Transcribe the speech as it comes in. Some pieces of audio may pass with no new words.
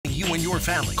you and your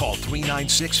family. Call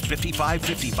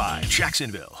 396-5555.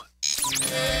 Jacksonville.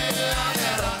 Yeah, I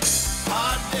had a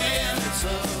hard day and it's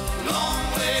a long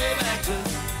way back to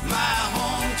my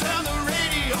home. Turn the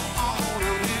radio on,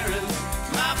 I'm hearing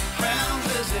my friend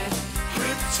Lizzie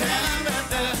pretend that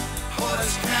their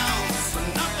voice counts, but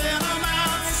nothing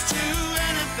amounts to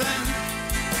anything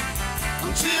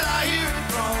until I hear it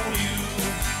from you.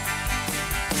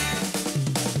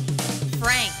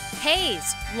 Frank,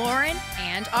 Hays, Lauren,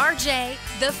 and RJ,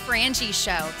 The Frangie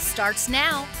Show starts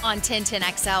now on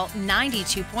 1010XL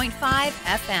 92.5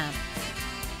 FM.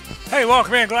 Hey,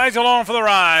 welcome in. Glad you're along for the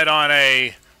ride on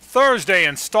a Thursday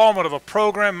installment of a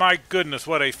program. My goodness,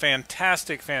 what a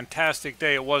fantastic, fantastic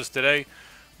day it was today.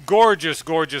 Gorgeous,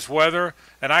 gorgeous weather.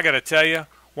 And I got to tell you,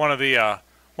 one of the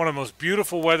most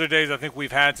beautiful weather days I think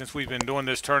we've had since we've been doing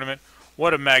this tournament.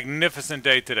 What a magnificent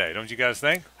day today. Don't you guys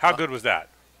think? How good was that?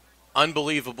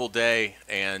 Unbelievable day,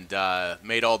 and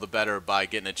made all the better by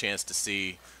getting a chance to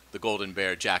see the Golden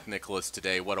Bear, Jack Nicklaus,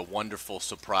 today. What a wonderful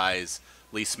surprise.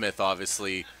 Lee Smith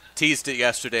obviously teased it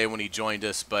yesterday when he joined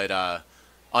us, but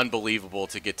unbelievable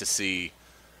to get to see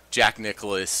Jack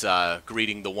Nicklaus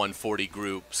greeting the 140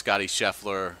 group, Scotty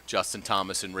Scheffler, Justin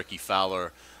Thomas, and Ricky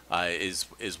Fowler, as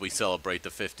we celebrate the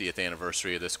 50th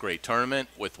anniversary of this great tournament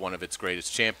with one of its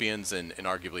greatest champions and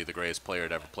arguably the greatest player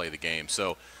to ever play the game.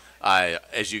 So,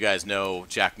 as you guys know,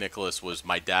 Jack Nicklaus was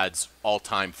my dad's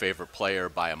all-time favorite player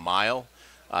by a mile.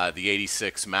 The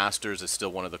 86 Masters is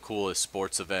still one of the coolest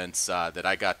sports events that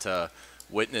I got to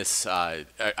witness. I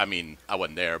mean, I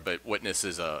wasn't there, but witness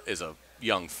as a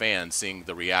young fan, seeing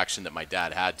the reaction that my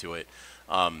dad had to it.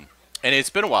 And it's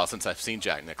been a while since I've seen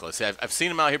Jack Nicklaus. I've seen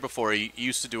him out here before. He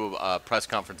used to do press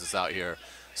conferences out here.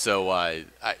 So,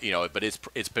 but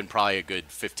it's been probably a good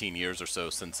 15 years or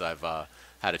so since I've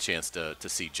had a chance to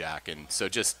see Jack. And so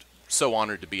just so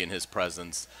honored to be in his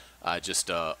presence. Just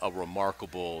a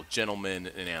remarkable gentleman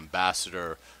and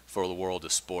ambassador for the world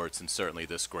of sports and certainly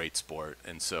this great sport.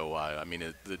 And so,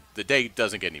 the day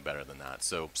doesn't get any better than that.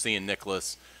 So seeing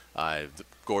Nicklaus, the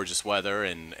gorgeous weather,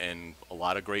 and a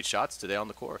lot of great shots today on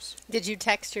the course. Did you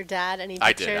text your dad any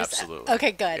pictures? I did, absolutely.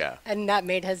 Okay, good. Yeah. And that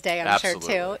made his day, I'm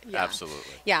absolutely. sure, too. Yeah.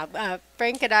 Absolutely. Yeah,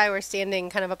 Frank and I were standing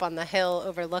kind of up on the hill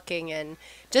overlooking, and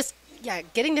just,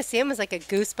 getting to see him was like a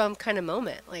goosebump kind of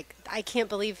moment. Like, I can't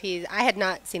believe I had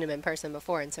not seen him in person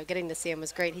before, and so getting to see him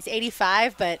was great. He's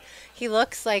 85, but he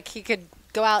looks like he could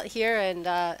go out here and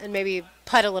maybe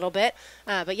putt a little bit.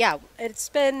 But yeah, it's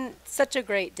been such a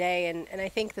great day, and I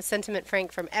think the sentiment,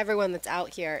 Frank, from everyone that's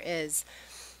out here is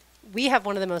we have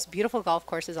one of the most beautiful golf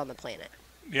courses on the planet.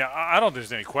 Yeah, I don't think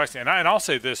there's any question. And I'll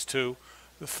say this, too.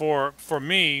 For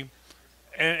me,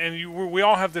 we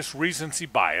all have this recency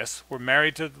bias. We're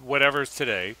married to whatever is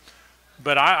today.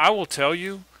 But I will tell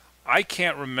you, I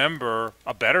can't remember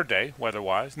a better day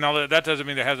weather-wise. Now, that doesn't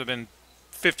mean there hasn't been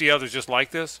 50 others just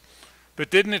like this. But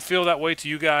didn't it feel that way to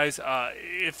you guys?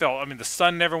 It felt, the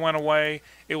sun never went away.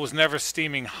 It was never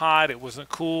steaming hot. It wasn't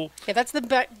cool. Yeah, that's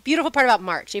the beautiful part about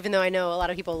March, even though I know a lot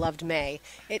of people loved May.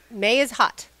 May is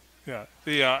hot. Yeah.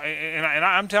 And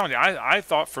I'm telling you, I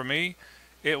thought for me,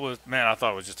 I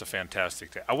thought it was just a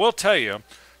fantastic day. I will tell you,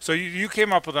 so you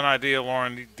came up with an idea,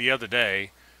 Lauren, the other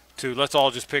day to let's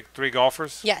all just pick 3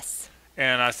 golfers. Yes.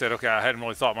 And I said, okay, I hadn't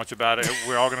really thought much about it.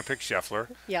 We're all going to pick Scheffler.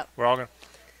 Yep. We're all going to.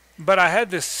 But I had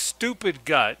this stupid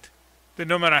gut that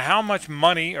no matter how much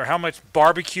money or how much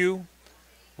barbecue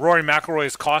Rory McIlroy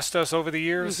has cost us over the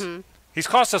years, he's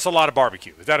cost us a lot of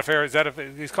barbecue.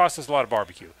 He's cost us a lot of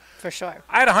barbecue. For sure.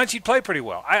 I had a hunch he'd play pretty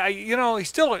well. He's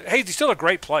still a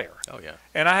great player. Oh yeah.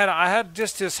 And I had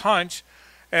just this hunch.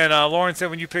 And Lauren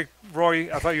said when you picked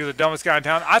Rory, I thought you were the dumbest guy in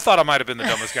town. I thought I might have been the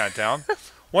dumbest guy in town.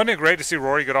 Wasn't it great to see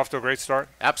Rory get off to a great start?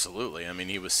 Absolutely.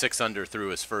 He was 6 under through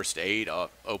his first 8,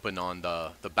 open on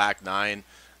the back 9.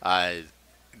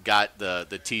 Got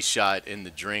the tee shot in the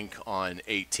drink on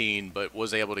 18, but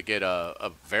was able to get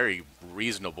a very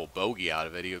reasonable bogey out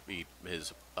of it.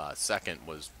 His second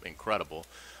was incredible.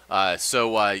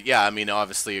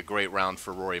 Obviously a great round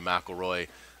for Rory McIlroy.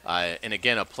 And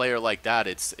again, a player like that,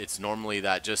 it's normally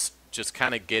that just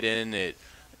kind of get in it.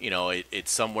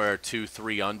 It's somewhere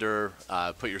 2-3 under,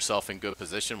 put yourself in good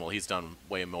position. Well, he's done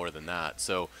way more than that.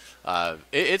 So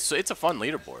it's a fun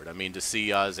leaderboard. To see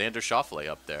Xander Schauffele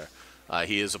up there.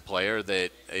 He is a player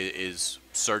that is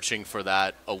searching for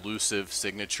that elusive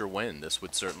signature win. This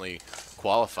would certainly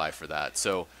qualify for that.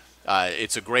 So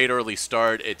it's a great early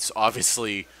start. It's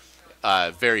obviously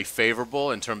very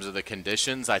favorable in terms of the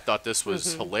conditions. I thought this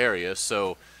was hilarious.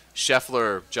 So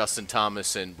Scheffler, Justin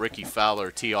Thomas, and Ricky Fowler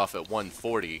tee off at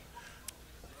 140.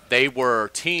 They were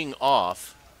teeing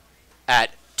off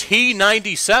at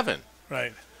T97.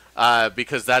 Right.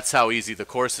 because that's how easy the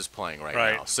course is playing right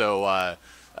Right. now. So I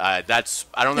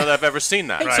don't know that I've ever seen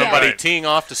that. Right. Somebody Right. teeing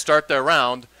off to start their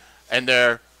round, and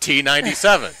they're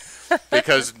T97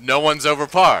 because no one's over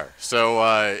par. So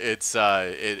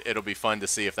it'll be fun to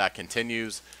see if that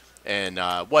continues, and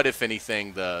what, if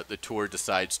anything, the tour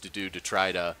decides to do to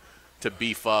try to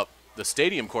beef up the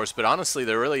stadium course. But honestly,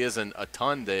 there really isn't a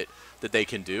ton that they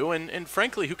can do, and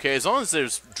frankly, who cares? As long as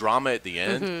there's drama at the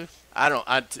end,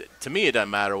 to me, it doesn't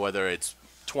matter whether it's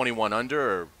 21 under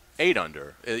or 8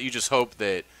 under. You just hope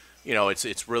that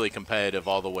it's really competitive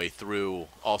all the way through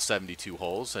all 72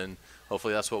 holes, and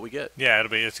hopefully that's what we get. Yeah,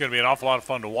 it's going to be an awful lot of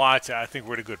fun to watch. I think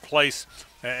we're in a good place.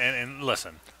 And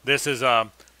listen, this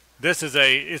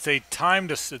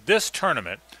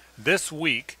tournament this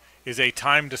week is a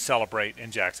time to celebrate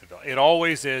in Jacksonville. It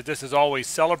always is. This is always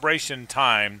celebration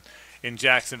time in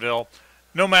Jacksonville.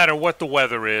 No matter what the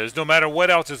weather is, no matter what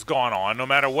else has gone on, no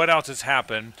matter what else has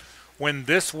happened, when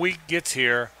this week gets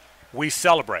here, we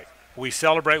celebrate. We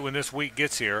celebrate when this week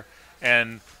gets here,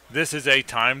 and this is a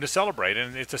time to celebrate.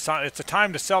 And it's a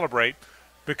time to celebrate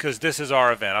because this is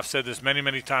our event. I've said this many,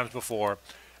 many times before.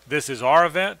 This is our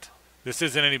event. This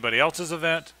isn't anybody else's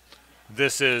event.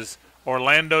 This is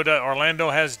Orlando.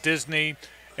 Orlando has Disney,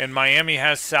 and Miami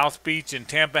has South Beach, and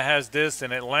Tampa has this,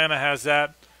 and Atlanta has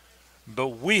that. But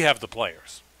we have the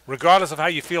players. Regardless of how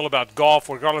you feel about golf,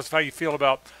 regardless of how you feel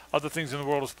about other things in the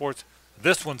world of sports,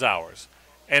 this one's ours,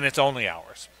 and it's only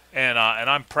ours. And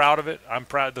I'm proud of it. I'm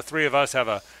proud. The three of us have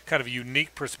a kind of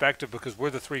unique perspective because we're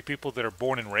the three people that are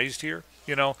born and raised here.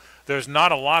 There's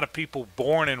not a lot of people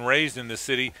born and raised in this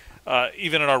city,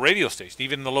 even at our radio station,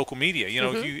 even in the local media.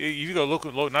 If you go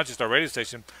local, not just our radio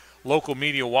station, local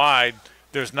media wide,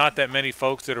 there's not that many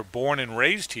folks that are born and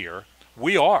raised here.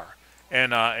 We are.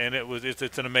 And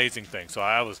it's an amazing thing. So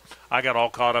I got all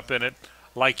caught up in it,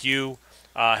 like you,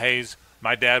 Hays.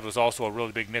 My dad was also a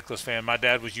really big Nicklaus fan. My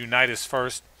dad was Unitas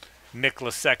first,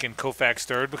 Nicklaus second, Koufax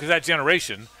third, because that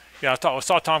generation. I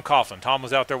saw Tom Coughlin. Tom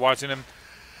was out there watching him,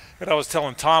 and I was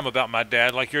telling Tom about my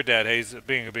dad, like your dad, Hays,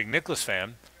 being a big Nicklaus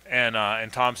fan, and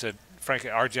Tom said, Frank,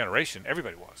 our generation,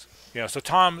 everybody was.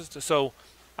 So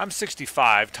I'm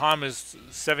 65. Tom is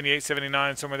 78,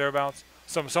 79, somewhere thereabouts.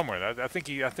 Somewhere. I think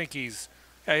he's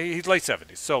late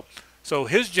 70s. So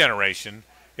his generation.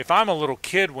 If I'm a little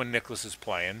kid when Nicklaus is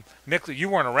playing, you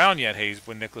weren't around yet, Hays,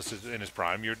 when Nicklaus is in his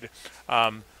prime.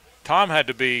 Tom had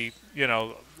to be,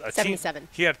 a 77.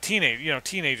 He had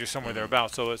teenager somewhere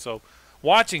thereabouts. So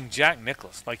watching Jack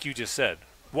Nicklaus, like you just said,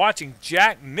 watching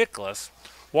Jack Nicklaus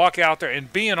walk out there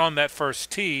and being on that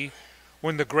first tee.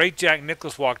 When the great Jack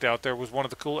Nicklaus walked out there was one of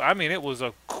the cool. I mean, it was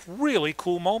a really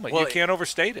cool moment. You can't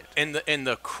overstate it. And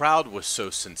the crowd was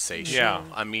so sensational. Yeah.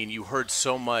 I mean, you heard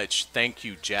so much. Thank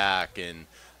you, Jack, and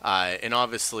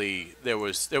obviously there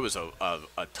was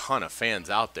a ton of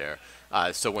fans out there.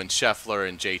 So when Scheffler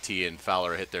and JT and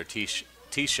Fowler hit their tee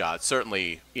shots,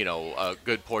 certainly a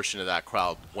good portion of that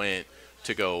crowd went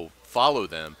to go follow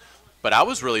them. But I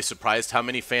was really surprised how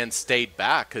many fans stayed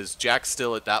back because Jack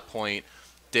still at that point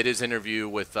did his interview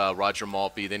with Roger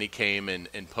Maltby. Then he came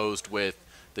and posed with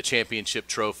the championship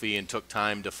trophy and took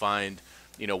time to find,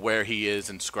 where he is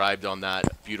inscribed on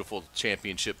that beautiful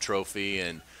championship trophy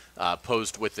and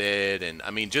posed with it. And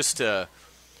I mean, it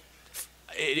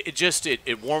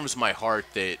warms my heart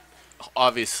that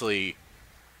obviously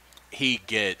he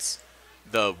gets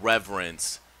the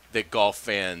reverence that golf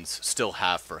fans still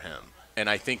have for him. And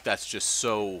I think that's just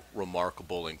so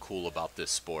remarkable and cool about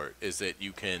this sport is that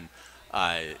you can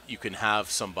have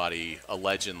somebody, a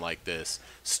legend like this,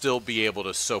 still be able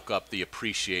to soak up the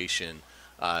appreciation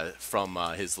from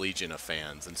his legion of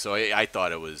fans. And so I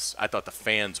thought the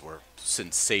fans were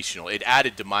sensational. It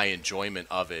added to my enjoyment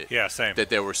of it. Yeah, same. That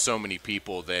there were so many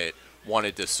people that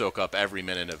wanted to soak up every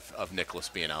minute of Nicklaus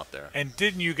being out there. And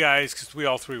didn't you guys, because we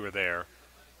all three were there,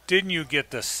 didn't you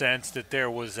get the sense that there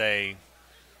was there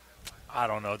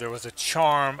was a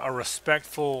charm, a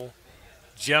respectful,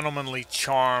 gentlemanly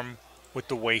charm with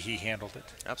the way he handled it?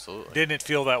 Absolutely. Didn't it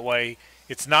feel that way?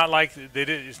 It's not like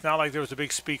it's not like there was a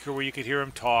big speaker where you could hear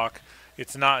him talk.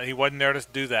 He wasn't there to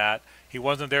do that. He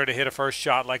wasn't there to hit a first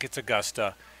shot like it's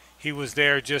Augusta. He was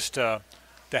there just to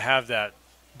have that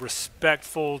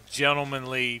respectful,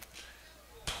 gentlemanly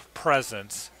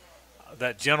presence,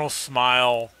 that gentle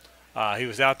smile. He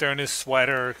was out there in his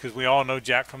sweater because we all know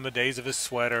Jack from the days of his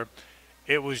sweater.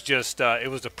 It was just it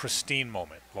was a pristine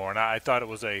moment, Lauren. I thought it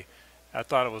was the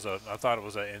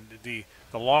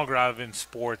longer I've been in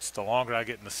sports, the longer I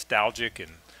get nostalgic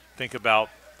and think about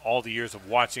all the years of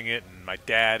watching it and my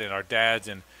dad and our dads,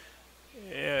 and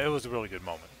it was a really good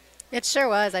moment. It sure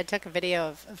was. I took a video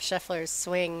of Scheffler's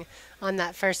swing on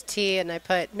that first tee, and I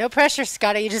put, no pressure,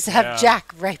 Scotty. You just have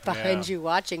Jack right behind you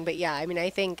watching. But, yeah, I mean, I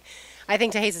think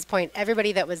to Hays' point,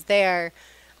 everybody that was there,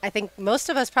 I think most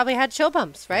of us probably had chill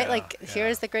bumps, right?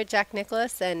 Here's the great Jack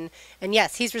Nicklaus, and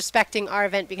yes, he's respecting our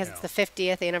event because it's the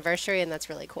 50th anniversary, and that's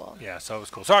really cool. Yeah, so it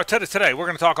was cool. So today we're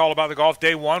going to talk all about the golf.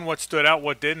 Day one, what stood out,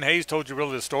 what didn't. Hays told you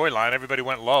really the storyline. Everybody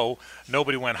went low,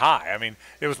 nobody went high. I mean,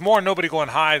 it was more nobody going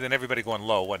high than everybody going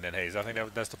low, wasn't it, Hays? I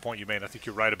think that's the point you made. I think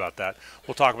you're right about that.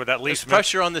 We'll talk about that. There's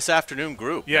pressure on this afternoon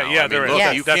group. Yeah, there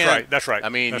is. That's right. I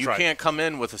mean, you can't come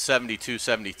in with a 72,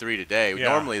 73 today. Yeah.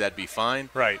 Normally that'd be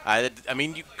fine. Right. I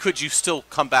mean, could you still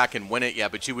come back and win it? Yeah,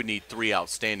 but you would need 3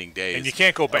 outstanding days. And you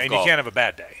can't go back, and you can't have a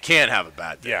bad day. Can't have a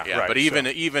bad day. Yeah, right. But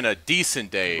even a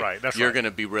decent day, you're going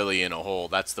to be really in a hole.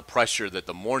 That's the pressure that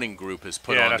the morning group has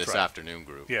put on this afternoon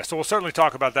group. Yeah, so we'll certainly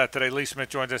talk about that today. Lee Smith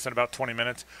joins us in about 20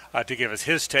 minutes to give us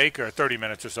his take, or 30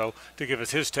 minutes or so, to give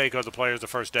us his take of the players the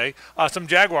first day. Some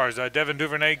Jaguars, Devin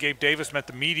Duvernay, Gabe Davis met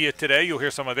the media today. You'll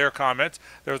hear some of their comments.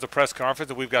 There was a press conference,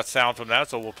 and we've got sound from that,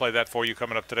 so we'll play that for you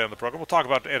coming up today on the program. We'll talk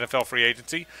about NFL free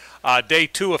agency. Day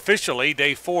 2 officially.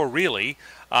 Day 4 really.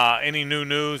 Any new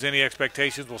news, any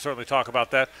expectations, we'll certainly talk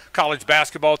about that. College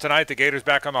basketball tonight, the Gators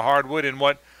back on the hardwood in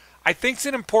what I think is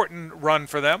an important run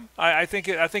for them. I think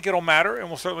it'll matter, and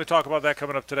we'll certainly talk about that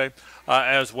coming up today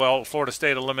as well. Florida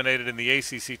State eliminated in the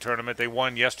ACC tournament. They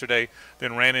won yesterday,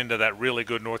 then ran into that really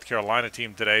good North Carolina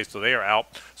team today, so they are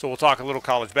out. So we'll talk a little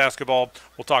college basketball.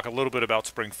 We'll talk a little bit about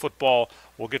spring football.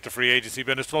 We'll get to free agency,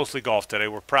 but it's mostly golf today.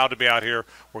 We're proud to be out here.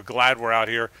 We're glad we're out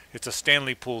here. It's a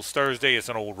Stanley Pools Thursday. It's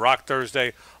an Old Rock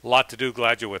Thursday. A lot to do.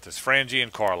 Glad you're with us. Frangie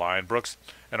and Carlyon, Brooks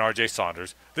and RJ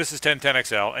Saunders. This is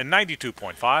 1010XL and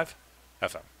 92.5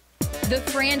 FM. The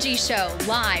Frangie Show,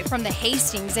 live from the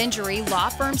Hastings Injury Law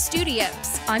Firm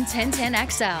Studios on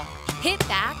 1010XL. Hit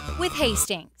back with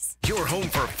Hastings. Your home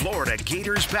for Florida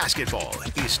Gators basketball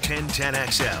is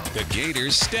 1010XL. The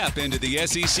Gators step into the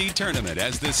SEC tournament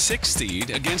as the 6th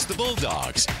seed against the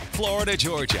Bulldogs. Florida,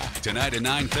 Georgia, tonight at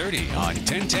 9:30 on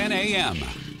 1010 AM.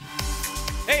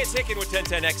 Hey, it's Hicken with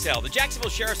 1010XL. The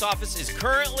Jacksonville Sheriff's Office is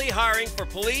currently hiring for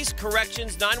police,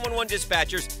 corrections, 911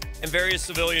 dispatchers, and various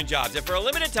civilian jobs. And for a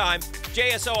limited time,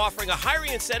 JSO offering a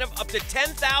hiring incentive up to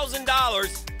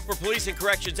 $10,000 for police and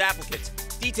corrections applicants.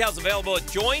 Details available at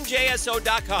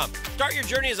joinjso.com. Start your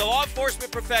journey as a law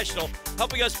enforcement professional,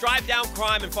 helping us drive down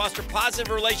crime and foster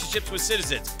positive relationships with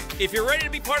citizens. If you're ready to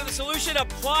be part of the solution,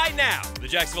 apply now. The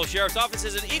Jacksonville Sheriff's Office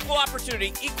is an equal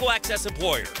opportunity, equal access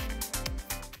employer.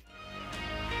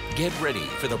 Get ready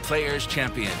for the Players'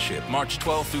 Championship, March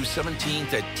 12th through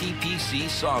 17th at TPC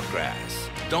Sawgrass.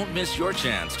 Don't miss your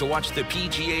chance to watch the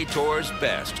PGA Tour's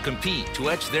best compete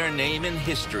to etch their name in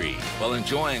history while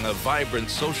enjoying a vibrant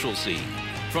social scene.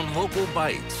 From local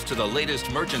bites to the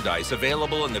latest merchandise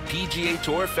available in the PGA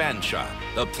Tour fan shop,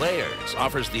 the Players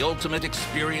offers the ultimate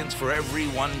experience for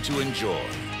everyone to enjoy.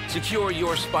 Secure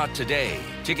your spot today.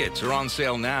 Tickets are on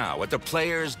sale now at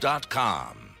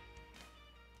theplayers.com.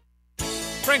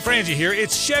 Frank Frangie here.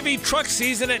 It's Chevy truck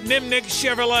season at Nimnick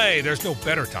Chevrolet. There's no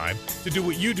better time to do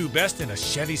what you do best in a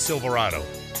Chevy Silverado.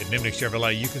 At Nimnick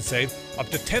Chevrolet, you can save up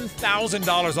to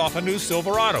 $10,000 off a new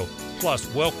Silverado. Plus,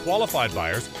 well-qualified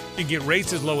buyers can get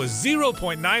rates as low as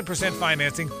 0.9%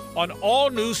 financing on all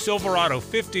new Silverado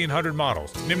 1500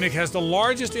 models. Nimnick has the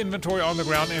largest inventory on the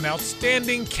ground and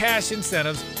outstanding cash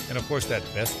incentives, and of course, that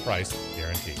best price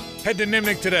guarantee. Head to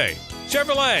Nimnick today.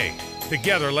 Chevrolet.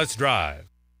 Together, let's drive.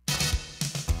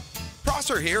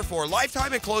 Prosser here for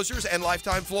Lifetime Enclosures and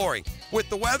Lifetime Flooring. With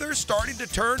the weather starting to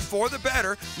turn for the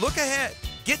better, look ahead.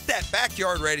 Get that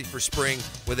backyard ready for spring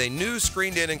with a new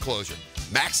screened-in enclosure.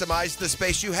 Maximize the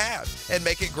space you have and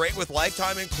make it great with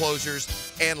Lifetime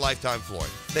Enclosures and Lifetime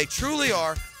Flooring. They truly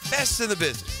are best in the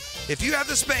business. If you have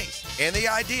the space and the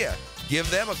idea, give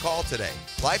them a call today.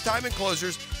 Lifetime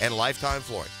Enclosures and Lifetime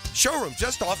Flooring. Showroom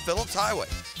just off Phillips Highway.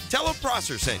 Tell them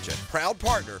Prosser sent you, proud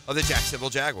partner of the Jacksonville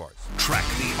Jaguars. Track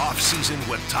the offseason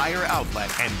with Tire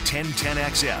Outlet and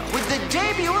 1010XL. With the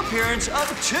debut appearance of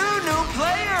 2 new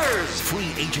players.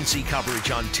 Free agency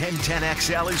coverage on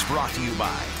 1010XL is brought to you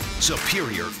by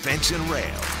Superior Fence and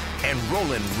Rail and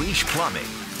Roland Reach Plumbing.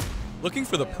 Looking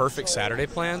for the perfect Saturday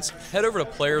plans? Head over to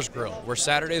Players Grill, where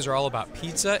Saturdays are all about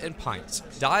pizza and pints.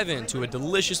 Dive into a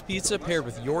delicious pizza paired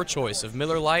with your choice of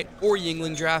Miller Lite or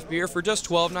Yuengling draft beer for just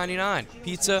 $12.99.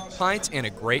 Pizza, pints, and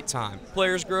a great time.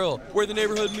 Players Grill, where the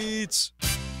neighborhood meets.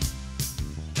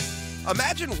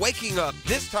 Imagine waking up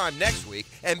this time next week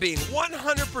and being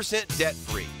 100%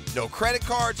 debt-free. No credit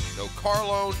cards, no car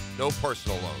loan, no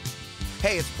personal loans.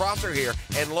 Hey, it's Prosser here,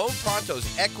 And Loan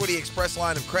Pronto's Equity Express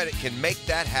line of credit can make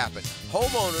that happen.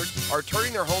 Homeowners are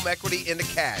turning their home equity into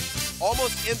cash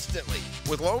almost instantly.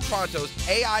 With Loan Pronto's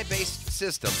AI-based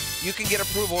system, you can get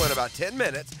approval in about 10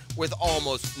 minutes with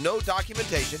almost no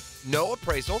documentation, no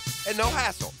appraisal, and no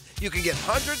hassle. You can get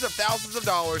hundreds of thousands of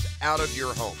dollars out of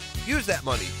your home. Use that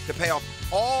money to pay off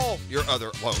all your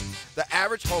other loans. The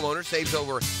average homeowner saves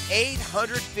over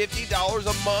 $850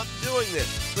 a month doing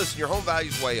this. Listen, your home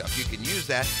value's way up. You can use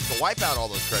that to wipe out all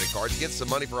those credit cards, get some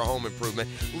money for a home improvement.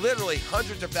 Literally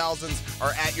hundreds of thousands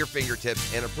are at your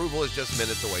fingertips, and approval is just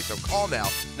minutes away. So call now,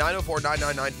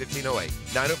 904-999-1508,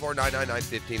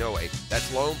 904-999-1508.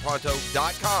 That's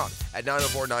loanpronto.com at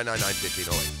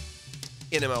 904-999-1508.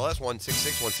 NMLS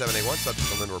 1661781,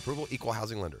 subject to lender approval, equal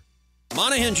housing lender.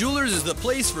 Monahan Jewelers is the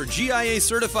place for GIA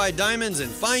certified diamonds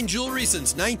and fine jewelry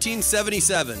since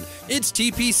 1977. It's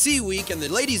TPC week and the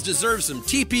ladies deserve some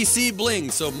TPC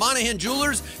bling, so Monahan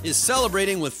Jewelers is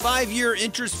celebrating with 5-year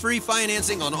interest-free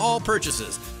financing on all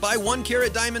purchases. Buy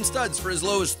 1-carat diamond studs for as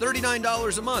low as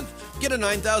 $39 a month. Get a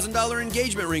 $9,000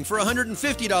 engagement ring for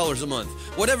 $150 a month.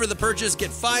 Whatever the purchase,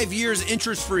 get 5 years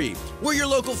interest-free. We're your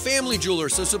local family jeweler,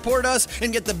 so support us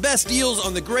and get the best deals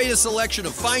on the greatest selection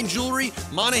of fine jewelry.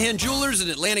 Monahan Jewelers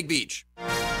in Atlantic Beach.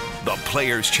 The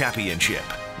Players Championship.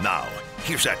 Now,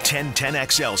 here's a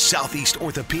 1010XL Southeast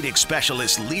Orthopedic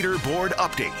Specialist Leaderboard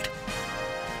update.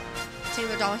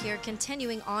 Taylor Dahl here,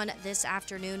 continuing on this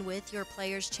afternoon with your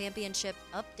Players Championship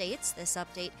updates. This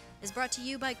update is brought to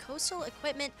you by Coastal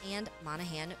Equipment and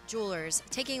Monahan Jewelers.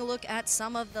 Taking a look at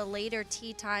some of the later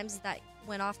tee times that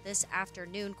went off this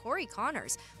afternoon. Corey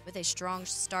Connors with a strong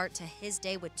start to his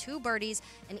day with 2 birdies,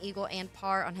 an eagle and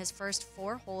par on his first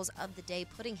 4 holes of the day,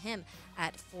 putting him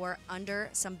at 4 under.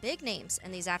 Some big names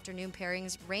in these afternoon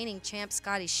pairings. Reigning champ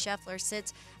Scotty Scheffler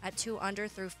sits at 2 under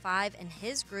through 5 in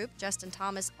his group. Justin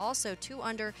Thomas also 2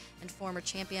 under, and former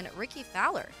champion Ricky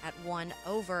Fowler at 1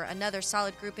 over. Another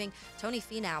solid grouping, Tony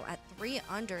Finau at 3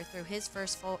 under through his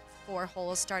first 4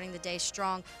 holes, starting the day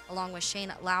strong, along with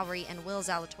Shane Lowry and Will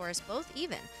Zalatoris, both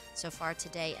even so far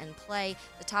today in play.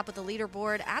 The top of the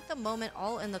leaderboard at the moment,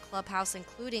 all in the clubhouse,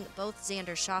 including both Xander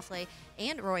Schauffele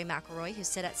and Rory McIlroy, who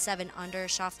sit at 7 under.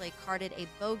 Schauffele carded a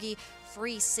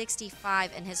bogey-free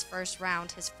 65 in his first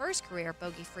round, his first career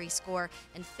bogey-free score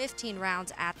in 15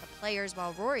 rounds at the Players,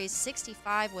 while Rory's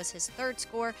 65 was his third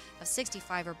score of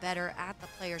 65 or better at the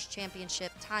Players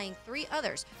Championship, tying 3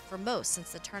 others for most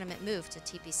since the tournament moved to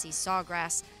TPC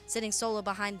Sawgrass. Sitting solo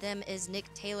behind them is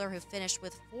Nick Taylor, who finished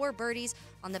with 4 birdies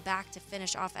on the back to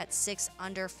finish off at 6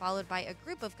 under, followed by a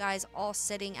group of guys all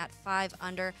sitting at 5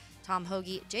 under. Tom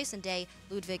Hoagie, Jason Day,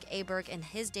 Ludwig Aberg in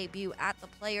his debut at the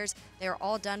Players. They're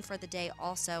all done for the day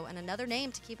also. And another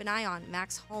name to keep an eye on,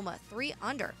 Max Homa, 3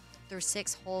 under through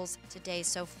 6 holes today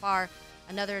so far.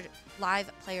 Another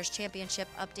live Players Championship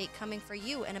update coming for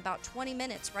you in about 20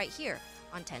 minutes right here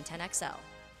on 1010XL.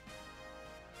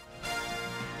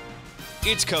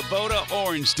 It's Kubota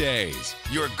Orange Days,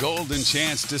 your golden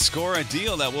chance to score a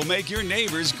deal that will make your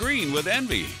neighbors green with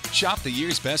envy. Shop the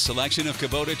year's best selection of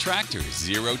Kubota tractors,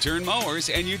 zero-turn mowers,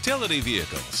 and utility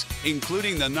vehicles,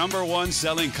 including the #1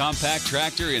 selling compact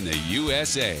tractor in the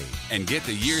USA. And get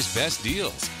the year's best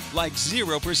deals, like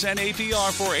 0%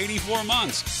 APR for 84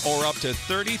 months, or up to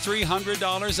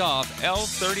 $3,300 off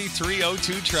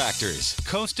L3302 tractors.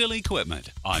 Coastal Equipment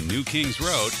on New Kings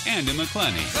Road and in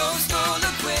McClenny. Coastal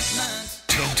Equipment.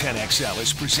 1010XL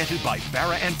is presented by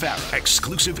Farah & Farah,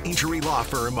 exclusive injury law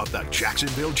firm of the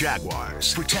Jacksonville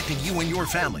Jaguars. Protecting you and your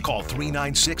family. Call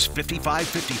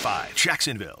 396-5555.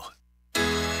 Jacksonville.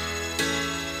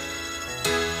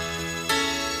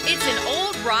 It's an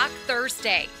Old Rock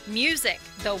Thursday. Music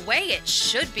the way it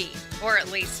should be, or at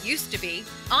least used to be,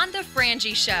 on the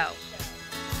Frangie Show.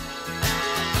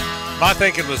 My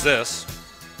thinking was this.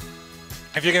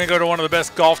 If you're going to go to one of the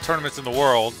best golf tournaments in the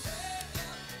world,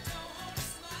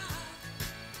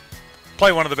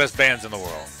 play one of the best bands in the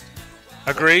world.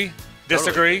 Agree?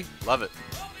 Disagree? Totally. Love it.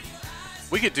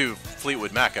 We could do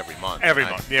Fleetwood Mac every month. Every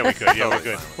month. Yeah, we could. Yeah, we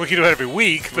could. We could do it every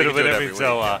week. We could do it every week,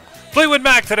 yeah. Fleetwood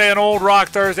Mac today on Old Rock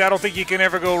Thursday. I don't think you can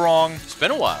ever go wrong. It's been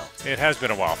a while. It has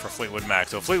been a while for Fleetwood Mac.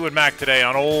 So Fleetwood Mac today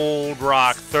on Old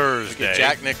Rock Thursday.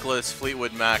 Jack Nicklaus,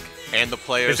 Fleetwood Mac, and the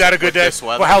Players. Is that a good day?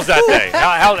 Well, how's that day?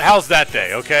 How's that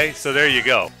day? Okay, so there you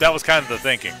go. That was kind of the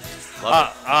thinking.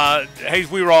 Hays,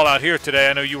 we were all out here today.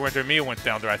 I know you weren't there. Mia went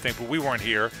down there, I think, but we weren't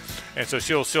here. And so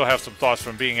she'll still have some thoughts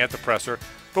from being at the presser.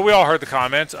 But we all heard the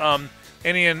comments.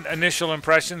 Any initial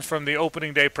impressions from the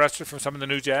opening day presser from some of the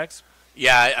new Jags?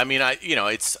 Yeah, I mean,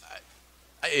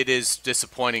 it is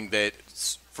disappointing that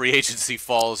free agency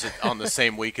falls on the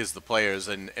same week as the players,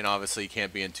 and obviously you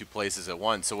can't be in two places at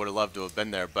once. So would have loved to have been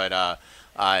there, but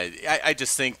I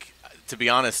just think, to be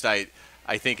honest, I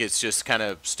think it's just kind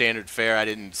of standard fare. I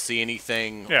didn't see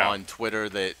anything on Twitter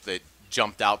that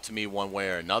jumped out to me one way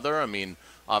or another. I mean,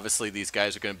 obviously these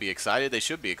guys are going to be excited. They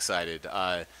should be excited.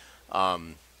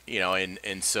 You know,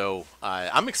 and so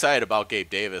I'm excited about Gabe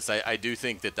Davis. I do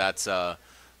think that's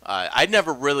I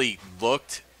never really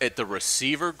looked at the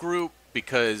receiver group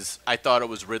because I thought it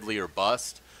was Ridley or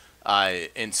bust.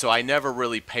 And so I never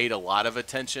really paid a lot of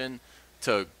attention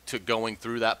to going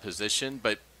through that position.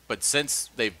 But since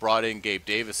they've brought in Gabe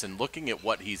Davis and looking at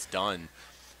what he's done,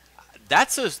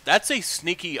 that's a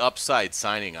sneaky upside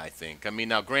signing, I think. I mean,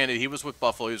 now granted, he was with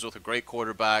Buffalo. He was with a great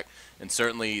quarterback, and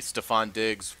certainly Stephon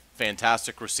Diggs,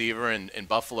 fantastic receiver, and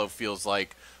Buffalo feels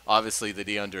like obviously that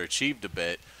he underachieved a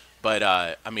bit. But,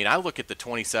 I mean, I look at the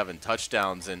 27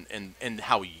 touchdowns and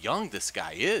how young this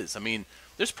guy is. I mean,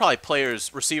 there's probably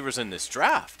receivers in this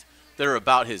draft that are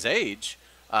about his age.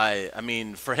 I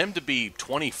mean, for him to be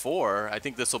 24, I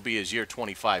think this will be his year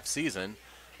 25 season.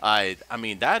 I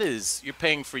mean, you're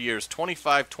paying for years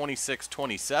 25, 26,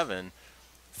 27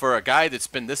 for a guy that's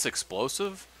been this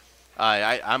explosive.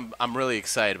 I'm really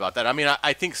excited about that. I mean,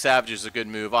 I think Savage is a good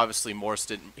move. Obviously, Morse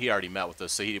he already met with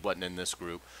us, so he wasn't in this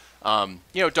group. You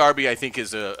know, Darby, I think,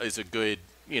 is a good,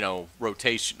 you know,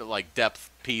 rotation, like depth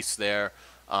piece there.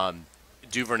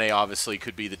 Duvernay obviously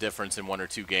could be the difference in one or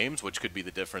two games, which could be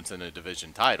the difference in a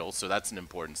division title. So that's an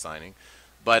important signing.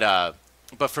 But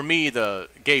for me, the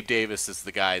Gabe Davis is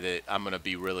the guy that I'm going to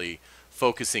be really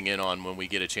focusing in on when we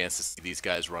get a chance to see these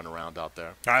guys run around out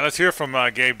there. All right, let's hear from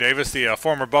Gabe Davis, the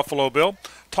former Buffalo Bill.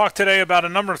 Talked today about a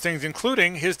number of things,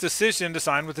 including his decision to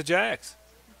sign with the Jags.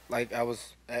 Like, I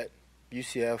was at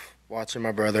UCF watching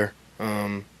my brother,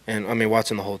 and I mean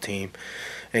watching the whole team.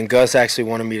 And Gus actually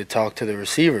wanted me to talk to the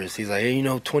receivers. He's like, hey, you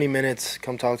know, 20 minutes,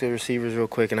 come talk to the receivers real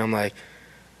quick. And I'm like,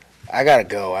 I gotta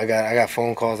go. I got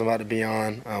phone calls I'm about to be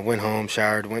on. Went home,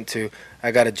 showered,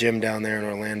 I got a gym down there in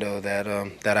Orlando that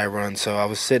I run. So I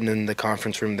was sitting in the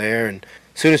conference room there, and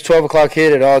as soon as 12 o'clock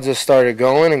hit, it all just started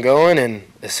going and going. And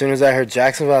as soon as I heard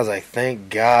Jacksonville, I was like, thank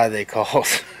God they called.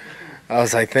 I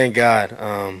was like, thank God.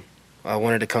 I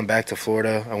wanted to come back to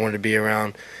Florida. I wanted to be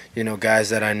around, you know, guys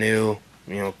that I knew,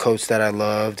 you know, coach that I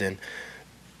loved, and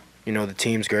you know, the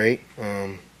team's great.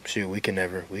 Shoot, we could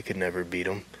never beat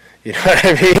them. You know what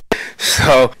I mean?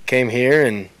 So came here,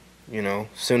 and you know,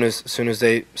 soon as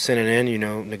they sent it in, you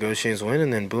know, negotiations win,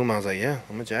 and then boom, I was like, yeah,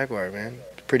 I'm a Jaguar, man.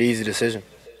 Pretty easy decision.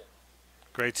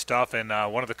 Great stuff, and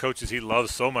one of the coaches he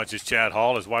loves so much is Chad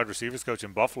Hall, his wide receivers coach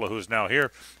in Buffalo, who is now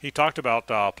here. He talked about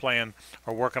playing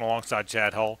or working alongside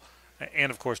Chad Hall,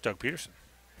 and of course Doug Peterson.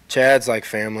 Chad's like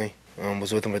family.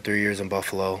 Was with him for 3 years in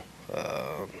Buffalo.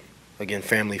 Again,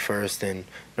 family first, and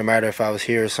no matter if I was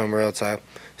here or somewhere else, I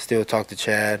still talk to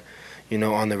Chad, you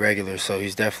know, on the regular. So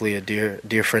he's definitely a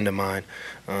dear friend of mine.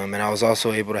 And I was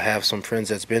also able to have some friends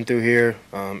that's been through here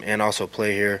and also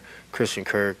play here, Christian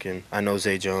Kirk, and I know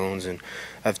Zay Jones, and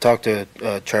I've talked to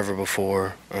Trevor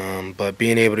before. But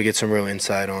being able to get some real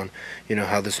insight on, you know,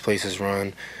 how this place is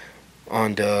run,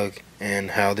 on Doug,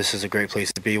 and how this is a great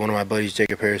place to be. One of my buddies,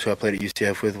 Jacob Harris, who I played at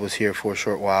UCF with, was here for a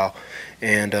short while,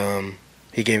 and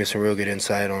he gave me some real good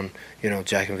insight on, you know,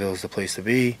 Jacksonville is the place to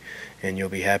be, and you'll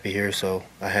be happy here. So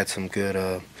I had some good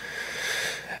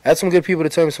people to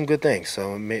tell me some good things,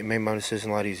 so it made my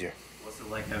decision a lot easier. What's it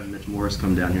like having Mitch Morse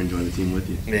come down here and join the team with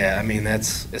you? Yeah, I mean,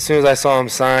 as soon as I saw him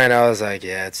sign, I was like,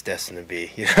 yeah, it's destined to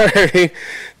be. You know what I mean?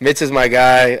 Mitch is my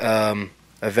guy,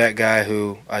 a vet guy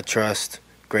who I trust,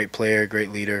 great player,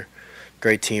 great leader,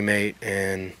 great teammate,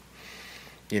 and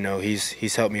you know,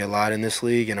 he's helped me a lot in this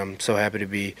league, and I'm so happy to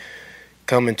be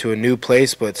coming to a new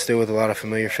place, but still with a lot of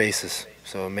familiar faces.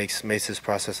 So it makes this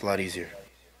process a lot easier.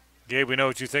 Gabe, we know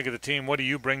what you think of the team. What do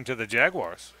you bring to the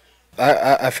Jaguars?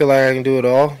 I feel like I can do it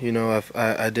all. You know,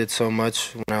 I did so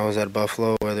much when I was at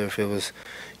Buffalo, whether if it was,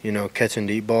 you know, catching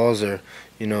deep balls or,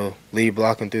 you know, lead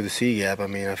blocking through the C gap. I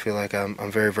mean, I feel like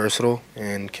I'm very versatile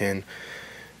and can,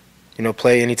 you know,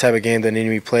 play any type of game that need to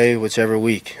be played, whichever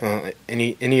week,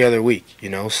 any other week, you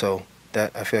know. So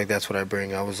that I feel like that's what I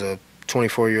bring. I was a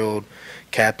 24-year-old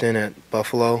captain at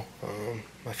Buffalo.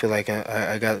 I feel like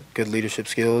I got good leadership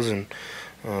skills, and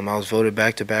I was voted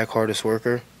back-to-back hardest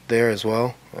worker there as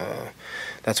well.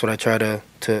 That's what I try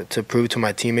to prove to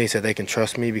my teammates, that they can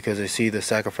trust me because they see the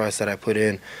sacrifice that I put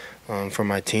in for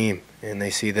my team, and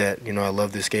they see that, you know, I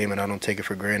love this game and I don't take it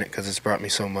for granted because it's brought me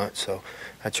so much. So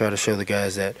I try to show the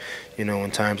guys that, you know,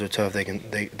 when times are tough, they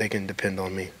can depend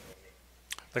on me.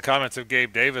 The comments of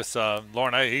Gabe Davis,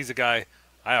 Lauren, he's a guy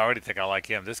I already think I like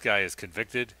him. This guy is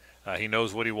convicted. He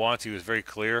knows what he wants. He was very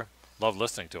clear. Love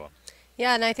listening to him.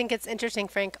 Yeah, and I think it's interesting,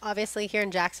 Frank. Obviously, here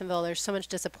in Jacksonville, there's so much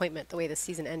disappointment the way the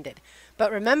season ended.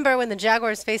 But remember when the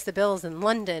Jaguars faced the Bills in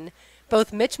London,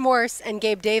 both Mitch Morse and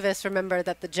Gabe Davis remember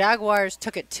that the Jaguars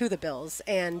took it to the Bills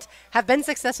and have been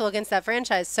successful against that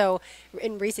franchise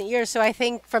in recent years. So I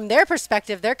think from their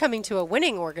perspective, they're coming to a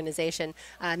winning organization,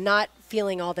 not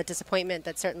feeling all the disappointment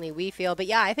that certainly we feel. But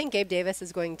yeah, I think Gabe Davis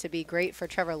is going to be great for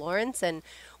Trevor Lawrence, and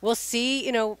we'll see,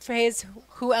 for Hays,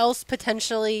 who else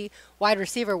potentially wide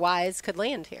receiver-wise could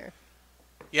land here.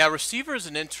 Yeah, receiver is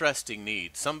an interesting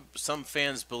need. Some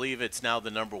fans believe it's now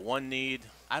the number one need.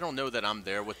 I don't know that I'm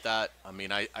there with that. I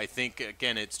mean, I think,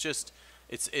 again, it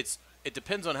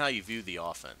depends on how you view the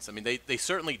offense. I mean, they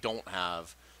certainly don't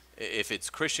have, if it's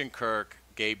Christian Kirk,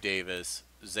 Gabe Davis,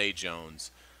 Zay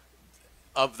Jones,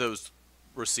 of those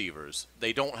receivers,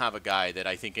 they don't have a guy that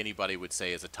I think anybody would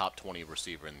say is a top 20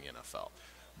 receiver in the NFL.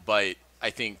 But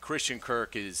I think Christian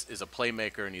Kirk is a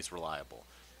playmaker and he's reliable.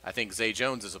 I think Zay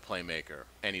Jones is a playmaker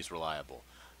and he's reliable.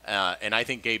 And I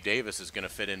think Gabe Davis is going to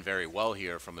fit in very well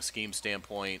here from a scheme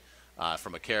standpoint,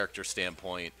 from a character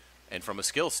standpoint, and from a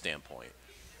skill standpoint.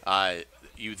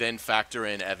 You then factor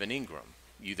in Evan Ingram.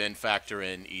 You then factor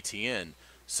in ETN.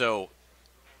 So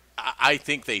I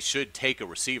think they should take a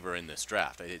receiver in this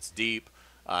draft. It's deep,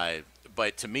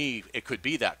 but to me, it could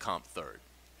be that comp third.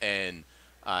 And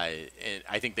I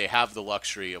think they have the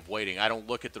luxury of waiting. I don't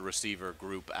look at the receiver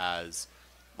group as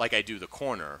like I do the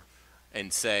corner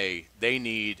and say they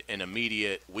need an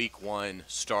immediate week one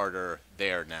starter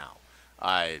there now.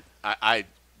 I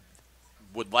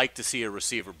would like to see a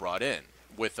receiver brought in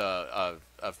with a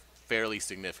fairly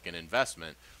significant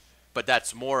investment, but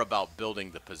that's more about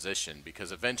building the position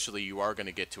because eventually you are going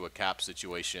to get to a cap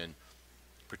situation,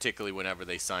 particularly whenever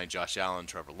they sign Josh Allen,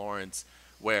 Trevor Lawrence,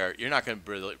 where you're not going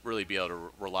to really be able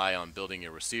to rely on building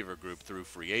your receiver group through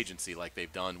free agency like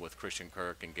they've done with Christian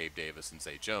Kirk and Gabe Davis and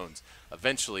Zay Jones.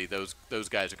 Eventually, those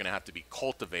guys are going to have to be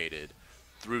cultivated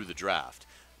through the draft.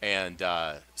 And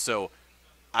so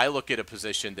I look at a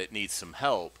position that needs some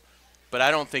help, but I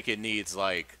don't think it needs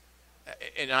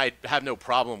and I have no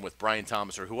problem with Brian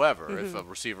Thomas or whoever if a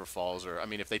receiver falls.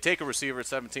 If they take a receiver at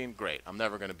 17, great. I'm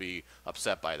never going to be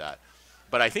upset by that.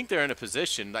 But I think they're in a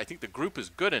position, I think the group is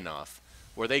good enough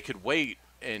where they could wait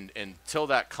until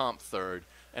that comp third,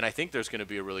 and I think there's going to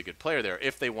be a really good player there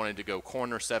if they wanted to go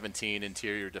corner 17,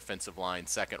 interior defensive line,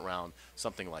 second round,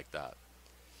 something like that.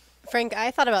 Frank,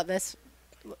 I thought about this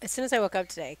as soon as I woke up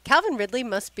today. Calvin Ridley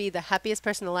must be the happiest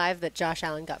person alive that Josh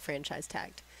Allen got franchise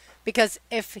tagged. Because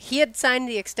if he had signed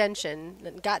the extension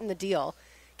and gotten the deal,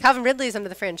 Calvin Ridley is under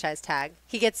the franchise tag.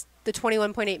 He gets the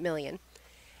 $21.8 million.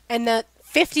 And the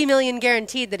 $50 million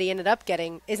guaranteed that he ended up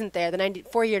getting isn't there. The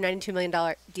 4-year, $92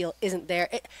 million deal isn't there.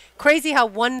 Crazy how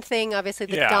one thing, obviously,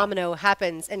 the domino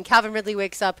happens, and Calvin Ridley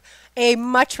wakes up a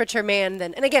much richer man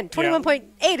than. And again,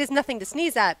 21.8 is nothing to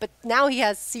sneeze at, but now he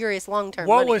has serious long-term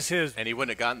money. What was his? And he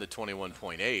wouldn't have gotten the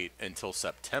 21.8 until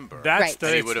September. Right.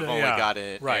 And he would have only gotten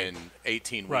it in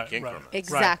 18-week increments.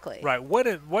 Exactly. Right.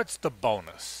 What's the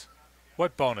bonus?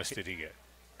 What bonus did he get?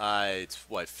 It's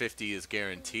 50 is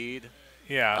guaranteed.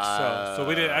 Yeah, so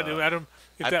we did. I don't.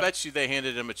 I bet you they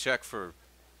handed him a check for,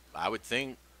 I would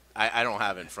think. I don't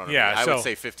have it in front of me. I would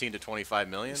say 15 to 25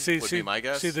 million would be my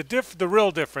guess. See, the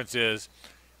real difference is,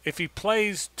 if he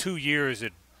plays 2 years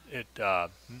in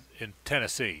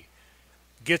Tennessee,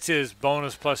 gets his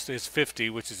bonus plus his 50,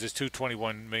 which is his two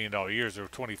 $21 million years or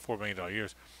 $24 million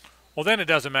years. Well, then it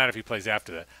doesn't matter if he plays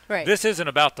after that. Right. This isn't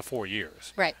about the 4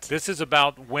 years. Right. This is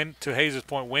about when, to Hays'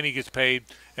 point, when he gets paid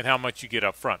and how much you get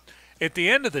up front. At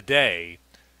the end of the day,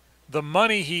 the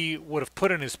money he would have put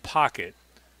in his pocket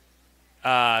 2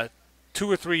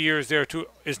 or 3 years there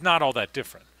is not all that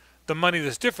different. The money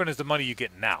that's different is the money you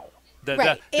get now.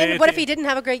 What if he didn't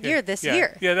have a great year this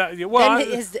year? Well, then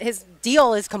his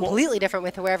deal is completely different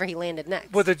with wherever he landed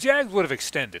next. Well, the Jags would have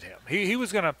extended him. He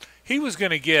was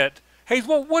gonna get. Hey,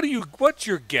 well, what's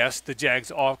your guess? The Jags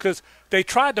off because they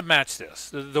tried to match this.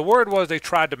 The word was they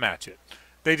tried to match it.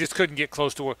 They just couldn't get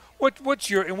close to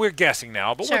what's your, and we're guessing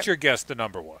now, but what's your guess the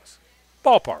number was?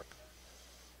 Ballpark.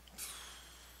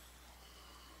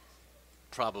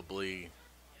 Probably,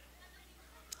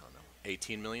 I don't know,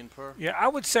 18 million per? Yeah, I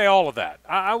would say all of that.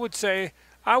 I would say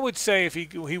if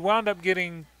he wound up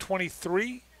getting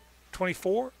 23,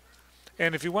 24,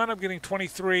 and if he wound up getting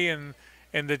 23 and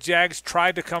the Jags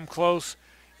tried to come close,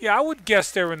 yeah, I would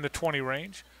guess they're in the 20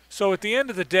 range. So at the end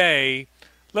of the day,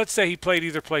 let's say he played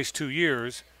either place 2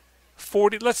 years,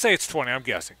 40. Let's say it's 20. I'm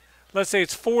guessing. Let's say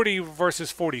it's 40 versus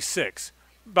 46.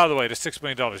 By the way, the $6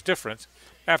 million difference.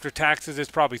 after taxes, it's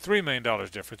probably $3 million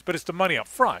difference, but it's the money up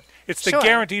front. It's the Sure.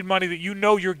 guaranteed money that you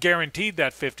know you're guaranteed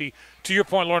that 50. To your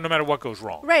point, Lauren, no matter what goes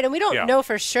wrong. Right, and we don't know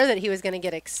for sure that he was going to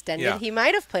get extended. Yeah. He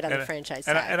might have put on the franchise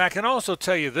tag. And I can also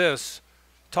tell you this,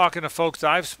 talking to folks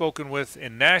I've spoken with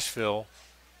in Nashville,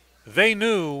 they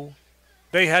knew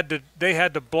they had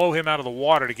to blow him out of the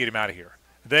water to get him out of here.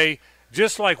 They,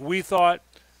 just like we thought,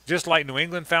 just like New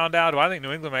England found out, I think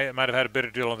New England might have had a better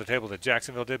deal on the table than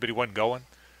Jacksonville did, but he wasn't going.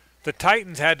 The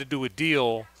Titans had to do a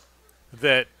deal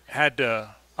that had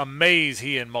to amaze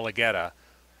he and Mulligetta,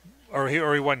 or he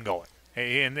wasn't going.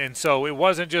 And so it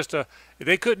wasn't just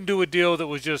they couldn't do a deal that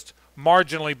was just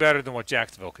marginally better than what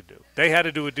Jacksonville could do. They had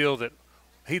to do a deal that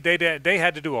they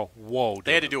had to do a whoa deal.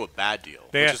 They had to do a bad deal,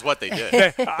 which is what they did. They did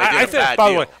a think, bad by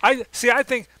deal. the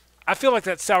way, I feel like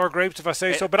that's sour grapes if I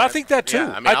say so, but I think that too.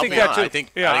 Yeah, I mean, I think that too. I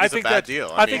think it's a bad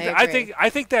deal. I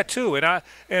think that too, and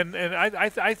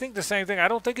I think the same thing. I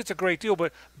don't think it's a great deal,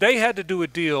 but they had to do a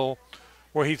deal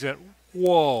where he said,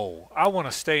 "Whoa, I want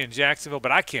to stay in Jacksonville,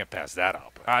 but I can't pass that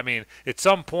up." I mean, at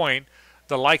some point,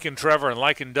 the liking Trevor and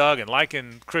liking Doug and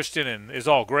liking Christian is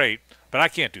all great, but I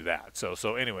can't do that.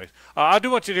 So anyways, I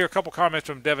do want you to hear a couple comments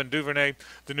from Devin Duvernay,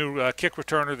 the new kick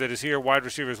returner that is here, wide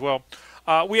receiver as well.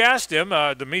 We asked him,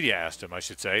 the media asked him, I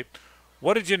should say,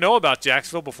 what did you know about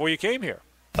Jacksonville before you came here?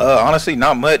 Honestly,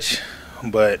 not much,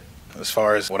 but as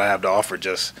far as what I have to offer,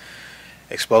 just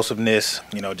explosiveness,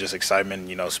 just excitement,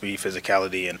 speed,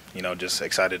 physicality, and, just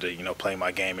excited to, play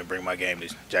my game and bring my game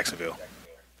to Jacksonville.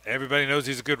 Everybody knows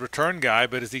he's a good return guy,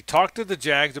 but has he talked to the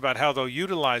Jags about how they'll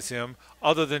utilize him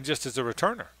other than just as a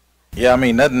returner? Yeah, I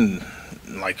mean, nothing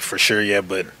like for sure yet,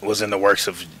 but was in the works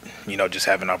of, just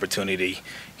having an opportunity,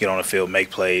 get on the field,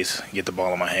 make plays, get the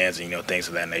ball in my hands, and, things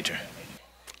of that nature.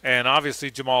 And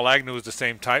obviously Jamal Agnew is the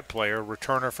same type player,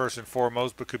 returner first and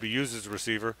foremost, but could be used as a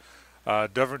receiver.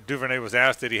 Duvernay was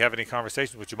asked, did he have any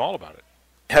conversations with Jamal about it?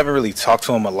 Haven't really talked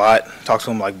to him a lot. Talked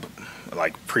to him like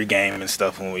pregame and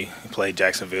stuff when we played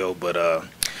Jacksonville, but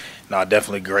no,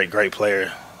 definitely great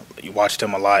player. You watched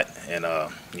him a lot, and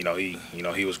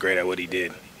he was great at what he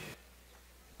did.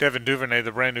 Devin Duvernay,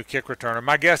 the brand new kick returner.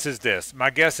 My guess is this.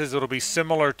 My guess is it'll be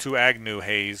similar to Agnew,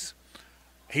 Hays.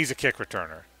 He's a kick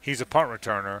returner. He's a punt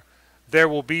returner. There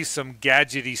will be some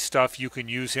gadgety stuff you can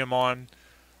use him on.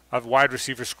 A wide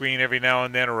receiver screen every now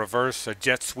and then, a reverse, a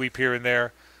jet sweep here and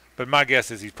there. But my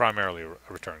guess is he's primarily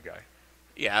a return guy.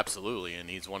 Yeah, absolutely, and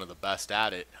he's one of the best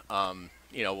at it.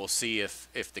 We'll see if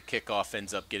the kickoff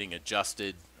ends up getting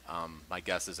adjusted. My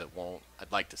guess is it won't.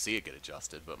 I'd like to see it get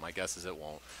adjusted, but my guess is it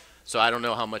won't. So I don't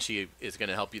know how much he is going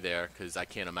to help you there, because I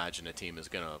can't imagine a team is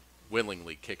going to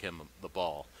willingly kick him the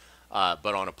ball.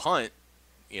 But on a punt,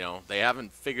 they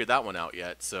haven't figured that one out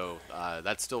yet. So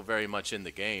that's still very much in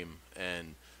the game.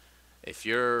 And if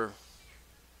you're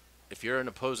an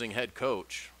opposing head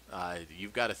coach,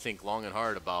 you've got to think long and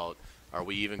hard about, are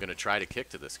we even going to try to kick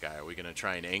to this guy? Are we going to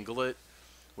try and angle it,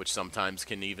 which sometimes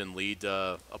can even lead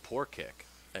to a poor kick,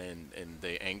 and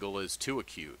the angle is too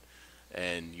acute,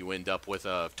 and you end up with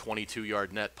a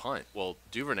 22-yard net punt. Well,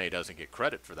 Duvernay doesn't get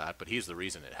credit for that, but he's the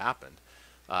reason it happened.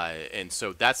 And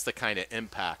so that's the kind of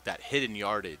impact, that hidden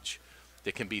yardage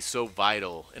that can be so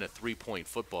vital in a 3-point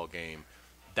football game.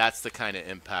 That's the kind of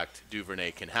impact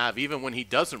Duvernay can have, even when he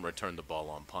doesn't return the ball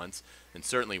on punts, and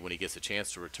certainly when he gets a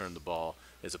chance to return the ball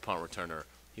as a punt returner.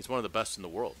 He's one of the best in the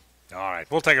world. All right,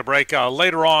 we'll take a break.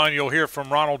 Later on, you'll hear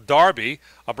from Ronald Darby,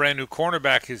 a brand new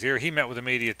cornerback who's here. He met with the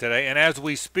media today. And as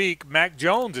we speak, Mac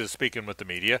Jones is speaking with the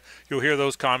media. You'll hear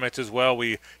those comments as well.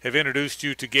 We have introduced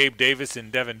you to Gabe Davis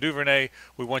and Devin Duvernay.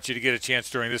 We want you to get a chance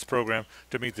during this program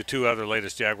to meet the two other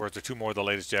latest Jaguars, or two more of the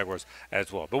latest Jaguars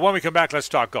as well. But when we come back, let's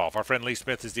talk golf. Our friend Lee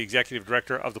Smith is the executive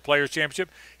director of the Players Championship.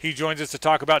 He joins us to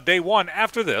talk about day one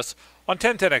after this on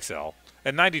 1010XL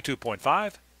and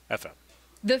 92.5 FM.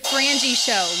 The Frangie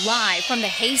Show, live from the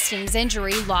Hastings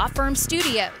Injury Law Firm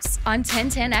Studios on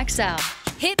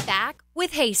 1010XL. Hit back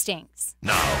with Hastings.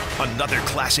 Now, another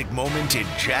classic moment in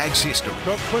Jags history.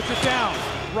 Cook puts it down.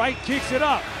 Wright kicks it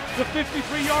up. The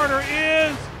 53-yarder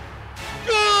is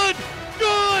good,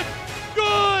 good,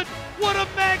 good. What a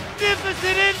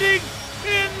magnificent ending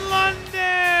in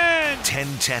London.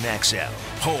 1010XL,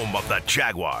 home of the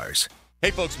Jaguars. Hey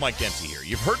folks, Mike Dempsey here.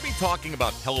 You've heard me talking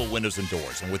about Pella Windows and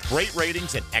Doors, and with great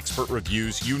ratings and expert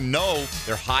reviews, you know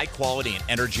they're high quality and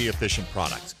energy efficient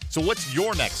products. So what's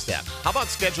your next step? How about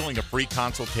scheduling a free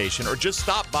consultation or just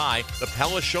stop by the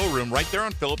Pella showroom right there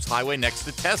on Phillips Highway next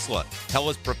to Tesla?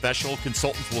 Pella's professional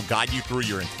consultants will guide you through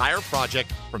your entire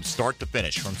project from start to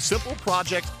finish. From simple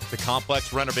projects to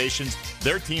complex renovations,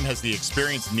 their team has the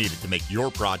experience needed to make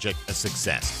your project a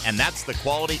success. And that's the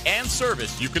quality and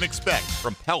service you can expect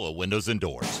from Pella Windows and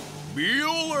Doors.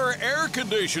 Bueller Air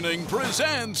Conditioning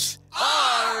presents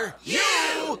Are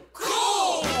You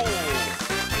Cool?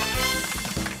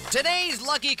 Today's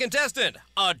lucky contestant,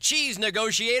 a cheese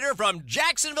negotiator from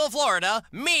Jacksonville, Florida.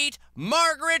 Meet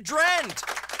Margaret Drent.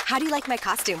 How do you like my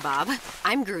costume, Bob?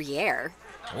 I'm Gruyere.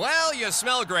 Well, you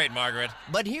smell great, Margaret.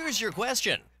 But here's your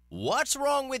question. What's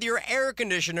wrong with your air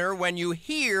conditioner when you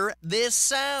hear this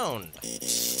sound?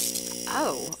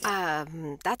 Oh,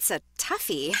 that's a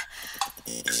toughie.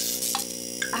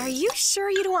 Are you sure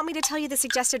you don't want me to tell you the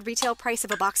suggested retail price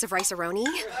of a box of Rice-A-Roni?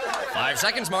 5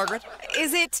 seconds, Margaret.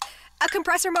 Is it a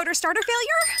compressor motor starter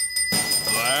failure?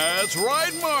 That's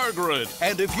right, Margaret.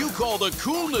 And if you call the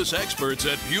coolness experts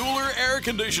at Bueller Air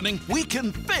Conditioning, we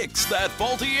can fix that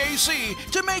faulty AC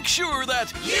to make sure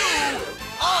that you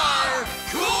are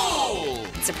cool.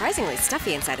 It's surprisingly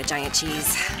stuffy inside a giant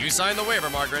cheese. You signed the waiver,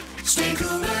 Margaret. Stay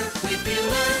cooler with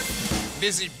Bueller.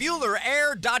 Visit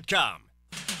BuellerAir.com.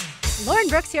 Lauren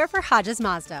Brooks here for Hodges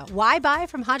Mazda. Why buy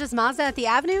from Hodges Mazda at the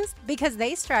Avenues? Because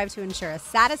they strive to ensure a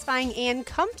satisfying and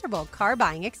comfortable car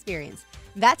buying experience.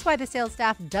 That's why the sales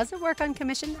staff doesn't work on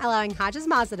commission, allowing Hodges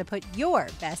Mazda to put your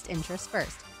best interests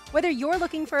first. Whether you're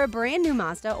looking for a brand new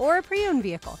Mazda or a pre-owned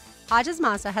vehicle, Hodges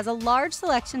Mazda has a large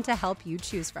selection to help you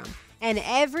choose from. And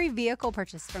every vehicle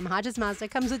purchased from Hodges Mazda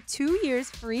comes with 2 years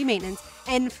free maintenance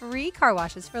and free car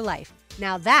washes for life.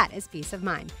 Now that is peace of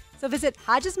mind. So visit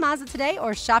Hodges Mazda today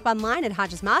or shop online at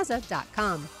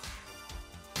HodgesMazda.com.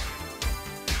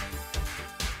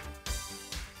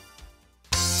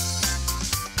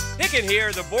 Hicken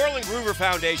here, the Borland Groover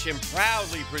Foundation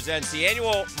proudly presents the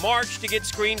annual March to Get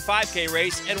Screened 5K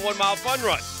race and 1 mile fun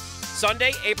run.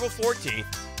 Sunday, April 14th,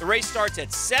 the race starts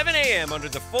at 7 a.m. under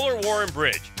the Fuller Warren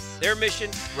Bridge. Their mission,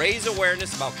 raise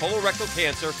awareness about colorectal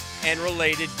cancer and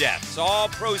related deaths. All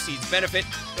proceeds benefit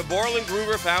the Borland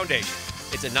Groover Foundation.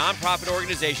 It's a nonprofit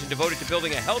organization devoted to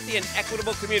building a healthy and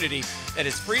equitable community that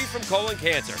is free from colon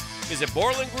cancer. Visit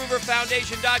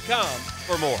BorlandGrooverFoundation.com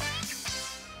for more.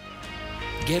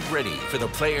 Get ready for the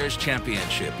Players'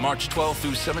 Championship, March 12th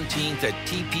through 17th at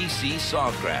TPC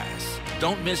Sawgrass.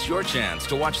 Don't miss your chance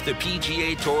to watch the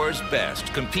PGA Tour's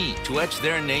best compete to etch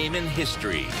their name in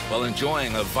history while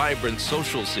enjoying a vibrant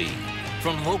social scene.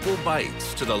 From local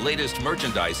bites to the latest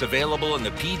merchandise available in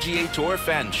the PGA Tour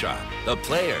fan shop, the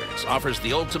Players offers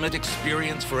the ultimate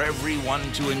experience for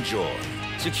everyone to enjoy.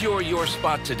 Secure your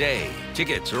spot today.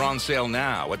 Tickets are on sale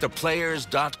now at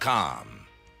theplayers.com.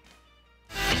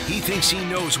 He thinks he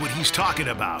knows what he's talking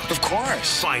about. Of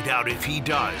course. Find out if he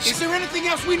does. Is there anything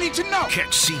else we need to know? Catch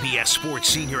CBS Sports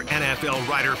senior NFL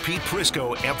writer Pete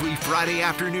Prisco every Friday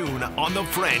afternoon on The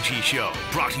Frangie Show.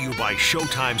 Brought to you by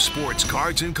Showtime Sports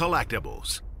Cards and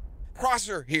Collectibles.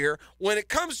 Prosser here. When it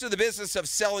comes to the business of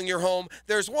selling your home,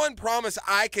 there's one promise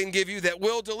I can give you that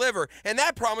will deliver, and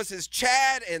that promise is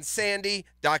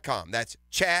ChadandSandy.com. That's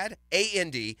Chad,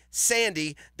 A-N-D,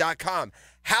 Sandy.com.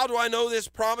 How do I know this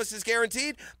promise is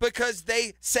guaranteed? Because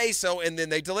they say so and then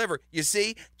they deliver. You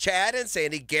see, Chad and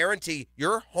Sandy guarantee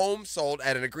your home sold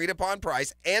at an agreed upon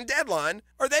price and deadline,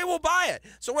 or they will buy it.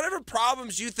 So whatever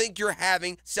problems you think you're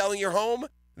having selling your home,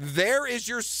 there is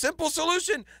your simple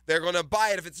solution. They're going to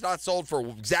buy it if it's not sold for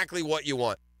exactly what you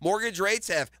want. Mortgage rates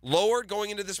have lowered going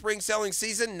into the spring selling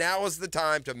season. Now is the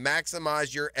time to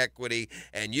maximize your equity,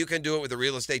 and you can do it with the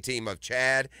real estate team of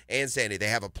Chad and Sandy. They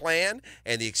have a plan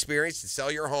and the experience to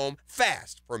sell your home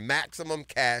fast for maximum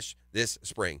cash this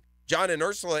spring. John and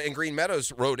Ursula in Green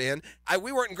Meadows wrote in,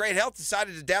 we weren't in great health,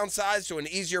 decided to downsize to an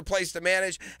easier place to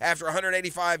manage. After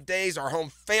 185 days, our home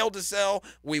failed to sell.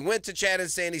 We went to Chad and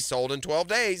Sandy, sold in 12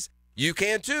 days. You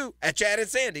can too at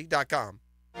ChadandSandy.com.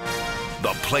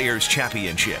 The Players'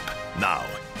 Championship. Now,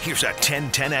 here's a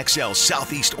 1010XL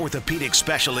Southeast Orthopedic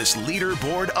Specialist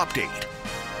Leaderboard update.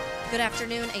 Good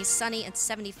afternoon. A sunny and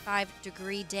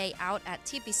 75-degree day out at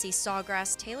TPC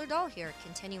Sawgrass. Taylor Dahl here,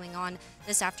 continuing on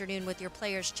this afternoon with your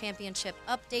Players' Championship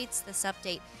updates. This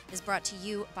update is brought to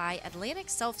you by Atlantic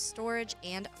Self-Storage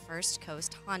and First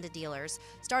Coast Honda dealers.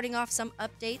 Starting off, some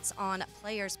updates on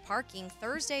Players' parking.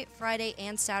 Thursday, Friday,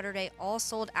 and Saturday all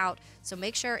sold out. So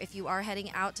make sure if you are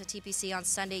heading out to TPC on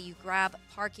Sunday, you grab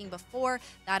parking before.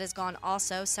 That is gone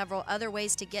also. Several other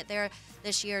ways to get there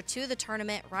this year to the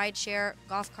tournament: rideshare,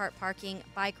 golf cart parking,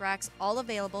 bike racks, all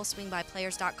available. Swing by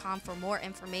players.com for more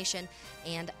information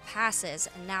and passes.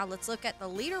 And now let's look at the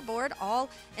leaderboard, all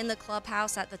in the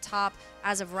clubhouse at the top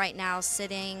as of right now,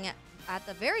 sitting at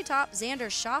the very top, Xander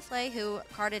Schauffele, who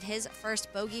carded his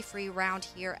first bogey-free round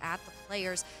here at the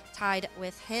Players. Tied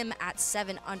with him at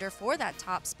 7 under for that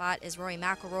top spot is Rory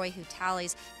McIlroy, who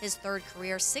tallies his third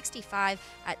career 65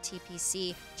 at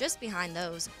TPC. Just behind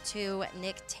those two,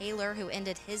 Nick Taylor, who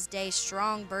ended his day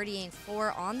strong, birdieing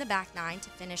 4 on the back 9 to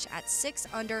finish at 6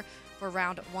 under for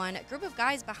round 1. A group of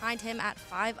guys behind him at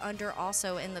 5 under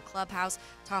also in the clubhouse.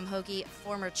 Tom Hoge,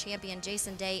 former champion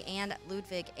Jason Day, and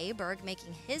Ludwig Aberg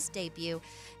making his debut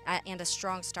and a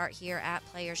strong start here at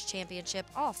Players Championship,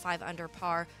 all 5 under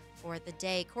par for the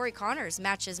day. Corey Connors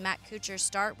matches Matt Kuchar's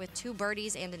start with 2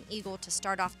 birdies and an eagle to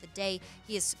start off the day.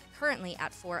 He is currently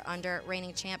at 4 under.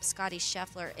 Reigning champ Scotty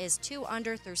Scheffler is 2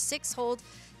 under through 6 holes.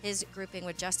 His grouping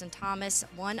with Justin Thomas,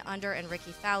 1 under, and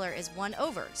Ricky Fowler is 1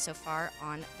 over so far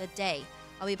on the day.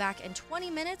 I'll be back in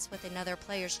 20 minutes with another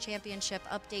Players Championship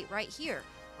update right here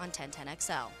on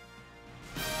 1010XL.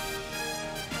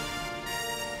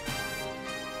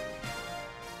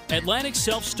 Atlantic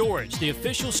Self Storage, the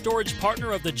official storage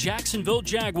partner of the Jacksonville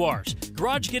Jaguars.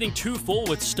 Garage getting too full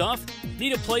with stuff?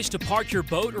 Need a place to park your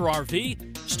boat or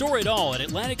RV? Store it all at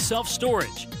Atlantic Self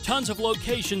Storage. Tons of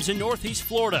locations in Northeast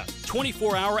Florida.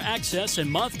 24-hour access and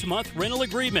month-to-month rental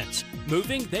agreements.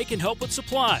 Moving, they can help with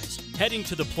supplies. Heading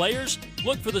to the Players?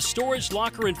 Look for the storage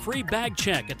locker and free bag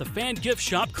check at the fan gift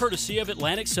shop courtesy of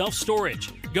Atlantic Self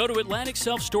Storage. Go to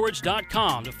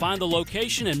AtlanticSelfStorage.com to find the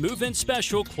location and move-in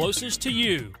special closest to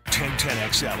you.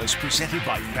 1010XL is presented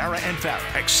by Farah &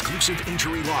 Farah, exclusive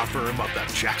injury law firm of the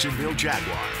Jacksonville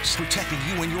Jaguars. Protecting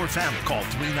you and your family. Call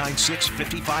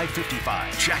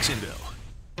 396-5555. Jacksonville.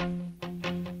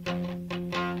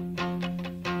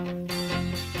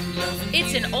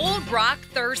 It's an Old Rock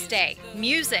Thursday.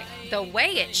 Music the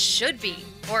way it should be,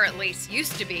 or at least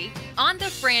used to be, on The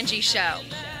Frangie Show.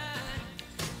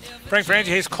 Frank Frangie,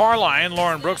 Hays Carlyon,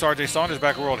 Lauren Brooks, RJ Saunders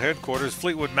back at World Headquarters.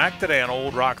 Fleetwood Mac today on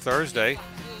Old Rock Thursday.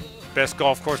 Best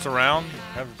golf course around,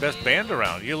 have the best band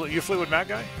around. You a Fleetwood Mac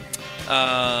guy?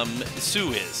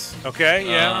 Sue is. Okay,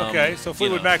 yeah, okay. So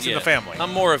Fleetwood Mac's in the family.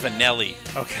 I'm more of a Nelly.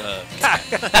 Okay.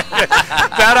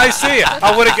 That I see.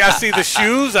 I see the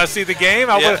shoes. I see the game.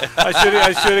 I should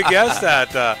have guessed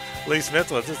that. Lee Smith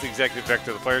was the executive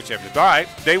director of the Players Championship. All right,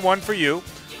 day 1 for you.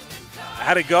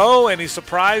 How'd it go? Any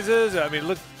surprises? I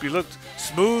mean, you looked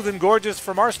smooth and gorgeous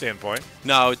from our standpoint.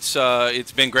 No,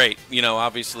 it's been great. You know,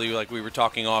 obviously, like we were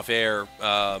talking off air,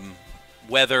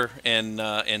 weather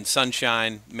and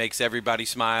sunshine makes everybody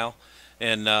smile,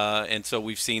 and so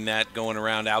we've seen that going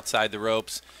around outside the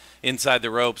ropes. Inside the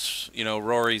ropes, you know,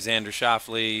 Rory, Xander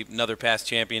Schauffele, another past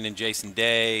champion in Jason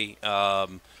Day,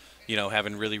 you know,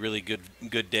 having really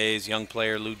good days. Young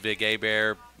player Ludwig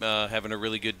Aberg having a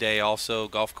really good day also.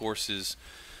 Golf course is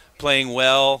playing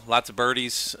well. Lots of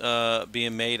birdies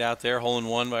being made out there. Hole in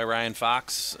one by Ryan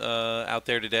Fox out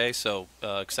there today. So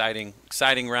exciting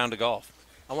round of golf.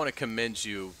 I want to commend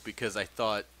you because I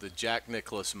thought the Jack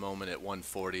Nicklaus moment at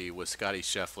 140 with Scotty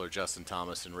Scheffler, Justin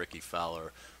Thomas, and Ricky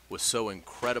Fowler was so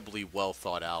incredibly well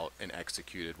thought out and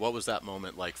executed. What was that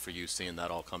moment like for you, seeing that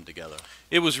all come together?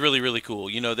 It was really cool.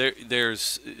 You know,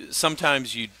 there's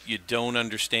sometimes you don't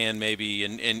understand maybe,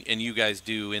 and you guys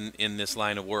do in this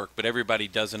line of work, but everybody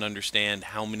doesn't understand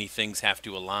how many things have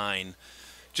to align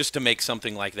just to make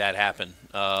something like that happen,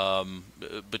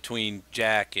 between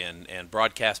Jack and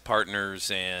broadcast partners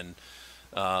and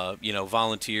you know,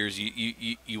 volunteers.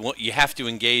 You have to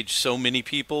engage so many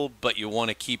people, but you want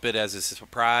to keep it as a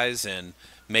surprise and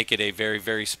make it a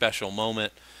very special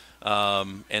moment.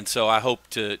 And so I hope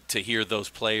to hear those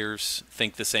players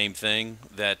think the same thing,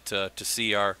 that to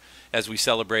see as we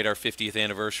celebrate our 50th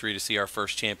anniversary, to see our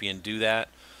first champion do that.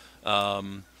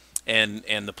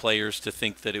 And the players to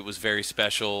think that it was very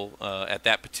special at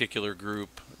that particular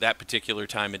group, that particular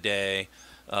time of day,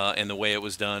 and the way it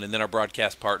was done. And then our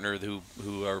broadcast partner,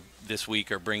 who are this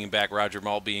week are bringing back Roger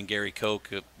Maltby and Gary Koch,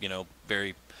 you know,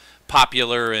 very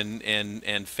popular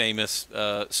and famous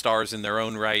stars in their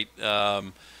own right,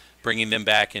 bringing them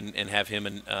back and have him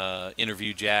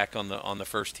interview Jack on the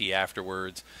first tee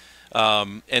afterwards.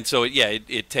 And so,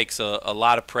 it takes a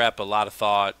lot of prep, a lot of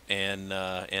thought,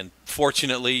 and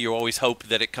fortunately, you always hope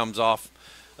that it comes off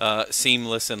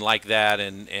seamless and like that.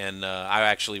 And I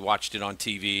actually watched it on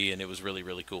TV, and it was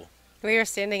really cool. We were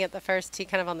standing at the first tee,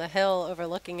 kind of on the hill,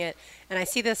 overlooking it, and I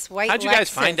see this white. How'd you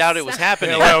guys find out it was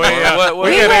happening? We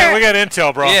got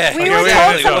intel, bro. Yeah, we were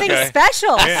told something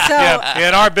special.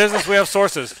 In our business, we have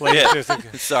sources.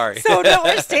 Sorry. So no,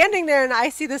 we're standing there, and I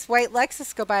see this white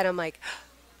Lexus go by, and I'm like,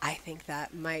 I think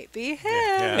that might be him.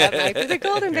 That might be the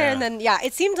Golden Bear. And then,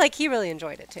 it seemed like he really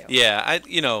enjoyed it too. Yeah,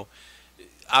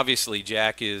 obviously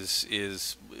Jack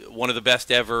is one of the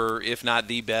best ever, if not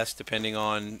the best, depending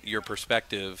on your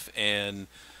perspective. And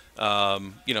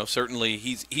certainly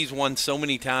he's won so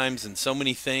many times and so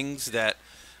many things that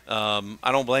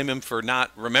I don't blame him for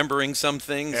not remembering some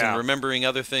things and remembering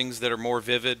other things that are more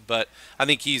vivid. But I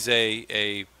think he's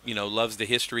loves the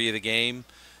history of the game,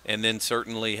 and then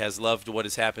certainly has loved what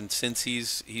has happened since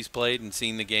he's played and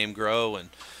seen the game grow. And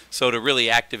so to really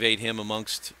activate him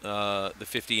amongst the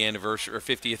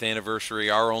 50th anniversary,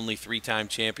 our only 3-time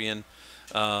champion,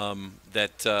 and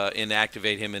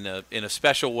activate him in a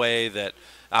special way that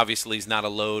obviously is not a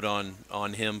load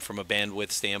on him from a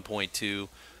bandwidth standpoint too.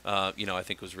 I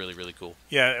think was really, really cool.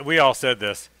 Yeah, we all said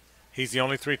this. He's the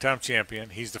only 3-time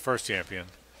champion. He's the first champion.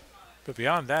 But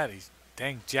beyond that, he's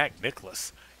dang Jack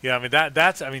Nicklaus. Yeah,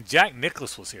 Jack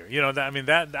Nicklaus was here.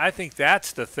 I think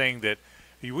that's the thing that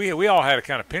we all had to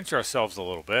kind of pinch ourselves a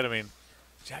little bit. I mean,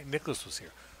 Jack Nicklaus was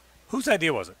here. Whose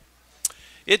idea was it?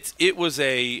 It was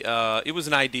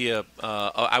an idea.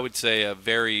 I would say a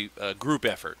very group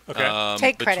effort. Okay.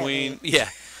 Take credit. Yeah.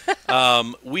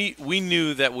 We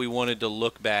knew that we wanted to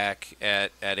look back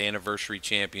at anniversary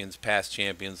champions, past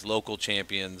champions, local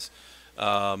champions,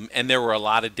 and there were a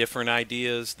lot of different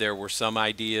ideas. There were some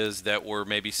ideas that were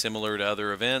maybe similar to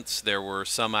other events. There were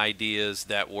some ideas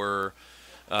that were,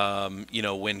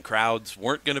 when crowds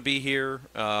weren't going to be here,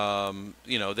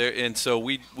 and so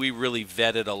we really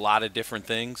vetted a lot of different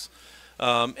things.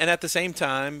 And at the same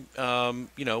time,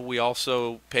 we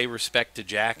also pay respect to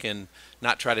Jack and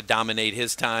not try to dominate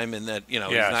his time, and that he's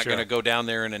not going to go down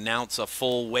there and announce a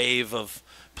full wave of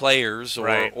players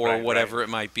or whatever it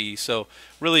might be. So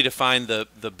really to find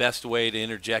the best way to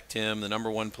interject him, the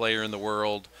 #1 player in the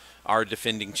world, our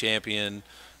defending champion,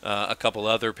 a couple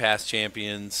other past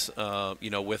champions,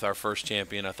 with our first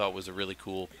champion, I thought was a really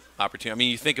cool opportunity. I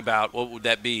mean, you think about what would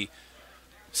that be,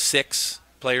 6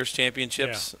 Players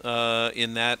Championships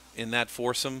in that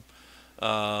foursome.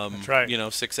 That's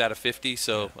right. 6 out of 50.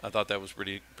 So I thought that was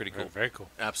pretty cool. Very cool.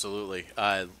 Absolutely.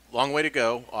 Long way to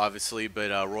go, obviously,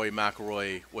 but Rory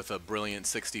McIlroy with a brilliant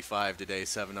 65 today,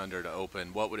 7 under to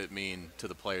open. What would it mean to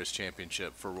the Players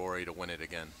Championship for Rory to win it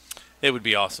again? It would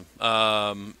be awesome.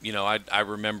 I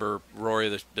remember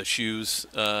Rory, the shoes,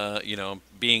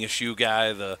 being a shoe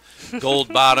guy, the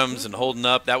gold bottoms and holding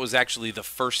up. That was actually the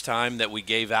first time that we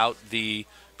gave out the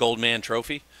Goldman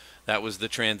Trophy. That was the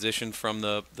transition from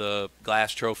the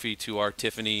glass trophy to our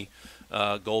Tiffany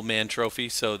Goldman Trophy.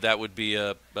 So that would be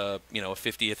a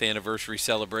 50th anniversary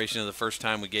celebration of the first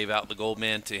time we gave out the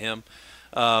Goldman to him.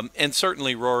 And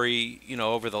certainly Rory,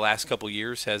 over the last couple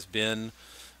years has been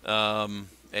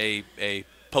a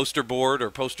poster board or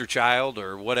poster child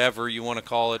or whatever you want to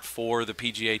call it for the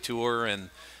PGA Tour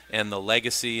and the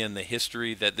legacy and the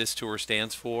history that this tour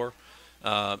stands for.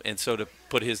 And so to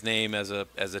put his name as a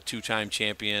 2-time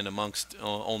champion amongst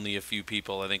only a few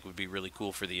people, I think would be really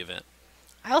cool for the event.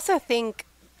 I also think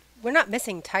we're not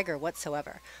missing Tiger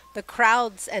whatsoever. The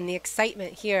crowds and the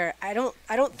excitement here, I don't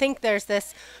think there's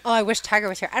this, I wish Tiger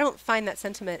was here. I don't find that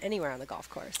sentiment anywhere on the golf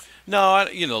course. No,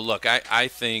 look, I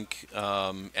think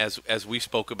as we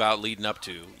spoke about leading up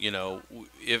to,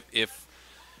 if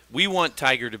we want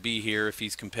Tiger to be here, if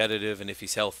he's competitive and if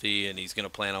he's healthy and he's going to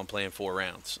plan on playing 4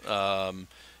 rounds.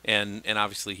 And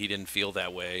obviously he didn't feel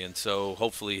that way. And so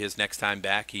hopefully his next time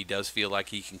back he does feel like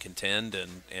he can contend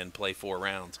and play 4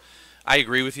 rounds. I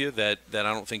agree with you that I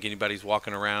don't think anybody's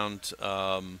walking around,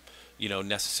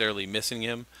 necessarily missing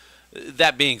him.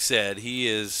 That being said, he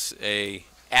is a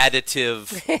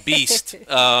additive beast,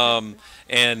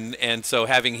 and so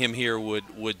having him here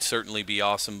would certainly be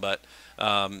awesome. But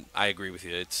I agree with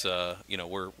you. It's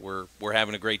we're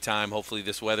having a great time. Hopefully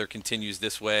this weather continues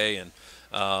this way,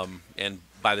 and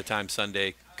by the time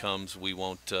Sunday comes, we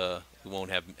won't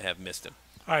have missed him.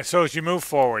 All right. So as you move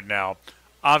forward now.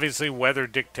 Obviously, weather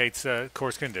dictates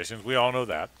course conditions. We all know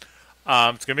that.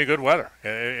 It's going to be good weather.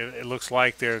 It looks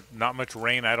like there's not much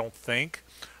rain, I don't think.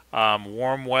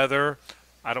 Warm weather.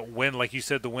 Wind, like you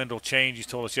said, the wind will change. You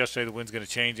told us yesterday the wind's going to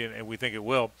change, and we think it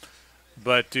will.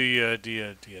 But do you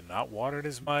not water it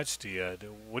as much?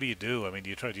 What do you do? I mean, do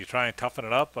you try and toughen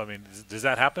it up? I mean, does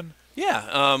that happen?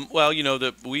 Yeah. Well,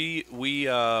 we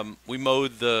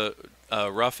mowed the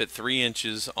rough at 3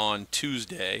 inches on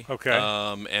Tuesday. Okay.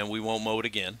 And we won't mow it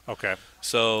again. Okay.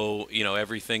 So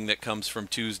everything that comes from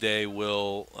Tuesday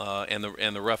will and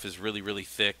the rough is really, really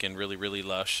thick and really, really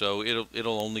lush. So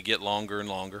it'll only get longer and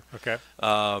longer. Okay.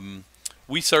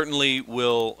 We certainly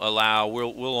will allow.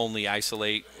 We'll only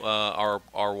isolate our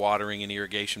watering and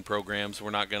irrigation programs.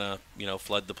 We're not gonna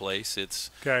flood the place. It's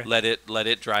okay. Let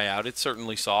it dry out. It's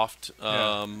certainly soft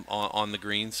on the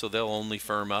greens, so they'll only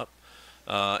firm up.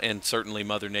 and certainly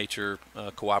Mother Nature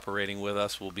cooperating with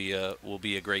us will be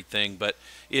a great thing. But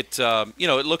it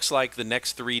it looks like the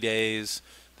next 3 days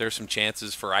there's some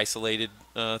chances for isolated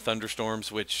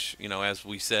thunderstorms, which as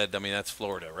we said, I mean that's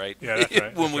Florida, right? Yeah, that's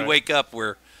right. When we wake up,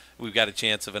 we've got a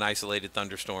chance of an isolated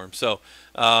thunderstorm. So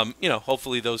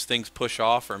hopefully those things push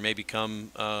off or maybe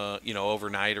come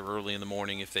overnight or early in the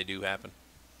morning if they do happen.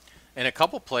 And a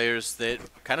couple players that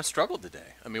kind of struggled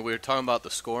today. I mean, we were talking about the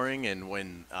scoring, and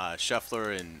when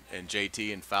Scheffler and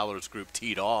JT and Fowler's group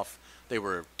teed off, they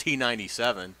were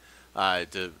T97,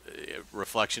 the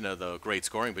reflection of the great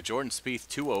scoring. But Jordan Spieth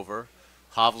 2 over,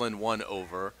 Hovland 1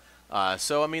 over.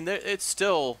 So, I mean, it's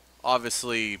still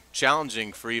obviously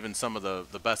challenging for even some of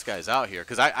the best guys out here.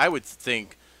 Because I would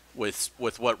think with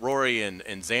what Rory and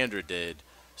Xander did,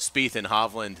 Spieth and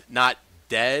Hovland not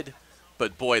dead,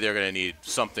 but boy, they're going to need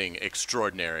something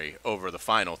extraordinary over the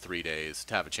final 3 days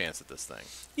to have a chance at this thing.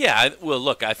 Yeah, well,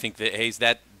 look, I think that Hays,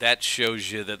 that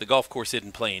shows you that the golf course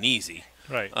isn't playing easy.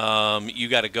 Right. You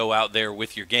got to go out there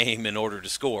with your game in order to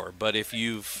score. But if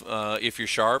you're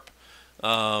sharp,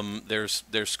 there's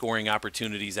scoring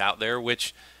opportunities out there,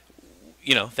 which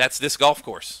that's this golf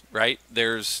course, right?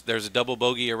 There's a double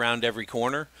bogey around every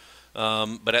corner.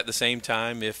 But at the same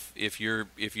time, if you're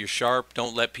sharp,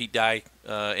 don't let Pete Dye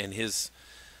and his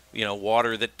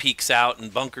water that peaks out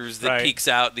and bunkers that peaks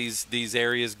out these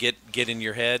areas get in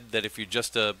your head. That if you're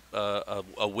just a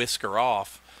whisker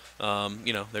off,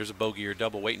 there's a bogey or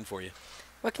double waiting for you.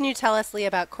 What can you tell us, Lee,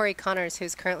 about Corey Connors,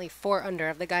 who's currently 4 under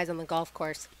of the guys on the golf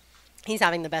course? He's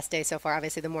having the best day so far.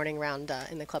 Obviously, the morning round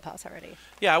in the clubhouse already.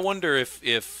 Yeah, I wonder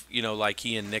if like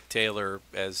he and Nick Taylor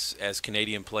as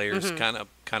Canadian players kind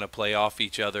of play off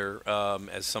each other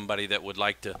as somebody that would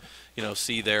like to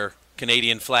see their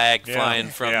Canadian flag flying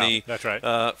from the that's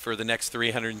right. For the next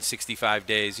 365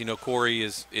 days. Corey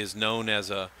is known as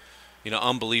a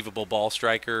unbelievable ball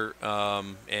striker,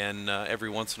 and every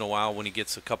once in a while when he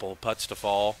gets a couple of putts to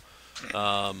fall,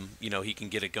 he can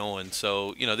get it going.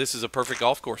 So, this is a perfect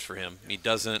golf course for him.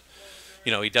 He's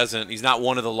not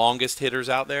one of the longest hitters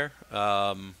out there.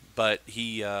 But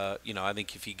he, I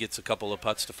think if he gets a couple of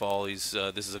putts to fall, this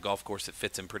is a golf course that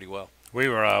fits him pretty well. We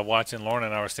were watching, Lauren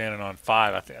and I were standing on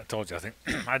 5. I told you, I think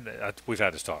we've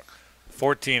had this talk.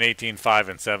 14, 18, 5,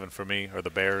 and 7 for me are the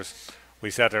Bears. We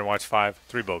sat there and watched 5,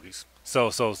 3 bogeys.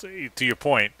 So to your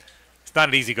point, it's not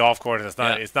an easy golf course.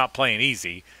 It's not playing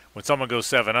easy. When someone goes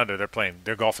 7 under,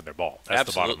 they're golfing their ball.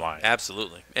 That's the bottom line.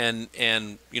 Absolutely. And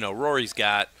Rory's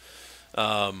got,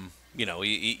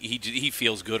 he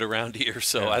feels good around here.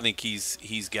 So I think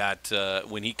he's got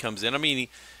when he comes in. I mean,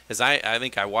 I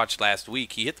think I watched last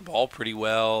week, he hit the ball pretty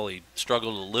well. He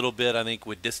struggled a little bit, I think,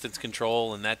 with distance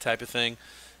control and that type of thing.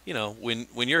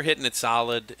 When you're hitting it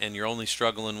solid and you're only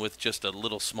struggling with just a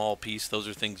little small piece, those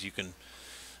are things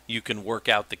you can work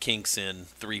out the kinks in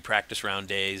 3 practice round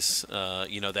days,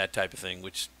 that type of thing,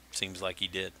 which seems like he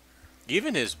did.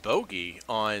 Even his bogey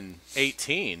on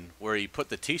 18, where he put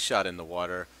the tee shot in the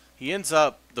water, he ends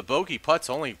up, the bogey putt's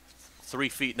only 3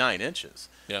 feet 9 inches.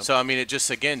 Yep. So, I mean, it just,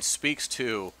 again, speaks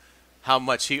to how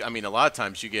much a lot of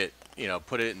times you get,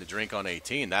 put it in the drink on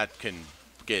 18, that can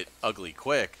get ugly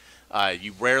quick.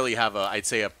 You rarely have I'd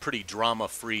say a pretty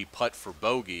drama-free putt for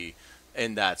bogey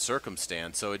in that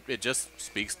circumstance. So it just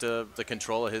speaks to the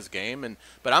control of his game.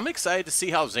 But I'm excited to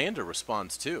see how Xander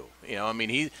responds too.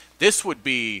 This would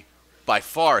be by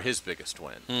far his biggest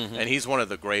win. And he's one of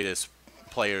the greatest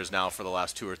players now for the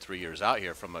last 2 or 3 years out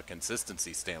here from a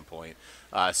consistency standpoint.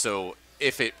 So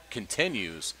if it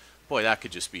continues, boy, that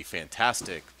could just be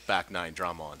fantastic back 9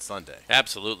 drama on Sunday.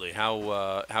 Absolutely.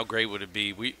 How great would it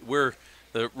be? We're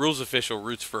the rules official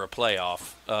roots for a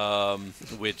playoff,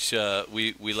 which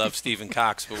we love Stephen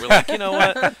Cox, but we're like, you know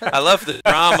what? I love the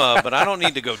drama, but I don't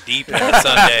need to go deep into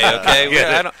Sunday.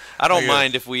 Okay, I don't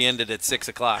mind if we ended at 6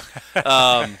 o'clock.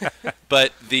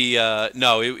 But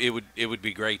it would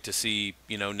be great to see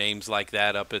names like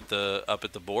that up at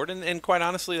the board, and quite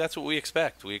honestly, that's what we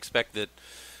expect. We expect that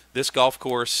this golf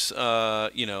course,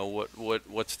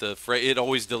 what's the phrase? It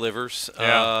always delivers.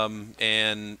 Yeah.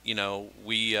 And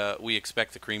we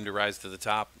expect the cream to rise to the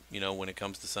top. When it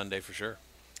comes to Sunday for sure.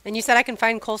 And you said I can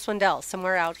find Cole Swindell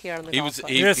somewhere out here on the golf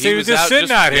course. He was just sitting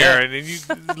out here,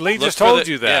 and Lee just told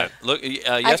you that. Yeah. Look,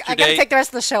 yesterday. I got to take the rest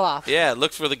of the show off. Yeah,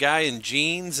 looked for the guy in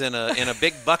jeans and a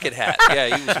big bucket hat.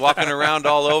 Yeah, he was walking around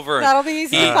all over. That'll be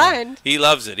easy to find. He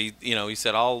loves it. He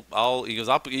said, he goes,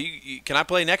 can I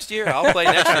play next year? I'll play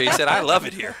next year. He said, I love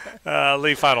it here.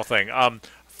 Lee, final thing.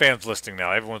 Fans listening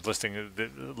now. Everyone's listening.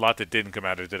 A lot that didn't come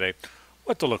out of today.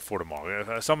 What to look for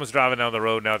tomorrow? Someone's driving down the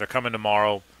road now. They're coming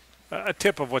tomorrow. a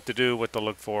tip of what to do, what to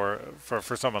look for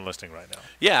someone listening right now.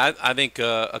 Yeah, I think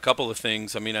a couple of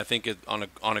things. I mean, I think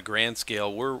on a grand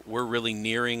scale, we're really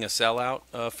nearing a sellout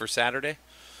for Saturday.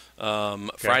 Okay.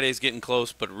 Friday's getting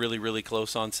close, but really, really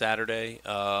close on Saturday.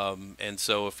 And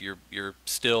so if you're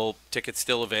still tickets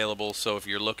still available. So if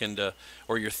you're looking to,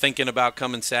 or you're thinking about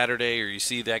coming Saturday, or you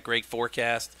see that great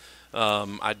forecast,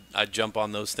 I'd jump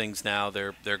on those things now.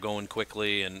 They're going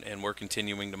quickly, and we're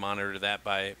continuing to monitor that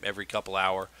by every couple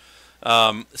hour.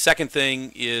 Second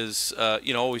thing is,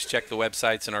 always check the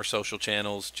websites and our social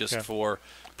channels just for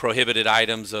prohibited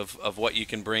items of what you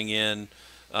can bring in.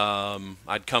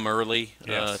 I'd come early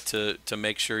to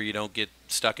make sure you don't get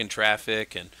stuck in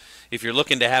traffic. And if you're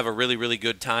looking to have a really, really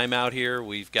good time out here,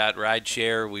 we've got ride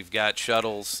share, we've got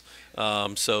shuttles.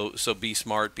 So be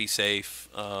smart, be safe,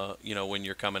 when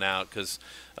you're coming out, because,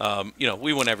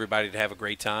 we want everybody to have a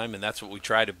great time, and that's what we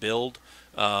try to build.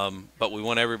 But we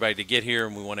want everybody to get here,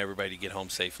 and we want everybody to get home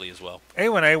safely as well.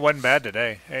 A1A wasn't bad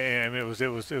today. I mean, it was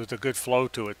a good flow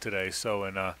to it today.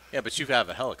 So but you have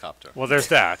a helicopter. Well, there's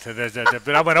that.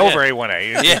 But I went over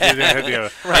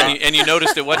A1A. Right. And you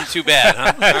noticed it wasn't too bad,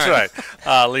 huh? That's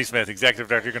right. Lee Smith, Executive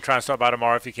Director. You can try and stop by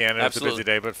tomorrow if you can. It's a busy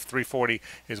day, but 3:40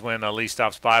 is when Lee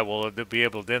stops by. We'll be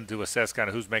able then to assess kind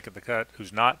of who's making the cut,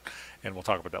 who's not, and we'll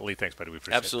talk about that. Lee, thanks, buddy. We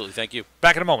appreciate it. Absolutely. Thank you.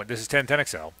 Back in a moment. This is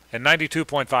 1010XL and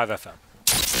 92.5 FM.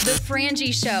 The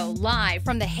Frangie Show, live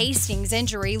from the Hastings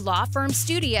Injury Law Firm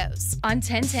Studios on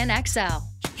 1010XL.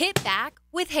 Hit back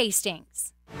with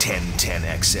Hastings.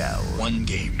 1010XL. One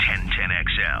game.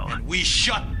 1010XL. And we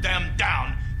shut them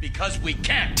down because we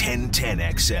can.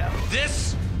 1010XL.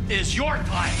 This is your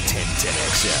time.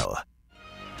 1010XL.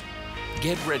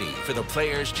 Get ready for the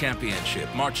Players'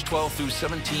 Championship, March 12th through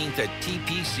 17th at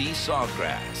TPC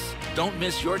Sawgrass. Don't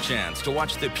miss your chance to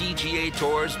watch the PGA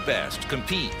Tour's best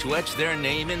compete to etch their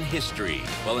name in history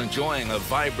while enjoying a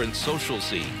vibrant social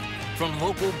scene. From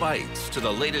local bites to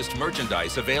the latest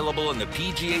merchandise available in the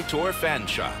PGA Tour fan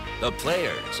shop, the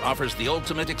Players offers the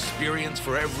ultimate experience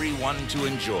for everyone to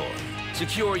enjoy.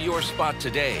 Secure your spot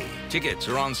today. Tickets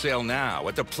are on sale now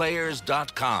at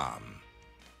theplayers.com.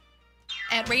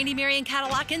 At Randy Marion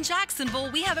Cadillac in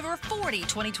Jacksonville, we have over 40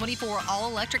 2024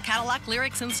 all-electric Cadillac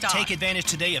Lyrics in stock. Take advantage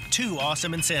today of two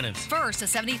awesome incentives. First, a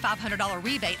 $7,500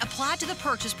 rebate applied to the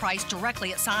purchase price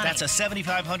directly at signing. That's a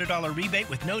 $7,500 rebate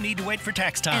with no need to wait for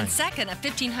tax time. And second, a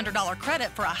 $1,500 credit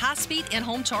for a high-speed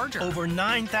in-home charger. Over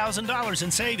 $9,000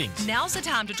 in savings. Now's the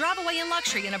time to drive away in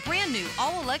luxury in a brand new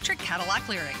all-electric Cadillac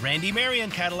Lyric. Randy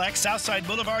Marion Cadillac, Southside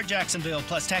Boulevard, Jacksonville,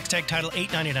 plus tax tag title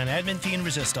 $8.99 admin fee and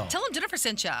resistol. Tell them Jennifer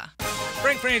sent ya.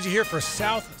 Frank Frangie here for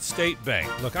South State Bank.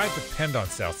 Look, I depend on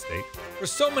South State for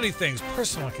so many things: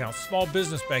 personal accounts, small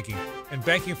business banking, and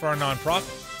banking for our nonprofit.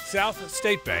 South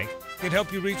State Bank can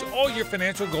help you reach all your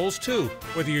financial goals too,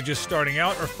 whether you're just starting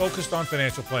out or focused on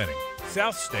financial planning.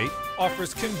 South State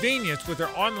offers convenience with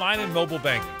their online and mobile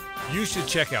banking. You should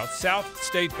check out South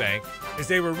State Bank, as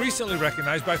they were recently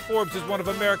recognized by Forbes as one of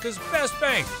America's best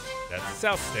banks. That's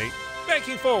South State,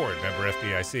 banking forward. Member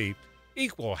FDIC,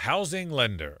 equal housing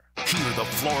lender. Hear the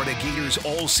Florida Gators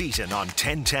all season on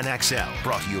 1010XL.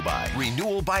 Brought to you by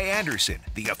Renewal by Anderson,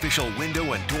 the official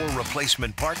window and door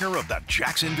replacement partner of the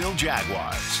Jacksonville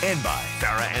Jaguars. And by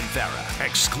Farrah & Farrah,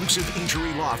 exclusive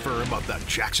injury law firm of the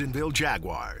Jacksonville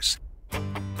Jaguars.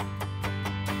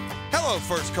 Hello,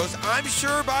 First Coast. I'm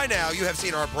sure by now you have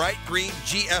seen our bright green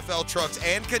GFL trucks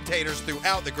and containers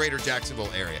throughout the greater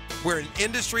Jacksonville area. We're an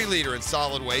industry leader in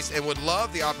solid waste and would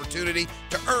love the opportunity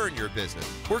to earn your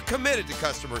business. We're committed to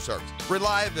customer service,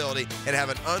 reliability, and have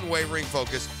an unwavering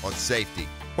focus on safety.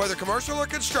 Whether commercial or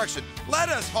construction, let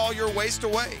us haul your waste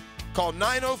away. Call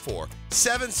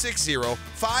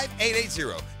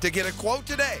 904-760-5880 to get a quote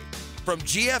today. From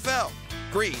GFL,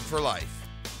 Green for Life.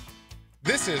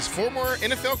 This is former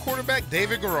NFL quarterback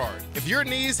David Garrard. If your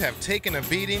knees have taken a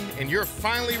beating and you're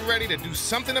finally ready to do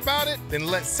something about it, then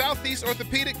let Southeast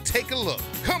Orthopedic take a look.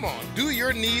 Come on, do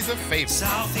your knees a favor.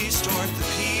 Southeast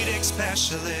Orthopedic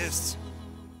Specialists.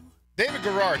 David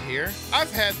Garrard here.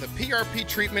 I've had the PRP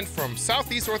treatment from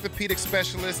Southeast Orthopedic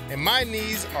Specialists, and my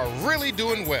knees are really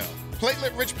doing well.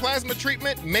 Platelet-rich plasma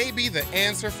treatment may be the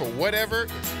answer for whatever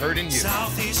is hurting you.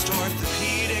 Southeast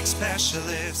Orthopedic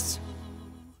Specialists.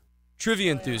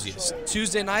 Trivia enthusiasts,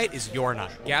 Tuesday night is your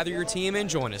night. Gather your team and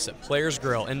join us at Players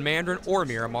Grill in Mandarin or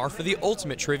Miramar for the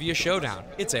ultimate trivia showdown.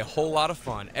 It's a whole lot of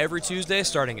fun every Tuesday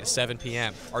starting at 7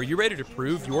 p.m. Are you ready to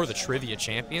prove you're the trivia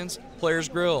champions? Players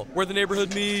Grill, where the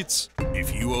neighborhood meets.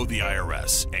 If you owe the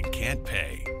IRS and can't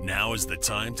pay, now is the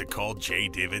time to call J.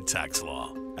 David Tax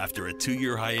Law. After a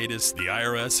 2-year hiatus, the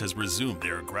IRS has resumed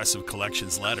their aggressive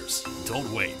collections letters.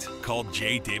 Don't wait. Call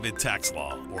J. David Tax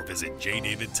Law or visit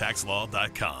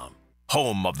jdavidtaxlaw.com.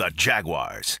 Home of the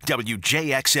Jaguars.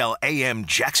 WJXL AM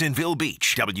Jacksonville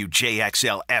Beach.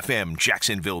 WJXL FM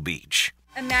Jacksonville Beach.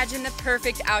 Imagine the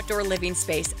perfect outdoor living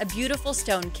space. A beautiful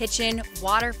stone kitchen,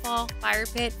 waterfall, fire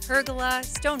pit, pergola,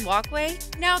 stone walkway.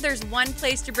 Now there's one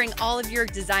place to bring all of your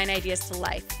design ideas to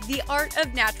life. The Art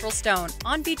of Natural Stone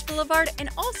on Beach Boulevard and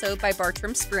also by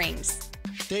Bartram Springs.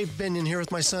 Dave Binion here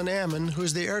with my son Ammon, who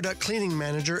is the air duct cleaning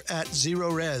manager at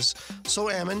Zero Res. So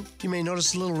Ammon, you may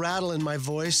notice a little rattle in my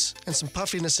voice and some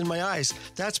puffiness in my eyes.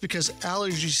 That's because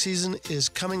allergy season is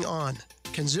coming on.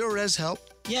 Can Zero Res help?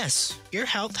 Yes, your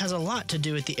health has a lot to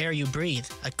do with the air you breathe.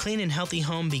 A clean and healthy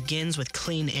home begins with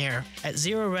clean air. At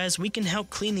Zero Res, we can help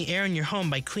clean the air in your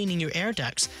home by cleaning your air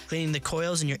ducts, cleaning the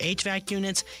coils in your HVAC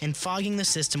units, and fogging the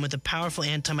system with a powerful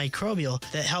antimicrobial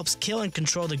that helps kill and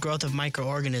control the growth of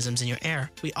microorganisms in your air.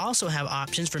 We also have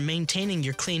options for maintaining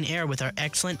your clean air with our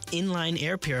excellent inline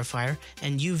air purifier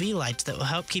and UV lights that will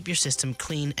help keep your system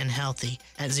clean and healthy.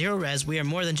 At Zero Res, we are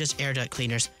more than just air duct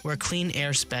cleaners. We're a clean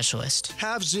air specialist.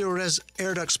 Have Zero Res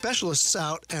air duct specialists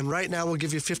out, and right now we'll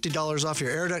give you $50 off your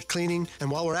air duct cleaning,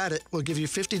 and while we're at it, we'll give you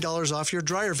 $50 off your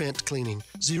dryer vent cleaning.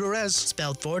 Zero Res.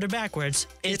 Spelled forward or backwards,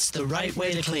 it's the right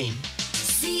way to clean.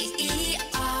 CEROREC.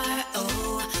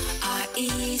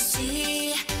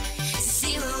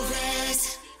 Zero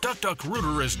Res. Duck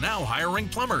Rooter is now hiring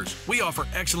plumbers. We offer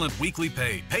excellent weekly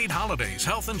pay, paid holidays,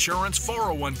 health insurance,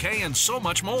 401k, and so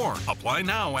much more. Apply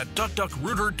now at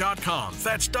duckduckrooter.com.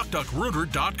 That's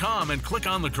duckduckrooter.com and click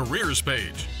on the careers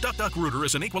page. Duck Rooter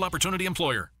is an equal opportunity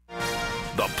employer.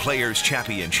 The Players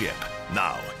Championship.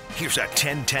 Now, here's a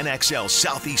 1010XL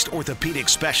Southeast Orthopedic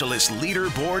Specialist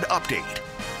Leaderboard update.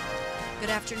 Good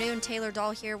afternoon, Taylor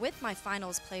Dahl here with my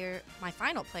final Players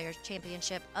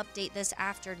Championship update this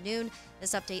afternoon.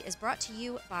 This update is brought to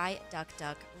you by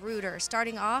Duck Rooter.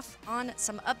 Starting off on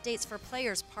some updates for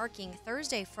players parking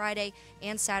Thursday, Friday,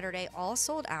 and Saturday, all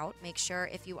sold out. Make sure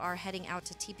if you are heading out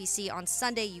to TPC on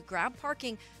Sunday, you grab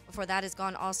parking before that is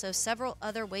gone. Also, several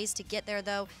other ways to get there,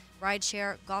 though.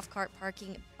 Rideshare, golf cart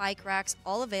parking, bike racks,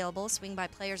 all available.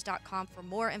 Swingbyplayers.com for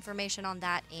more information on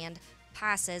that and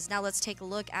passes. Now let's take a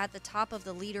look at the top of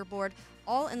the leaderboard.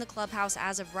 All in the clubhouse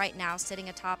as of right now. Sitting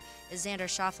atop is Xander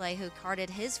Schauffele, who carded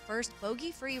his first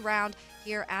bogey-free round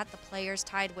here at the Players.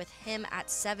 Tied with him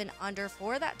at 7 under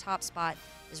for that top spot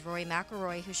is Rory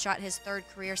McIlroy, who shot his third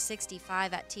career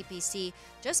 65 at TPC.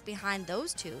 Just behind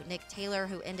those two, Nick Taylor,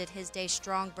 who ended his day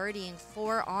strong, birdieing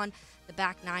 4 on the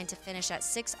back 9 to finish at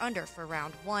 6 under for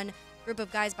round 1. Group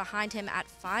of guys behind him at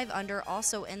 5 under,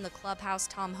 also in the clubhouse,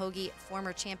 Tom Hoagie,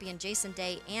 former champion Jason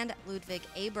Day, and Ludwig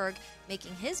Aberg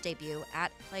making his debut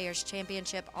at Players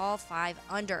Championship, all 5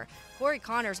 under. Corey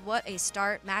Connors, what a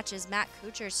start, matches Matt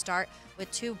Kuchar's start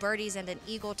with 2 birdies and an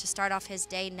eagle to start off his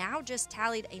day. Now just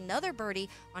tallied another birdie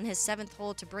on his 7th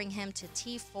hole to bring him to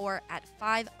T4 at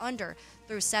 5 under.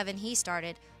 Through 7 he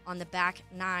started on the back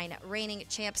 9. Reigning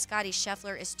champ Scotty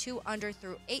Scheffler is 2 under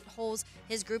through 8 holes.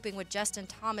 His grouping with Justin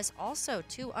Thomas also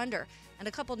 2 under. And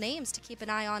a couple names to keep an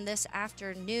eye on this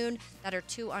afternoon that are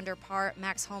 2 under par,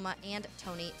 Max Homa and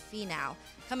Tony Finau.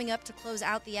 Coming up to close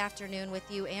out the afternoon with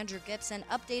you, Andrew Gibson,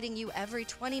 updating you every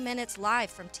 20 minutes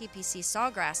live from TPC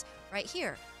Sawgrass right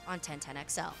here on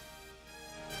 1010XL.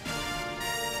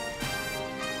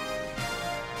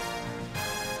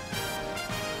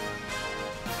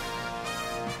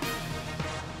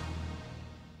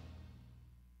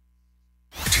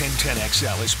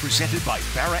 XL is presented by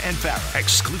Farah & Farah,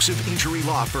 exclusive injury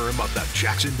law firm of the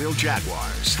Jacksonville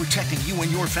Jaguars. Protecting you and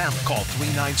your family. Call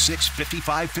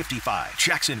 396-5555.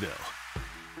 Jacksonville.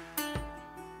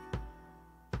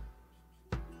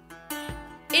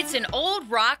 It's an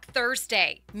old rock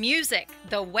Thursday. Music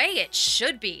the way it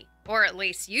should be, or at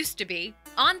least used to be,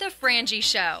 on The Frangie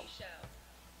Show.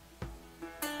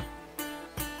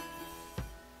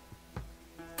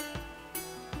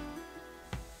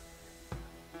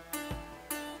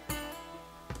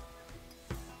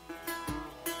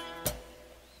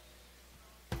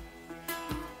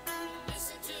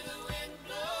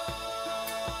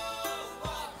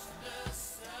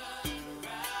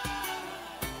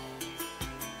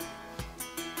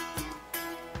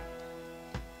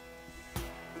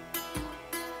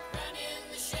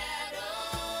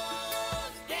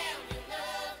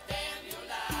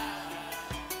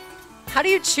 How do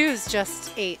you choose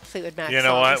just 8 Fleetwood Mac songs? You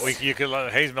know what? You could,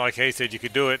 like Hays said, you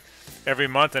could do it every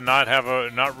month and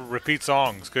not repeat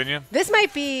songs, couldn't you? This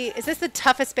might be. Is this the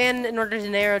toughest band in order to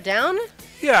narrow down?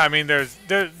 Yeah, I mean, there's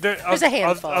a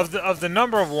handful of the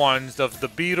number of ones, of the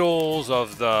Beatles,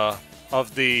 of the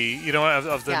of the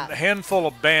handful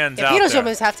of bands Yeah, out Beatles there. you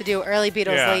almost have to do early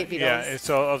Beatles, late Beatles. Yeah,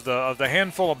 so of the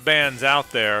handful of bands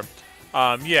out there,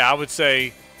 I would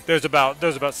say there's about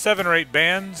 7 or 8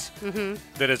 bands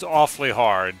that is awfully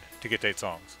hard to get to 8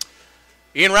 songs.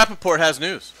 Ian Rappaport has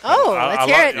news. Oh, let's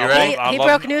hear it. You ready? He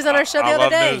broke news on our show the other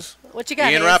day. News. What you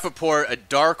got, Ian Hays? Rappaport, a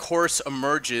dark horse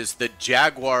emerges. The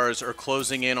Jaguars are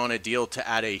closing in on a deal to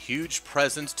add a huge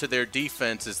presence to their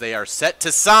defense as they are set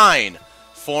to sign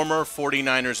former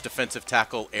 49ers defensive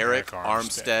tackle Eric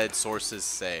Armstead, sources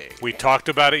say. We talked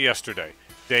about it yesterday.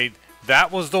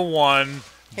 That was the one,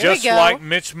 Here just we go. like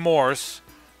Mitch Morse,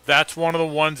 that's one of the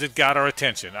ones that got our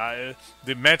attention.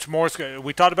 The Mitch Morse,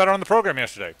 we talked about it on the program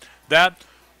yesterday. That,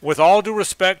 with all due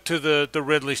respect to the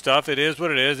Ridley stuff, it is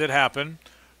what it is. It happened.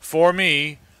 For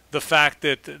me, the fact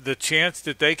that the chance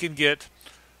that they can get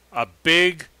a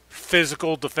big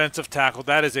physical defensive tackle,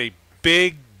 that is a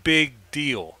big, big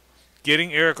deal.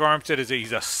 Getting Eric Armstead,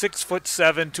 he's a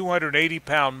 6'7",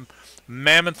 280-pound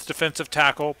mammoth defensive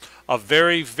tackle, a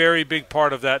very, very big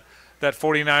part of that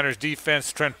 49ers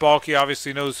defense. Trent Baalke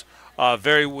obviously knows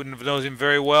him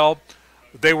very well.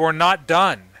 They were not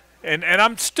done, and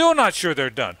I'm still not sure they're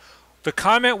done. The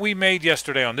comment we made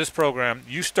yesterday on this program,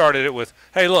 you started it with,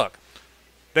 hey, look,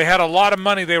 they had a lot of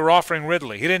money they were offering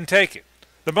Ridley. He didn't take it.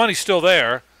 The money's still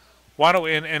there. Why don't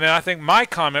we? And I think my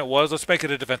comment was, let's make it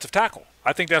a defensive tackle.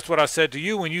 I think that's what I said to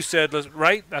you when you said,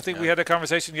 right? I think we had that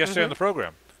conversation yesterday on the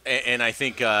program. And I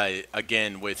think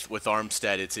again with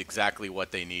Armstead, it's exactly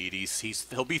what they need.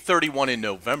 He'll be 31 in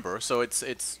November, so it's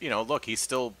look, he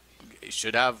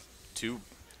should have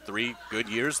 2-3 good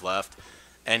years left.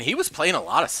 And he was playing a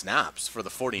lot of snaps for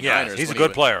the 49ers. Yeah, he's a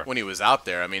good player. When he was out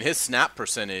there. I mean, his snap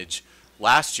percentage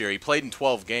last year, he played in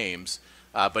 12 games,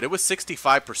 but it was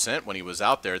 65% when he was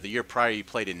out there. The year prior, he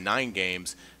played in 9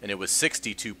 games, and it was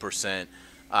 62%.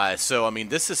 So, I mean,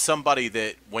 this is somebody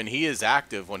that when he is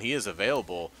active, when he is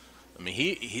available, I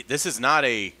mean, this is not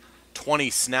a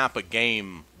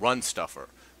 20-snap-a-game run stuffer.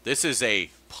 This is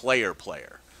a player.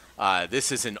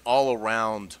 This is an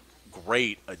all-around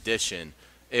great addition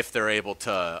if they're able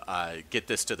to get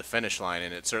this to the finish line,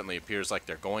 and it certainly appears like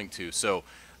they're going to. So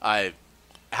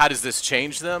how does this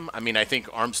change them? I mean, I think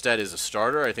Armstead is a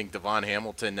starter. I think Devon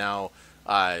Hamilton now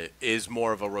is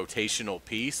more of a rotational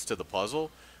piece to the puzzle.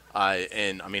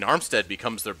 And, I mean, Armstead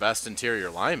becomes their best interior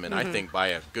lineman, I think, by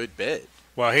a good bit.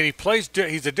 Well,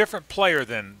 he's a different player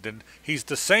than he's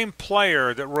the same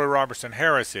player that Roy Robertson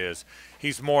Harris is.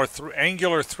 He's more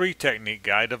angular 3 technique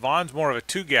guy. Devon's more of a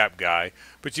 2-gap guy,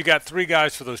 but you got 3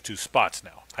 guys for those 2 spots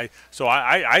now.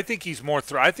 I think he's more.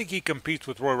 I think he competes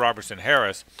with Roy Robertson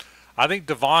Harris. I think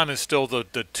Devon is still the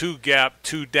 2-gap,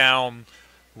 2-down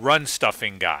run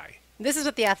stuffing guy. This is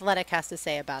what The Athletic has to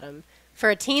say about him. For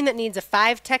a team that needs a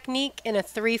 5 technique and a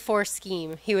 3-4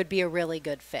 scheme, he would be a really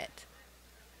good fit.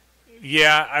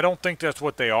 Yeah, I don't think that's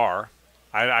what they are.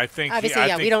 I think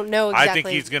obviously, we don't know exactly. I think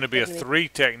he's going to be a 3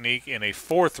 technique in a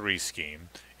 4-3 scheme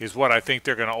is what I think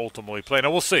they're going to ultimately play.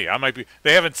 Now we'll see.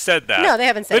 They haven't said that. No, they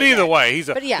haven't said. But either way,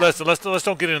 listen. Let's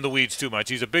don't get into the weeds too much.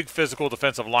 He's a big physical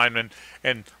defensive lineman,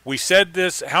 and we said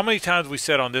this. How many times we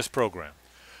said on this program?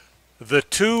 The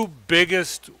 2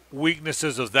 biggest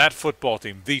weaknesses of that football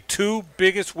team. The 2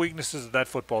 biggest weaknesses of that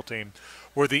football team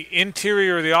were the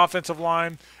interior of the offensive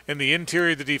line and the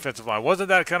interior of the defensive line. Wasn't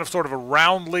that kind of sort of a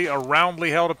roundly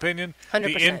held opinion?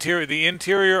 100%. The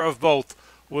interior of both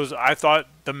was, I thought,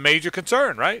 the major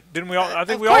concern, right? Didn't we all? I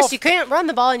think of we all. Of course, you can't run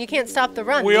the ball and you can't stop the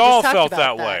run. We all felt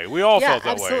that way. We all felt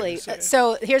that absolutely. way.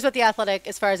 So here's what The Athletic,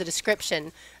 as far as a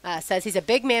description, says: he's a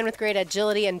big man with great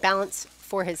agility and balance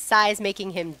for his size,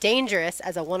 making him dangerous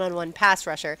as a one-on-one pass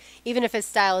rusher. Even if his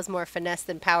style is more finesse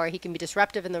than power, he can be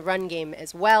disruptive in the run game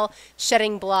as well,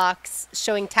 shedding blocks,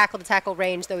 showing tackle-to-tackle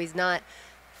range, though he's not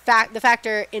the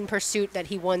factor in pursuit that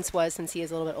he once was since he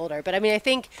is a little bit older. But, I mean, I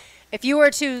think if you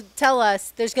were to tell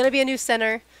us there's going to be a new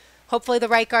center, hopefully the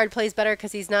right guard plays better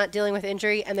because he's not dealing with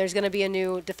injury, and there's going to be a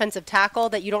new defensive tackle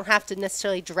that you don't have to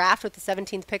necessarily draft with the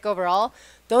 17th pick overall,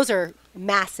 those are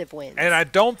massive wins. And I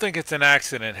don't think it's an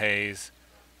accident, Hays,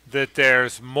 that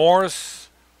there's Morse,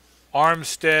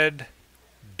 Armstead,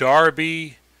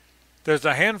 Darby. There's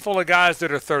a handful of guys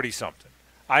that are 30-something.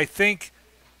 I think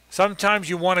sometimes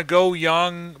you want to go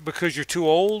young because you're too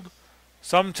old.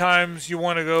 Sometimes you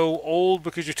want to go old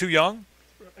because you're too young.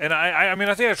 And I mean,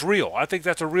 I think that's real. I think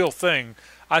that's a real thing.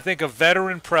 I think a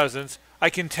veteran presence, I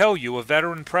can tell you a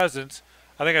veteran presence,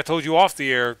 I think I told you off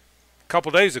the air a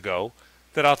couple days ago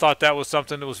that I thought that was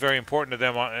something that was very important to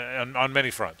them on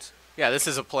many fronts. Yeah, this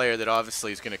is a player that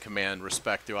obviously is going to command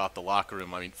respect throughout the locker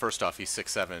room. I mean, first off, he's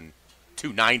 6'7",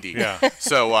 290. Yeah.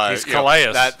 So he's Calais.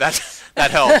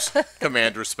 that helps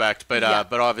command respect. But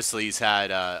but obviously he's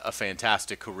had a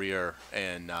fantastic career,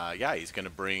 and he's going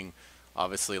to bring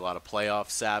obviously a lot of playoff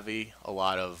savvy, a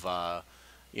lot of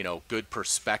good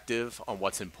perspective on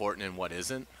what's important and what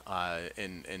isn't,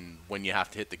 and when you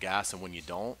have to hit the gas and when you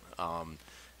don't.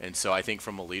 And so I think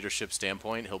from a leadership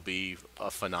standpoint, he'll be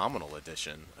a phenomenal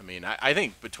addition. I mean, I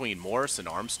think between Morris and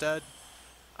Armstead,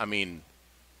 I mean,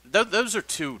 those are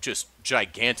two just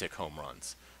gigantic home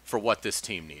runs for what this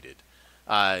team needed.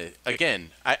 Again,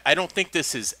 I don't think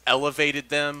this has elevated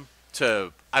them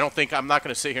to – I'm not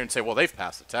going to sit here and say, well, they've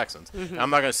passed the Texans. Mm-hmm. I'm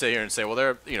not going to sit here and say, well,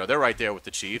 they're right there with the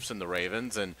Chiefs and the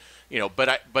Ravens. And,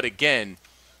 but again,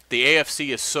 the AFC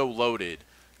is so loaded.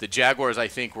 The Jaguars, I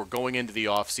think, were going into the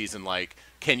offseason like,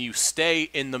 can you stay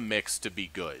in the mix to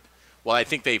be good? Well, I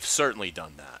think they've certainly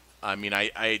done that. I mean,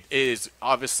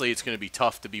 obviously it's going to be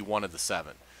tough to be one of the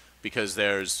 7 because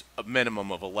there's a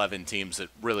minimum of 11 teams that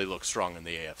really look strong in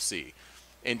the AFC.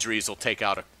 Injuries will take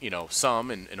out some,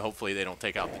 and hopefully they don't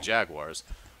take out the Jaguars.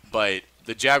 But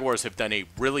the Jaguars have done a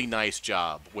really nice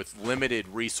job with limited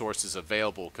resources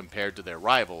available compared to their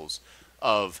rivals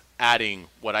of adding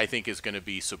what I think is going to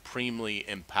be supremely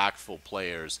impactful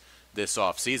players this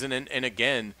offseason. And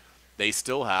again, they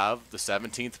still have the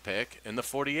 17th pick and the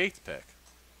 48th pick.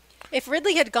 If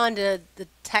Ridley had gone to the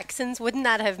Texans, wouldn't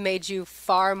that have made you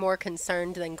far more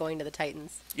concerned than going to the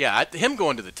Titans? Yeah, him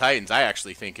going to the Titans I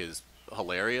actually think is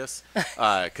hilarious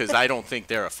because I don't think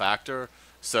they're a factor.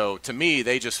 So to me,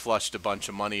 they just flushed a bunch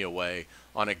of money away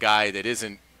on a guy that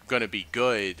isn't going to be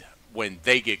good when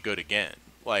they get good again.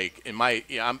 Like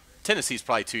Tennessee's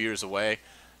probably 2 years away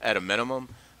at a minimum.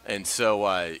 And so,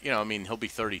 he'll be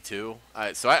 32.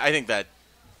 So I think that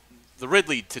the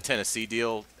Ridley to Tennessee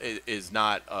deal is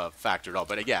not a factor at all.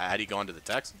 But, had he gone to the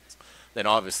Texans, then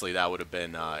obviously that would have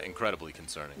been incredibly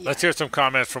concerning. Yeah. Let's hear some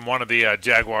comments from one of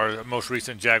the most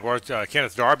recent Jaguars.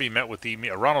 Ronald Darby met with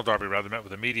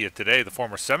the media today, the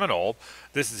former Seminole.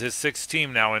 This is his 6th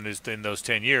team now in those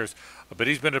 10 years. But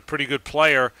he's been a pretty good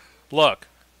player. Look,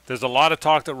 there's a lot of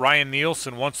talk that Ryan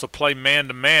Nielsen wants to play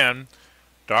man-to-man.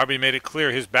 Darby made it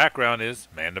clear his background is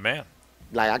man-to-man.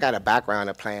 Like, I got a background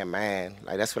of playing man.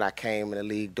 Like, that's what I came in the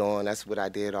league doing. That's what I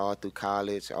did all through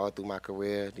college, all through my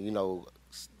career.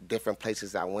 Different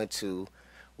places I went to,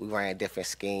 we ran different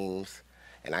schemes,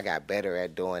 and I got better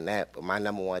at doing that. But my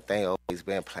number one thing always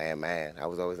been playing man. I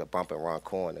was always a bump and run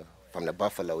corner from the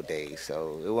Buffalo days,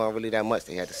 so it wasn't really that much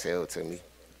they had to sell to me.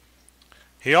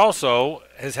 He also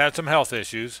has had some health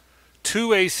issues, 2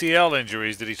 ACL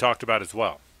injuries that he talked about as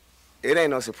well. It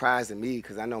ain't no surprise to me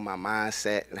because I know my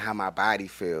mindset and how my body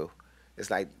feel.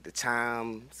 It's like the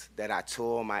times that I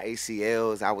tore my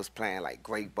ACLs, I was playing like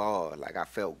great ball. Like I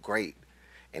felt great.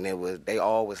 And they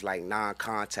all was like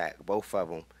non-contact, both of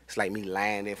them. It's like me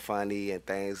landing funny and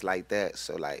things like that.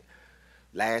 So like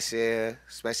last year,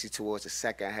 especially towards the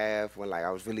second half when like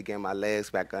I was really getting my legs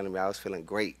back under me, I was feeling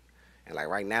great. And like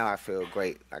right now I feel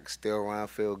great. I can still run,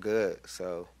 feel good.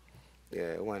 So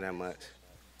yeah, it wasn't that much.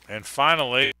 And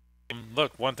finally,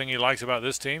 look, one thing he likes about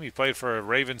this team, he played for a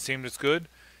Ravens team that's good.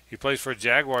 He plays for a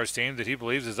Jaguars team that he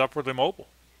believes is upwardly mobile.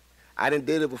 I done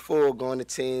did it before, going to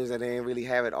teams that didn't really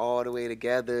have it all the way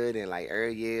together. Then, like,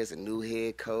 every year is a new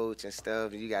head coach and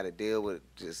stuff. And you got to deal with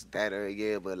just that every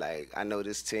year. But, like, I know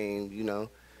this team,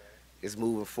 is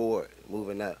moving forward,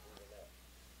 moving up.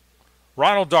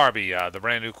 Ronald Darby, the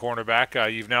brand-new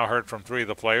cornerback. You've now heard from 3 of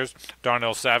the players.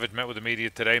 Darnell Savage met with the media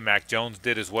today. Mac Jones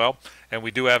did as well. And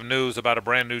we do have news about a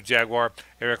brand-new Jaguar.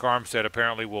 Eric Armstead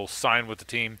apparently will sign with the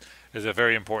team as a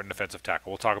very important defensive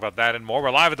tackle. We'll talk about that and more.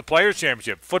 We're live at the Players'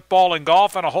 Championship. Football and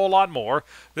golf and a whole lot more.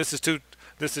 This is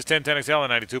 1010XL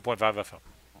and 92.5 FM.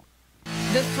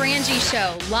 The Frangie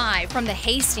Show, live from the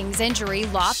Hastings Injury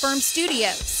Law Firm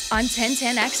Studios on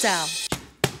 1010XL.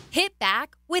 Hit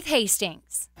back with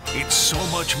Hastings. It's so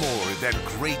much more than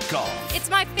great golf. It's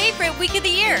my favorite week of the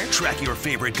year. Track your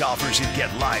favorite golfers and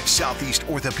get live Southeast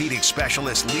Orthopedic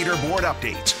Specialist leaderboard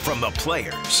updates from the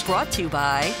players. Brought to you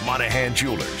by Monahan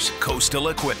Jewelers, Coastal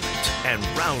Equipment, and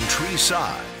Roundtree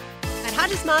Sod. At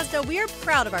Hodges Mazda, we are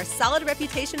proud of our solid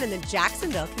reputation in the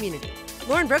Jacksonville community.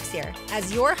 Lauren Brooks here.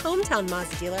 As your hometown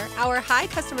Mazda dealer, our high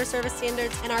customer service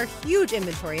standards and our huge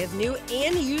inventory of new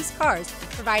and used cars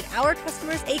provide our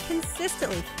customers a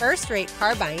consistently first-rate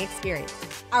car buying experience.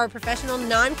 Our professional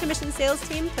non-commissioned sales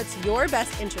team puts your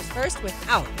best interest first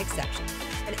without exception.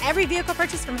 And every vehicle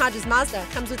purchased from Hodges Mazda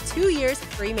comes with 2 years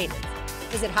free maintenance.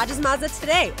 Visit Hodges Mazda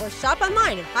today or shop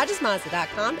online at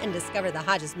HodgesMazda.com and discover the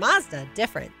Hodges Mazda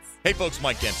difference. Hey folks,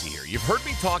 Mike Dempsey here. You've heard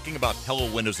me talking about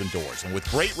Pella Windows and Doors, and with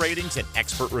great ratings and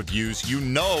expert reviews, you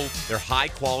know they're high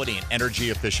quality and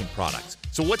energy efficient products.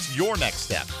 So what's your next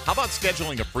step? How about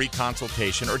scheduling a free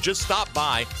consultation or just stop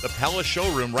by the Pella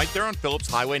showroom right there on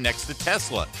Phillips Highway next to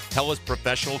Tesla? Pella's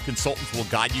professional consultants will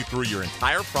guide you through your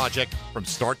entire project from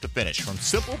start to finish. From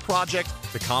simple projects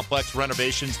to complex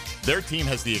renovations, their team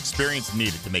has the experience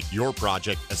needed to make your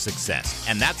project a success.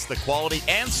 And that's the quality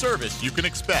and service you can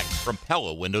expect from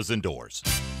Pella Windows and Doors.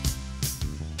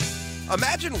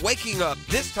 Imagine waking up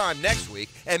this time next week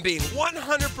and being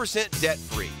 100%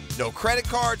 debt-free. No credit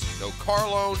cards, no car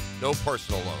loan, no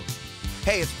personal loans.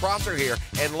 Hey, it's Prosser here,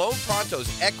 and Loan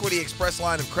Pronto's Equity Express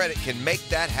line of credit can make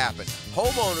that happen.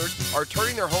 Homeowners are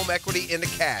turning their home equity into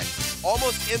cash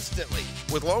almost instantly.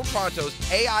 With Loan Pronto's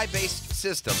AI-based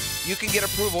system, you can get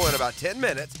approval in about 10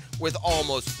 minutes with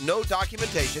almost no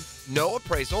documentation, no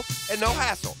appraisal, and no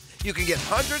hassle. You can get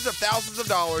hundreds of thousands of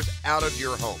dollars out of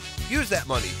your home. Use that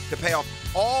money to pay off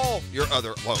all your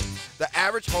other loans. The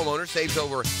average homeowner saves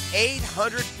over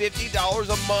 $850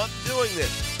 a month doing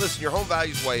this. Listen, your home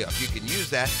value's way up. You can use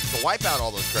that to wipe out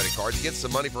all those credit cards, get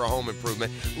some money for a home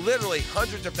improvement. Literally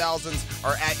hundreds of thousands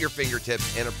are at your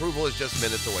fingertips, and approval is just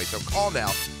minutes away. So call now,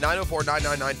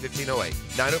 904-999-1508,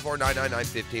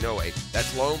 904-999-1508.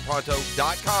 That's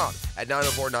loanpronto.com at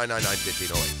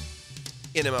 904-999-1508.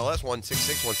 NMLS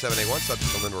 1661781,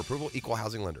 subject to lender approval, equal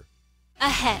housing lender.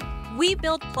 Ahead, we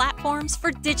build platforms for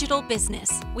digital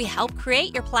business. We help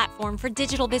create your platform for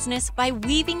digital business by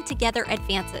weaving together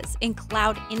advances in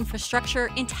cloud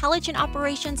infrastructure, intelligent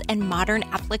operations, and modern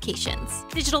applications.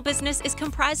 Digital business is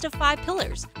comprised of 5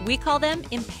 pillars. We call them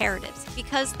imperatives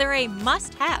because they're a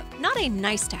must-have, not a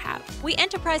nice-to-have. We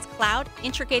enterprise cloud,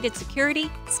 integrated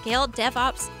security, scaled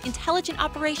DevOps, intelligent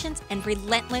operations, and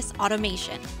relentless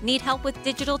automation. Need help with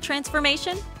digital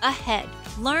transformation? Ahead.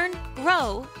 Learn,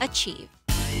 grow, achieve.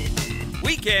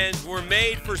 Weekends were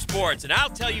made for sports, and I'll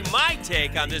tell you my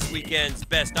take on this weekend's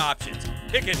best options.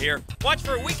 Pick it here. Watch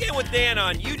for Weekend with Dan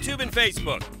on YouTube and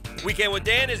Facebook. Weekend with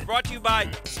Dan is brought to you by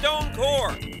Stone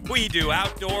Core. We do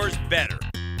outdoors better.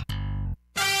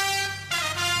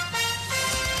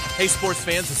 Hey, sports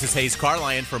fans, this is Hays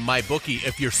Carlyon from MyBookie.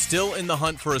 If you're still in the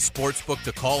hunt for a sports book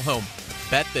to call home,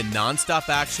 bet the nonstop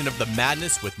action of the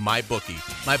madness with MyBookie.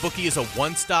 MyBookie is a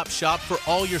one-stop shop for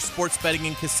all your sports betting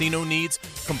and casino needs,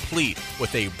 complete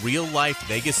with a real-life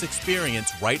Vegas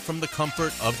experience right from the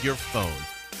comfort of your phone.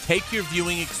 Take your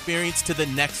viewing experience to the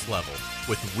next level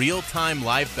with real-time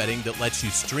live betting that lets you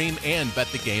stream and bet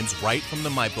the games right from the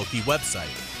MyBookie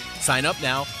website. Sign up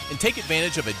now and take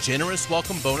advantage of a generous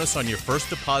welcome bonus on your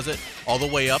first deposit all the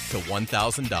way up to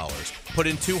 $1,000. Put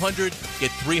in $200,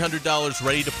 get $300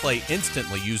 ready to play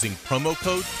instantly using promo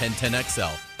code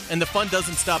 1010XL. And the fun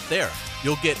doesn't stop there.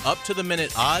 You'll get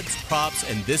up-to-the-minute odds, props,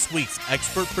 and this week's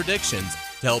expert predictions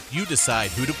to help you decide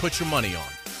who to put your money on.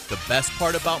 The best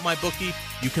part about MyBookie,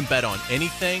 you can bet on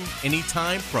anything,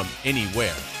 anytime, from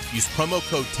anywhere. Use promo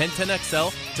code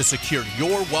 1010XL to secure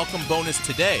your welcome bonus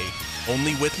today,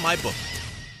 only with MyBookie.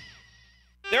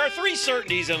 There are 3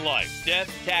 certainties in life: death,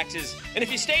 taxes, and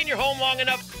if you stay in your home long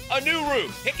enough, a new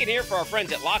roof. Pick it here for our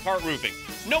friends at Lockhart Roofing.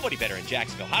 Nobody better in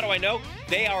Jacksonville. How do I know?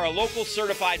 They are a local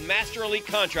certified Master Elite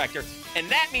contractor, and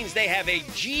that means they have a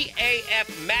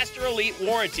GAF Master Elite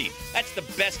warranty. That's the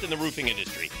best in the roofing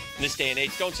industry. In this day and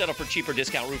age, don't settle for cheaper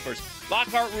discount roofers.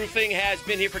 Lockhart Roofing has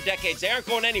been here for decades. They aren't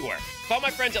going anywhere. Call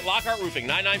my friends at Lockhart Roofing,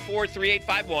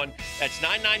 994-3851. That's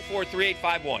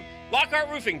 994-3851. Lockhart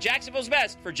Roofing, Jacksonville's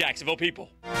best for Jacksonville people.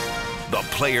 The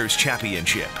Players'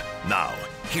 Championship. Now,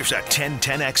 here's a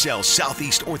 1010XL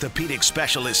Southeast Orthopedic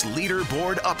Specialist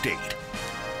Leaderboard update.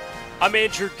 I'm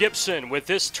Andrew Gibson with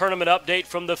this tournament update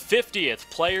from the 50th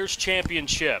Players'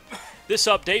 Championship. This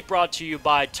update brought to you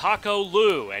by Taco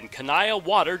Lou and Kanaya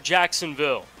Water,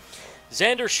 Jacksonville.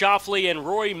 Xander Schauffele and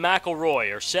Rory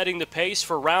McIlroy are setting the pace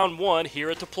for round 1 here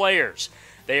at the Players.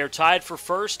 They are tied for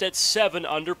first at 7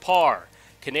 under par.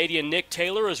 Canadian Nick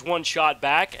Taylor is 1 shot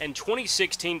back, and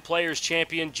 2016 Players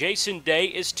champion Jason Day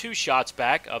is 2 shots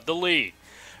back of the lead.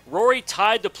 Rory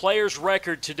tied the Players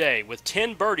record today with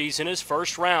 10 birdies in his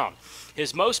first round,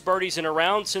 his most birdies in a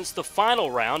round since the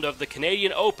final round of the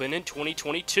Canadian Open in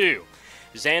 2022.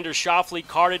 Xander Schauffele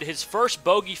carded his first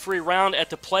bogey-free round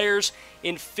at the Players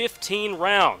in 15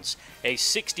 rounds, a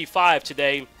 65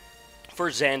 today for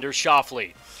Xander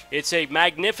Schauffele. It's a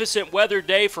magnificent weather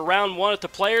day for round 1 at the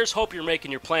Players. Hope you're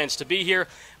making your plans to be here.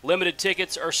 Limited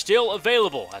tickets are still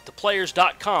available at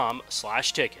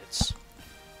theplayers.com/tickets.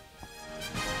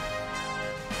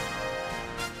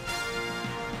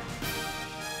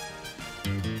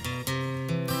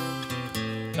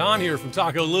 Don here from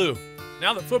Taco Lou.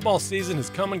 Now that football season has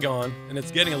come and gone and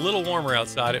it's getting a little warmer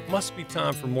outside, it must be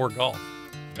time for more golf.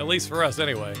 At least for us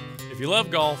anyway. If you love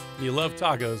golf and you love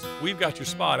tacos, we've got your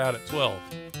spot out at 12.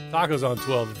 Tacos on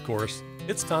 12, of course.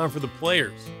 It's time for the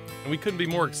players, and we couldn't be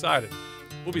more excited.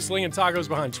 We'll be slinging tacos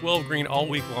behind 12 Green all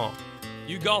week long.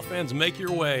 You golf fans make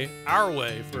your way, our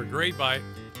way, for a great bite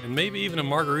and maybe even a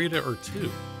margarita or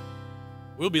two.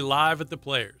 We'll be live at the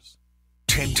players.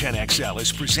 1010XL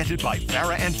is presented by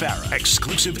Farah and Farah,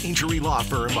 exclusive injury law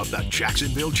firm of the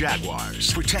Jacksonville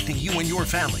Jaguars. Protecting you and your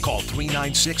family. Call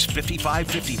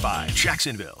 396-5555.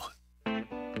 Jacksonville.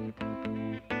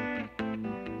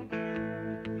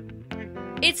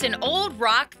 It's an old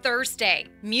rock Thursday.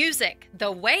 Music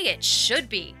the way it should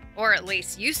be, or at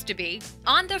least used to be,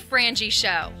 on the Frangie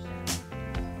Show.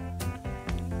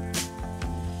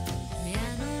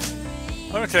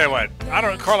 Let me tell you what.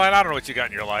 Carlyon, I don't know what you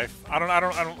got in your life. I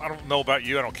don't know about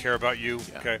you. I don't care about you.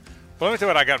 Yeah. Okay. But let me tell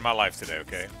you what I got in my life today.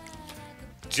 Okay.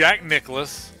 Jack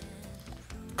Nicklaus,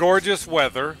 gorgeous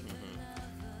weather,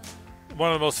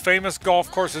 one of the most famous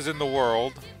golf courses in the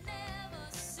world,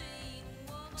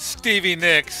 Stevie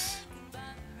Nicks,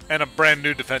 and a brand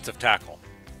new defensive tackle.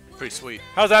 Pretty sweet.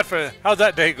 How's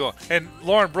that day going? And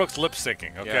Lauren Brooks lip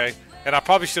syncing. Okay. Yeah. And I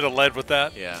probably should have led with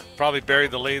that. Yeah. Probably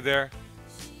buried the lead there.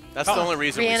 That's the only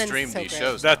reason we stream these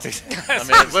shows. That's I mean,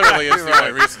 it literally is the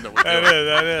only reason that we do it.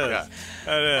 That is.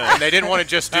 Yeah. And they didn't want to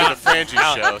just do the Frangie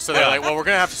Show, so they're like, well, we're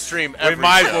going to have to stream every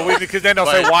show. Because then they'll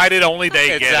say, why did only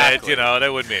they get it? You know,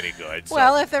 that wouldn't be any good. So.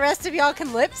 Well, if the rest of y'all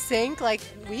can lip sync like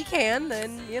we can,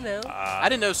 then, you know. I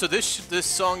didn't know. So this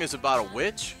song is about a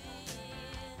witch?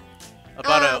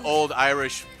 About an old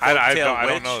Irish I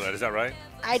don't know that. Is that right?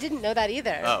 I didn't know that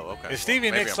either. Oh, okay. Is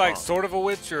Stevie Nicks like sort of a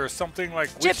witch or something like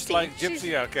gypsy? Witch-like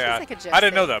gypsy? Okay. She's like a gypsy. I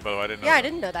didn't know that, though. I didn't know that. I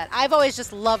didn't know that. I've always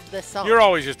just loved this song. You're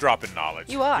always just dropping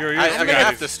knowledge. You are. I mean,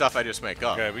 half the stuff I just make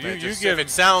up. Okay, but if it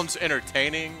sounds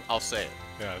entertaining, I'll say it.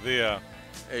 Yeah.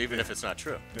 Even if it's not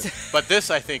true. But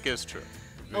this, I think, is true.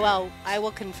 Well, I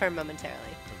will confirm momentarily.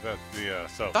 I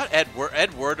thought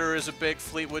Ed Werder is a big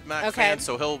Fleetwood Mac fan,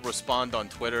 so he'll respond on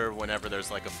Twitter whenever there's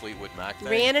like a Fleetwood Mac thing.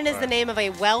 Rhiannon is the name of a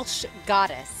Welsh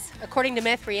goddess. According to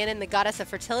myth, Rhiannon, the goddess of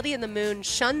fertility and the moon,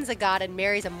 shuns a god and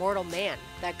marries a mortal man.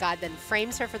 That god then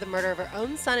frames her for the murder of her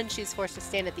own son, and she's forced to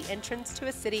stand at the entrance to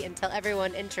a city and tell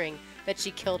everyone entering that she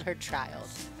killed her child.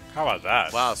 How about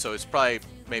that? Wow, so it's probably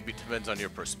maybe depends on your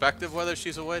perspective whether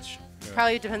she's a witch? Yeah.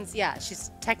 Probably depends, yeah.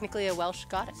 She's technically a Welsh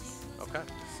goddess. Okay.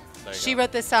 She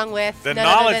wrote this song with the none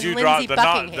knowledge other than you Lindsey drop.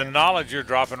 Buckingham. The knowledge you're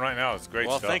dropping right now is great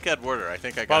stuff. Well, thank Ed Werder. I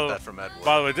think I got that from Ed Werder.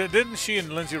 By the way, didn't she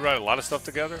and Lindsey write a lot of stuff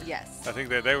together? Yes. I think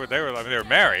they were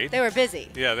married. They were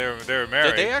busy. Yeah, they were married.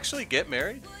 Did they actually get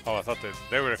married? Oh, I thought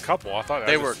they were a couple. I thought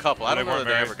they were a couple. I don't know that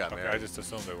they ever got okay, married. I just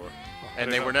assumed they were.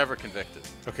 And they were never convicted.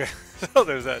 Okay, so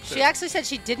there's that too. She actually said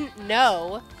she didn't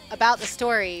know about the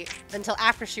story until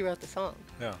after she wrote the song.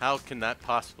 Yeah. How can that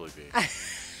possibly be?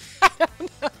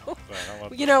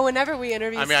 You know, whenever we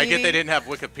interview I mean, Stevie, I get they didn't have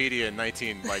Wikipedia in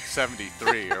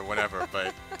 1973 or whatever,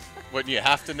 but wouldn't you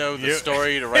have to know the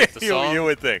story to write the song? You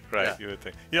would think, right? Yeah. You would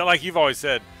think. Yeah, like you've always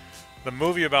said, the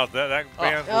movie about that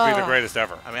band will be the greatest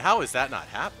ever. I mean, how is that not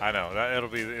happening? I know it'll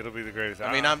be the greatest.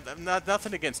 I mean, I'm not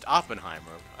nothing against Oppenheimer.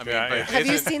 I mean, but have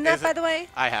you seen that, by the way?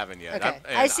 I haven't yet. Okay.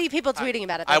 I see people tweeting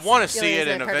about it. I want to see it,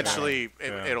 and eventually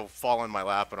it'll fall in my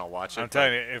lap, and I'll watch it. I'm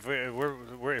telling you,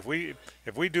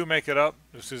 if we do make it up,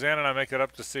 if Suzanne and I make it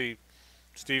up to see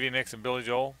Stevie Nicks and Billy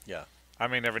Joel, I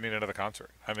may never need another concert.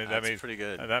 I mean, that's pretty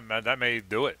good. That may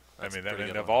do it. That's I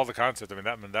mean, of all the concerts, I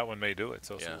mean that one may do it.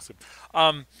 So yeah. we'll see.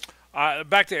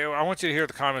 Back to, I want you to hear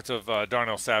the comments of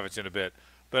Darnell Savage in a bit.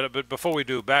 But before we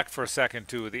do, back for a second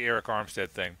to the Eric Armstead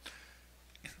thing.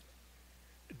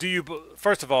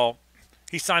 First of all,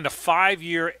 he signed a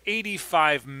 5-year,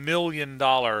 $85 million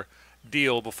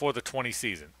deal before the 20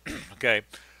 season. Okay.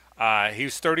 He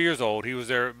was 30 years old. He was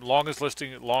their longest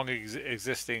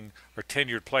existing or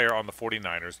tenured player on the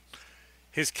 49ers.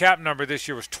 His cap number this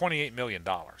year was $28 million.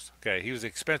 Okay. He was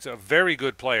expensive, a very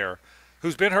good player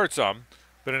who's been hurt some,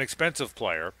 but an expensive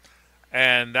player,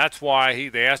 and that's why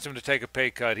they asked him to take a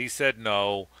pay cut. He said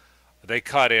no. They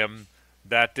cut him.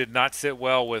 That did not sit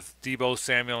well with Deebo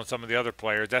Samuel and some of the other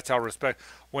players. That's how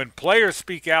when players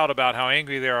speak out about how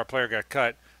angry they are a player got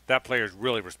cut, that player is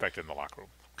really respected in the locker room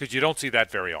because you don't see that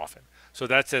very often. So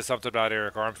that says something about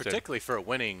Eric Armstead. Particularly for a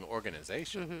winning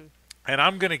organization. Mm-hmm. And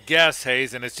I'm going to guess,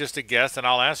 Hays, and it's just a guess, and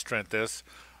I'll ask Trent this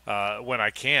when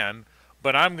I can,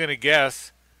 but I'm going to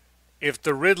guess if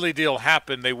the Ridley deal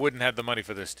happened, they wouldn't have the money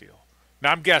for this deal.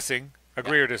 Now, I'm guessing.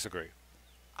 Agree or disagree?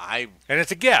 And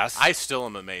it's a guess. I still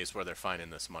am amazed where they're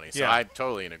finding this money. So I'm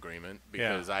totally in agreement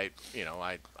because I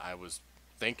was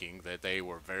thinking that they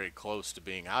were very close to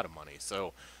being out of money.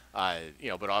 So,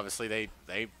 but obviously they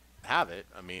have it.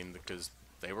 I mean, because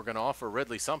they were going to offer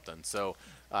Ridley something. So,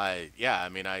 yeah, I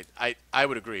mean, I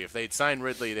would agree. If they'd signed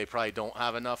Ridley, they probably don't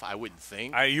have enough, I wouldn't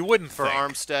think. You wouldn't for think.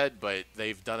 Armstead, but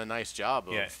they've done a nice job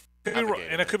of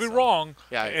and it could be wrong.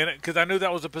 Yeah, because I knew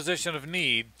that was a position of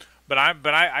need. But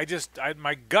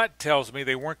my gut tells me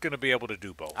they weren't going to be able to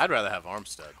do both. I'd rather have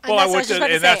Armstead. Well,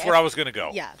 and that's where I was going to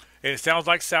go. Yeah. And it sounds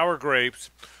like sour grapes,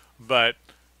 but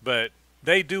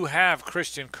they do have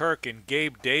Christian Kirk and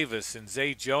Gabe Davis and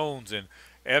Zay Jones and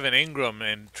Evan Ingram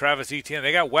and Travis Etienne.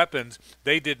 They got weapons.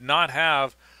 They did not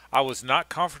have. I was not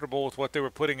comfortable with what they were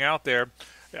putting out there.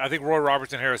 I think Roy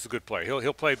Robertson-Harris is a good player.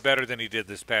 He'll play better than he did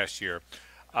this past year.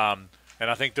 And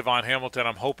I think Devon Hamilton,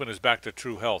 I'm hoping, is back to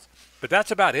true health. But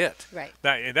that's about it. Right.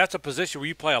 And that's a position where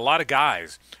you play a lot of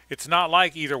guys. It's not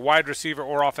like either wide receiver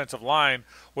or offensive line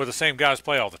where the same guys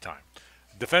play all the time.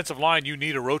 Defensive line, you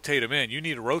need to rotate them in. You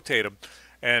need to rotate them.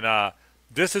 And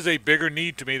this is a bigger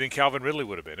need to me than Calvin Ridley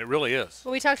would have been. It really is.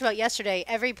 Well, we talked about yesterday,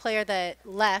 every player that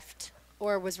left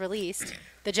or was released,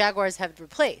 the Jaguars have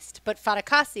replaced. But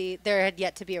Fatukasi, there had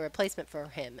yet to be a replacement for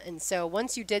him. And so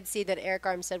once you did see that Eric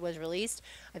Armstead was released,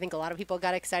 I think a lot of people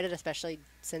got excited, especially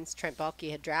since Trent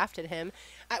Baalke had drafted him.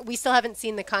 We still haven't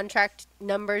seen the contract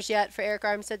numbers yet for Eric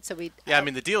Armstead, so we. Yeah, I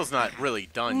mean the deal's not really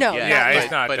done No, yet. yeah,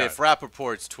 it's not But done. if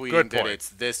Rappaport's tweeting Good that point. it's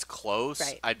this close,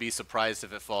 Right. I'd be surprised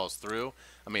if it falls through.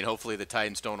 I mean, hopefully the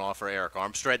Titans don't offer Eric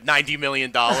Armstead $90 million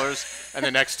in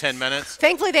the next 10 minutes.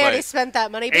 Thankfully, they already spent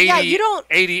that money. But yeah, you don't.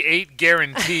 88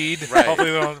 guaranteed. Right.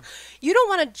 Hopefully they don't. You don't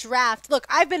want to draft. Look,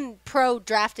 I've been pro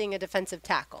drafting a defensive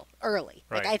tackle early.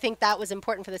 Like Right. I think that was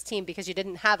important for this team because you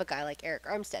didn't have a guy like Eric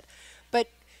Armstead. But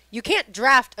you can't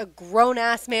draft a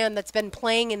grown-ass man that's been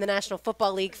playing in the National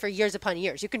Football League for years upon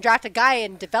years. You can draft a guy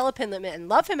and develop him and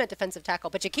love him at defensive tackle,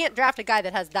 but you can't draft a guy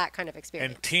that has that kind of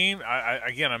experience. And team,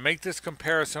 I make this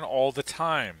comparison all the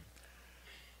time.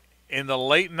 In the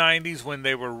late 90s when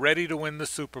they were ready to win the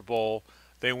Super Bowl,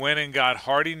 they went and got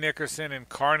Hardy Nickerson and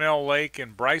Carnell Lake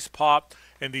and Bryce Popp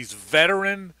and these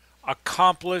veteran,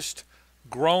 accomplished,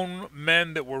 grown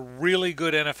men that were really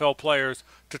good NFL players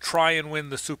to try and win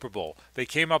the Super Bowl. They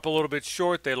came up a little bit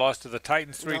short. They lost to the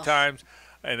Titans 3 times,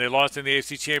 and they lost in the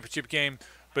AFC Championship game.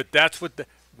 But that's what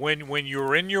when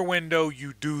you're in your window,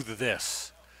 you do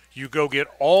this. You go get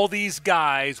all these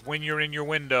guys when you're in your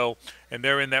window, and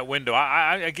they're in that window.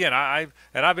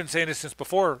 I've been saying this since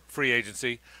before free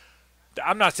agency.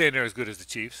 I'm not saying they're as good as the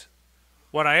Chiefs.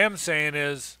 What I am saying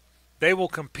is they will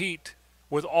compete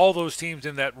with all those teams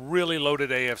in that really loaded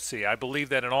AFC. I believe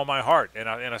that in all my heart, and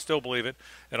I still believe it,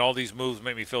 and all these moves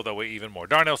make me feel that way even more.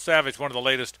 Darnell Savage, one of the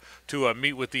latest to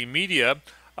meet with the media.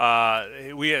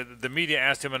 The media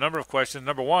asked him a number of questions.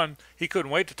 Number one, he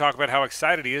couldn't wait to talk about how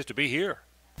excited he is to be here.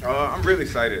 I'm really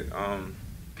excited.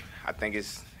 I think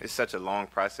it's such a long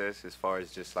process as far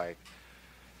as just like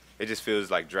it just feels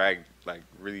like dragged, like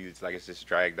really it's like it's just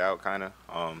dragged out kind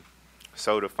of.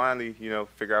 So to finally,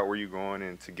 figure out where you're going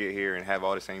and to get here and have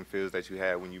all the same feels that you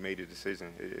had when you made the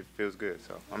decision, it feels good.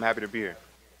 So I'm happy to be here.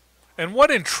 And what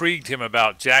intrigued him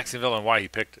about Jacksonville and why he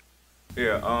picked it?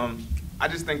 Yeah, I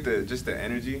just think just the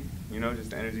energy,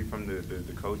 just the energy from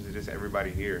the coaches, just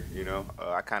everybody here,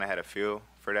 I kind of had a feel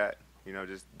for that,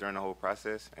 just during the whole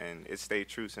process, and it stayed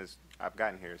true since I've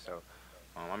gotten here. So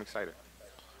I'm excited.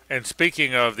 And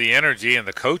speaking of the energy and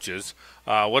the coaches,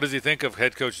 what does he think of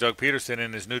head coach Doug Peterson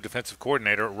and his new defensive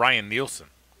coordinator, Ryan Nielsen?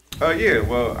 Yeah,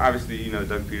 well, obviously,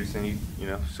 Doug Peterson, he,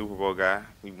 Super Bowl guy.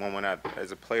 He won one out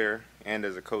as a player and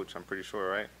as a coach, I'm pretty sure,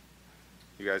 right?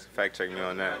 You guys fact check me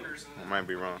on that. I might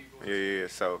be wrong. Yeah.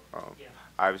 So,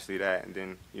 obviously that. And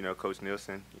then, Coach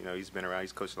Nielsen, he's been around.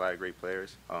 He's coached a lot of great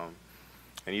players.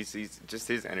 And he's just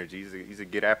his energy. He's a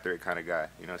get after it kind of guy,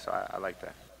 so I like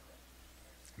that.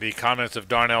 The comments of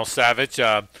Darnell Savage,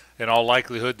 in all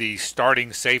likelihood, the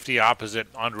starting safety opposite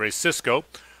Andre Sisco.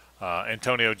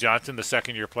 Antonio Johnson, the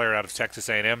second-year player out of Texas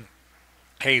A&M.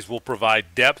 Hays will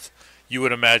provide depth. You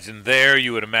would imagine there.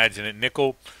 You would imagine at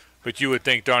nickel. But you would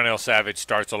think Darnell Savage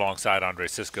starts alongside Andre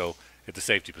Sisco at the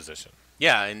safety position.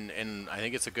 Yeah, and I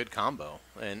think it's a good combo.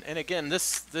 And again,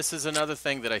 this is another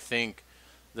thing that I think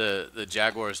the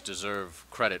Jaguars deserve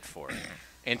credit for.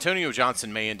 Antonio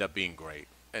Johnson may end up being great,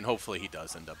 and hopefully he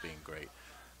does end up being great.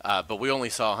 But we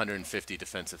only saw 150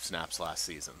 defensive snaps last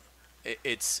season.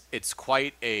 It's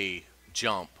quite a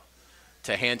jump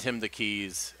to hand him the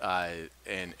keys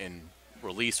and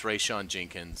release Rayshon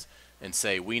Jenkins and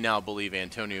say, we now believe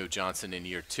Antonio Johnson in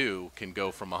year 2 can go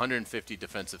from 150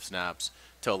 defensive snaps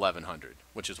to 1,100,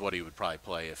 which is what he would probably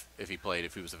play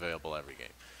if he was available every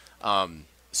game.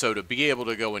 So to be able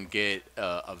to go and get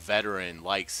a veteran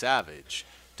like Savage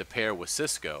to pair with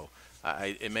Sisco,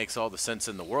 it makes all the sense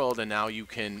in the world, and now you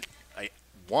can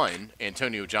one,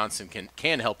 Antonio Johnson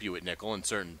can help you at nickel in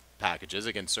certain packages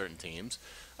against certain teams,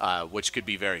 which could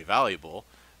be very valuable.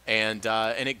 And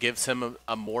it gives him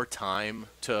a more time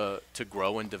to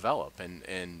grow and develop.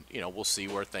 And we'll see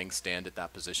where things stand at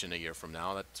that position a year from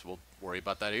now. We'll worry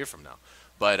about that a year from now.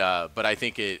 But I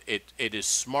think it is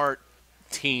smart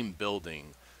team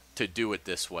building to do it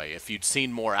this way. If you'd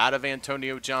seen more out of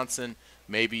Antonio Johnson,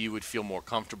 maybe you would feel more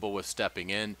comfortable with stepping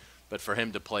in. But for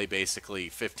him to play basically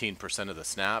 15% of the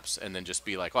snaps and then just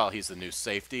be like, well, he's the new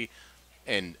safety,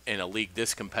 and in a league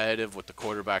this competitive with the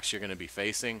quarterbacks you're going to be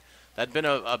facing, that'd been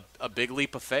a big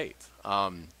leap of faith.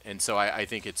 And so I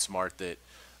think it's smart that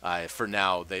for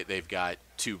now they've got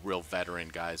two real veteran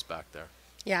guys back there.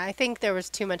 Yeah, I think there was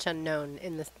too much unknown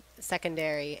in the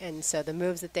secondary, and so the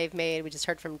moves that they've made, we just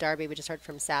heard from Darby, we just heard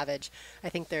from Savage. I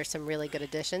think there's some really good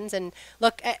additions. And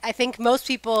look, I think most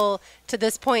people to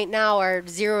this point now are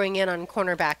zeroing in on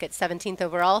cornerback at 17th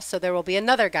overall, so there will be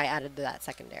another guy added to that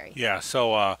secondary. Yeah,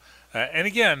 so, and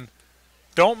again,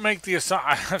 don't make the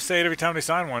I say it every time they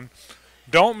sign one,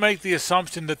 don't make the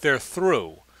assumption that they're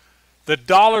through. The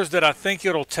dollars that I think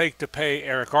it'll take to pay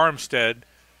Eric Armstead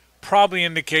probably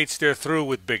indicates they're through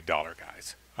with big dollar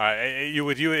guys.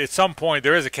 At some point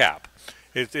there is a cap.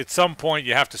 At some point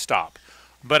you have to stop.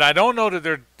 But I don't know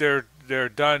that they're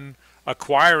done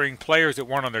acquiring players that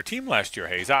weren't on their team last year,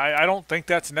 Hayes. I don't think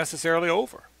that's necessarily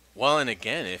over. Well, and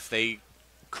again, if they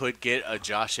could get a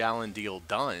Josh Allen deal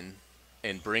done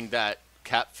and bring that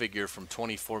cap figure from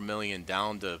 $24 million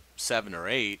down to 7 or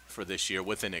 8 for this year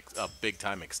with a big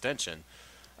time extension,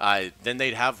 then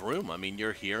they'd have room. I mean,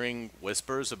 you're hearing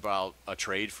whispers about a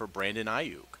trade for Brandon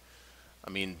Ayuk. I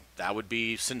mean, that would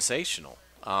be sensational.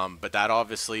 But that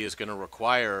obviously is going to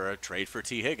require a trade for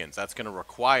T. Higgins. That's going to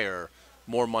require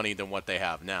more money than what they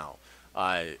have now.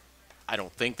 I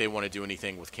don't think they want to do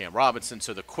anything with Cam Robinson,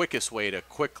 so the quickest way to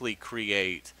quickly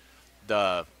create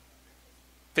the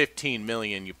 $15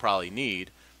 million you probably need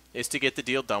is to get the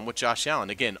deal done with Josh Allen.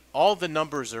 Again, all the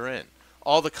numbers are in.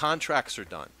 All the contracts are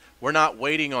done. We're not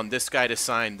waiting on this guy to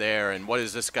sign there and what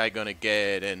is this guy going to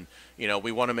get, and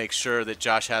we want to make sure that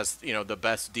Josh has the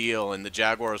best deal, and the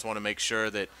Jaguars want to make sure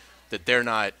that they're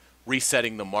not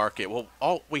resetting the market. Well,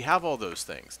 we have all those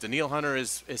things. Danielle Hunter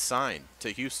is signed to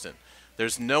Houston.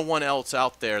 There's no one else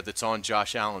out there that's on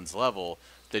Josh Allen's level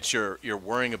that you're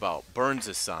worrying about. Burns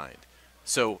is signed.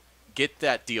 So get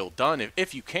that deal done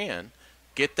if you can.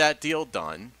 Get that deal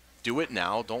done. Do it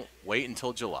now. Don't wait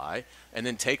until July. And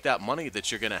then take that money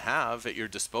that you're going to have at your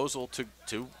disposal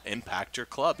to impact your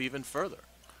club even further.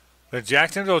 The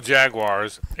Jacksonville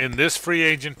Jaguars, in this free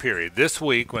agent period, this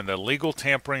week when the legal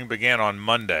tampering began on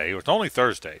Monday, it was only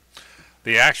Thursday,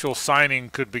 the actual signing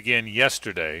could begin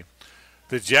yesterday,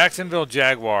 the Jacksonville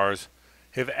Jaguars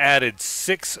have added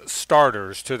 6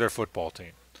 starters to their football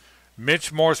team.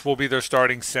 Mitch Morse will be their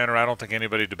starting center. I don't think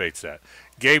anybody debates that.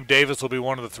 Gabe Davis will be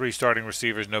one of the 3 starting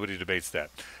receivers. Nobody debates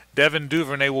that. Devin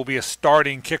Duvernay will be a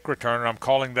starting kick returner. I'm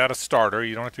calling that a starter.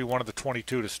 You don't have to be one of the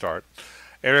 22 to start.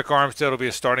 Eric Armstead will be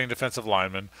a starting defensive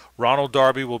lineman. Ronald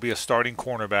Darby will be a starting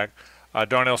cornerback.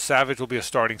 Darnell Savage will be a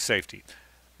starting safety.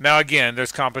 Now, again,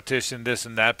 there's competition, this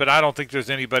and that, but I don't think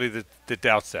there's anybody that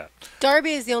doubts that.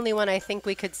 Darby is the only one I think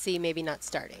we could see maybe not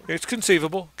starting. It's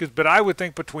conceivable, but I would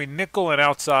think between nickel and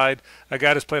outside, a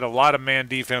guy that's played a lot of man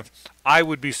defense, I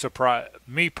would be surprised.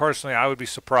 Me personally, I would be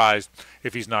surprised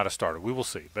if he's not a starter. We will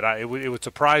see, but it would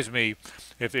surprise me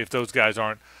if those guys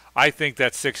aren't. I think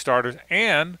that's 6 starters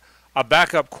and a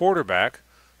backup quarterback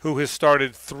who has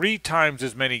started 3 times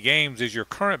as many games as your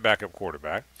current backup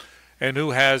quarterback, and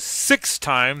who has 6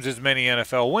 times as many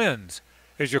NFL wins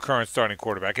as your current starting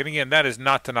quarterback. And again, that is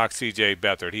not to knock C.J.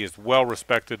 Beathard. He is well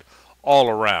respected all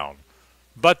around.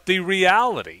 But the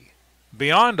reality,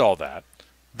 beyond all that,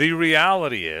 the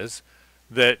reality is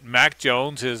that Mac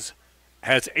Jones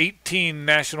has 18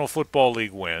 National Football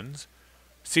League wins.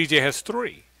 C.J. has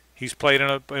 3. He's played in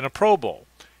a Pro Bowl.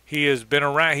 He has been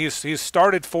around. He's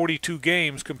started 42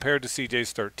 games compared to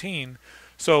C.J.'s 13.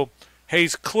 So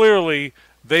Hayes, clearly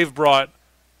they've brought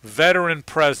veteran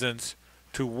presence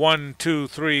to 1, 2,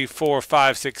 3, 4,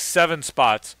 5, 6, 7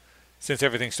 spots since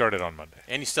everything started on Monday.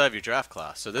 And you still have your draft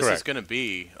class. So this Correct. is going to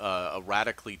be a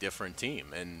radically different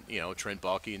team. And, Trent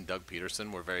Baalke and Doug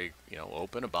Peterson were very,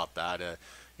 open about that,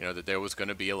 that there was going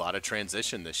to be a lot of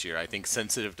transition this year. I think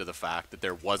sensitive to the fact that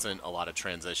there wasn't a lot of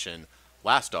transition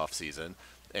last offseason,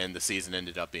 and the season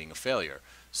ended up being a failure.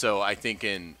 So I think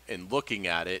in looking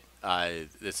at it,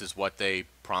 this is what they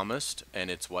promised, and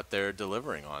it's what they're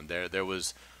delivering on. There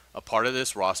was a part of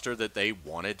this roster that they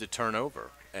wanted to turn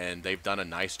over, and they've done a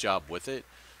nice job with it,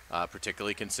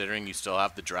 particularly considering you still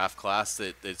have the draft class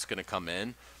that's going to come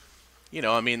in. you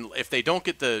know, I mean, if they don't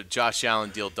get the Josh Allen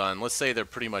deal done, let's say they're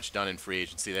pretty much done in free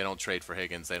agency. They don't trade for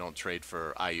Higgins. They don't trade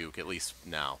for Ayuk, at least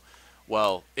now.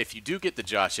 Well, if you do get the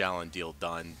Josh Allen deal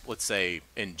done, let's say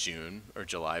in June or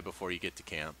July before you get to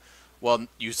camp, well,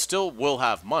 you still will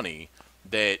have money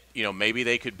that, you know, maybe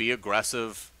they could be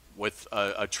aggressive with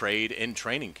a trade in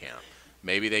training camp.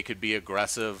 Maybe they could be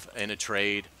aggressive in a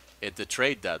trade at the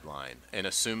trade deadline and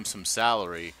assume some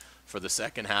salary for the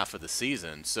second half of the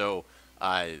season. So,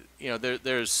 you know,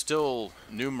 there's still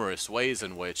numerous ways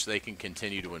in which they can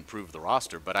continue to improve the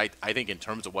roster. But I think in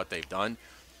terms of what they've done,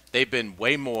 they've been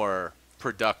way more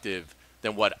productive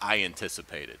than what I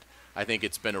anticipated. I think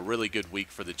it's been a really good week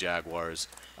for the Jaguars.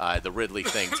 The Ridley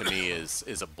thing to me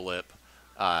is a blip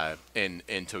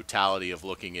in totality of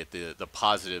looking at the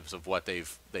positives of what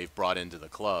they've brought into the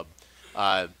club.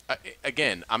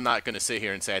 Again, I'm not going to sit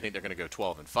here and say I think they're going to go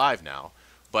 12-5 now,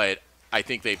 but I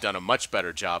think they've done a much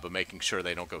better job of making sure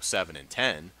they don't go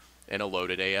 7-10 in a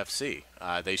loaded AFC.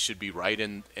 They should be right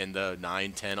in the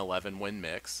 9, 10, 11 win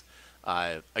mix.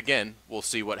 Again, we'll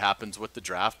see what happens with the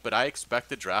draft, but I expect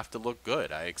the draft to look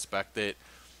good. I expect that,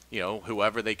 you know,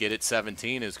 whoever they get at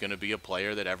 17 is going to be a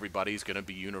player that everybody's going to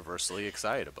be universally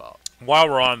excited about. While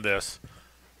we're on this,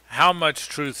 how much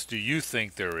truth do you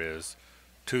think there is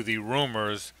to the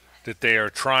rumors that they are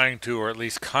trying to, or at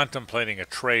least contemplating a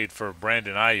trade for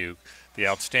Brandon Ayuk, the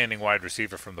outstanding wide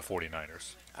receiver from the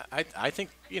 49ers? I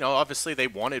think, you know, obviously they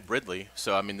wanted Ridley,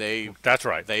 so I mean that's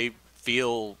right. They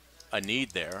feel a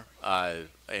need there,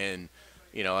 and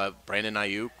you know, Brandon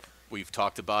Ayuk, we've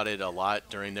talked about it a lot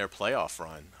during their playoff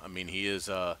run. I mean, he is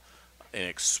an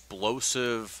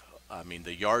explosive. I mean,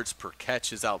 the yards per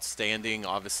catch is outstanding.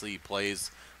 Obviously, he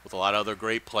plays with a lot of other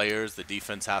great players. The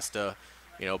defense has to,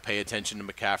 you know, pay attention to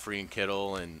McCaffrey and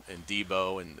Kittle and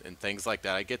Debo and things like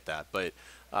that. I get that,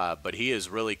 but he has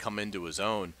really come into his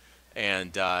own.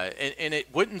 And it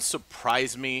wouldn't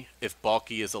surprise me if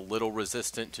Balky is a little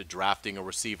resistant to drafting a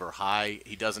receiver high.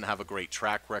 He doesn't have a great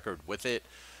track record with it.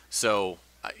 So,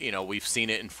 you know, we've seen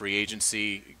it in free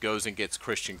agency. Goes and gets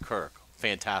Christian Kirk.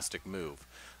 Fantastic move.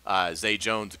 Zay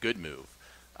Jones, good move.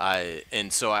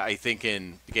 And so I think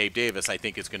in Gabe Davis, I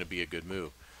think it's going to be a good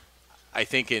move. I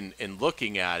think in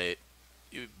looking at it,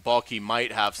 Balky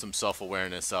might have some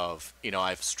self-awareness of, you know,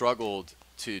 I've struggled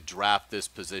to draft this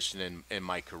position in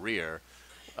my career,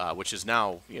 which is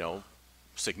now, you know,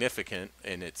 significant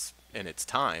in its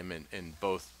time in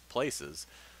both places.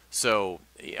 So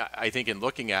I think in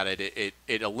looking at it,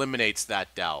 it eliminates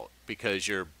that doubt because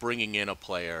you're bringing in a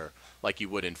player like you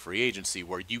would in free agency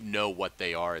where you know what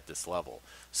they are at this level.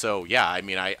 So, yeah, I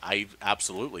mean, I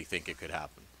absolutely think it could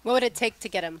happen. What would it take to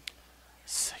get him?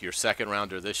 Your second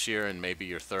rounder this year and maybe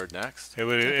your third next? It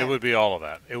would be all of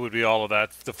that. It would be all of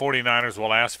that. The 49ers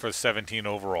will ask for 17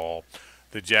 overall.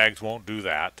 The Jags won't do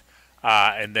that.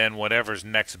 And then whatever's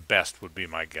next best would be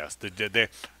my guess. They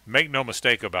make no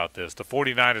mistake about this. The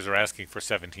 49ers are asking for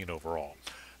 17 overall.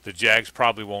 The Jags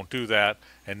probably won't do that,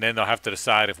 and then they'll have to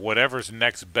decide if whatever's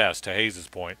next best, to Hayes'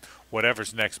 point,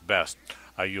 whatever's next best,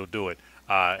 you'll do it.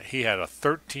 He had a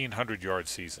 1,300-yard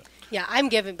season. Yeah, by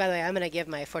the way, I'm going to give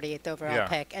my 48th overall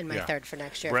pick and my third for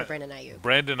next year for Brandon Ayuk.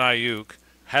 Brandon Ayuk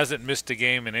hasn't missed a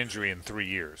game in injury in 3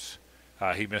 years.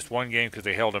 He missed one game because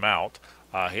they held him out.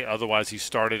 Otherwise, he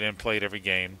started and played every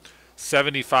game.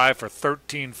 75 for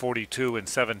 1,342 and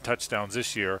 7 touchdowns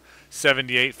this year.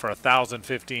 78 for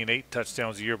 1,015, 8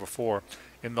 touchdowns the year before.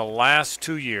 In the last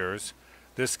 2 years,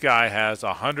 this guy has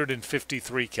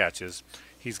 153 catches.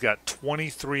 He's got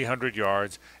 2,300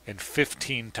 yards and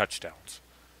 15 touchdowns.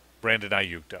 Brandon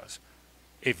Ayuk does.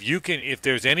 If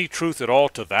there's any truth at all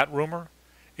to that rumor,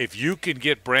 if you can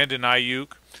get Brandon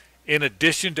Ayuk, in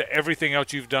addition to everything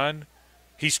else you've done,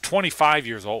 he's 25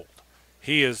 years old.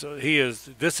 This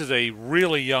is a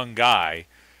really young guy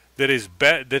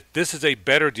that this is a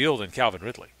better deal than Calvin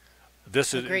Ridley.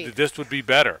 This would be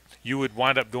better. You would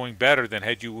wind up doing better than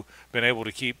had you been able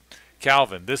to keep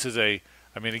Calvin.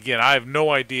 Again, I have no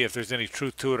idea if there's any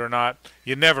truth to it or not.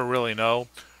 You never really know.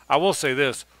 I will say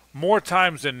this, more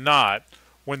times than not,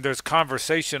 when there's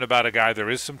conversation about a guy, there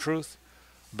is some truth,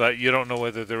 but you don't know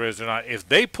whether there is or not. If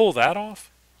they pull that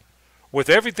off, with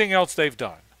everything else they've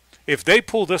done, if they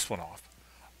pull this one off,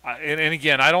 and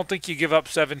again, I don't think you give up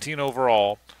 17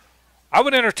 overall. I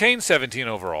would entertain 17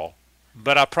 overall,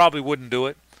 but I probably wouldn't do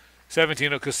it.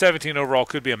 17 overall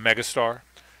could be a megastar,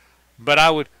 but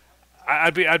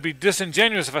I'd be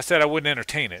disingenuous if I said I wouldn't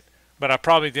entertain it, but I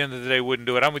probably at the end of the day wouldn't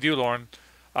do it. I'm with you, Lauren.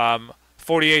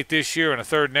 48 this year and a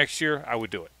third next year, I would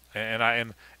do it. And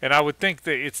I would think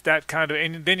that it's that kind of,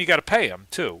 and then you got to pay him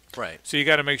too. Right. So you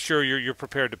got to make sure you're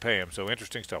prepared to pay him. So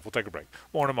interesting stuff. We'll take a break.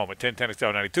 More in a moment. 1010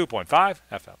 XL 92.5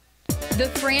 FM. The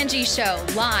Frangie Show,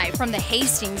 live from the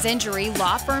Hastings Injury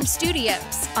Law Firm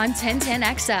Studios on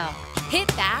 1010XL. Hit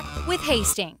back with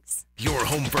Hastings. Your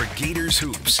home for Gators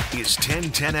Hoops is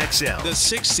 1010XL. The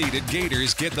 6-seeded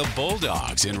Gators get the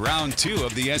Bulldogs in round 2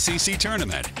 of the SEC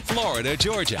tournament. Florida,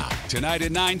 Georgia, tonight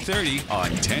at 9:30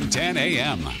 on 1010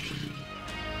 AM.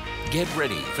 Get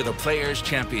ready for the Players'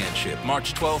 Championship,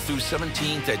 March 12th through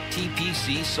 17th at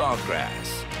TPC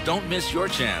Sawgrass. Don't miss your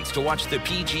chance to watch the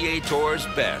PGA Tour's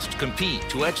best compete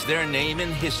to etch their name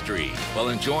in history while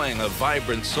enjoying a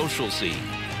vibrant social scene.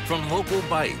 From local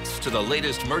bites to the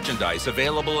latest merchandise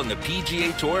available in the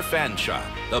PGA Tour fan shop,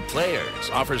 the Players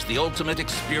offers the ultimate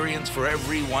experience for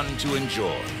everyone to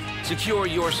enjoy. Secure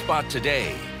your spot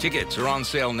today. Tickets are on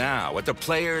sale now at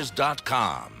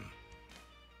theplayers.com.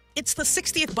 It's the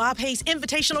 60th Bob Hays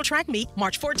Invitational Track Meet,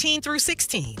 March 14 through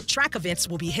 16. Track events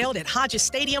will be held at Hodges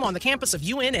Stadium on the campus of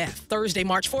UNF. Thursday,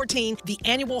 March 14, the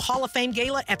annual Hall of Fame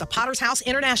Gala at the Potter's House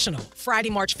International. Friday,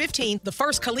 March 15, the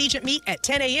first collegiate meet at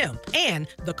 10 a.m. And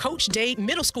the Coach Day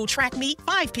Middle School Track Meet,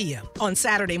 5 p.m. On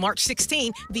Saturday, March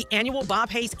 16, the annual Bob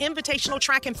Hays Invitational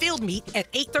Track and Field Meet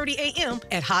at 8:30 a.m.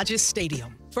 at Hodges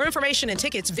Stadium. For information and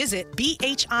tickets, visit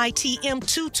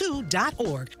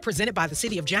bhitm22.org. Presented by the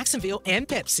City of Jacksonville and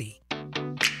Pepsi.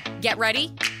 Get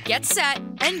ready, get set,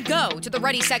 and go to the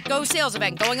Ready, Set, Go sales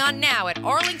event going on now at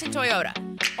Arlington Toyota.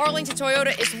 Arlington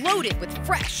Toyota is loaded with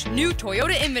fresh, new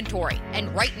Toyota inventory.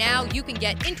 And right now, you can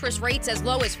get interest rates as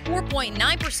low as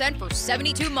 4.9% for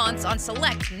 72 months on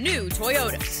select new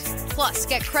Toyotas. Plus,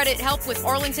 get credit help with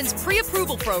Arlington's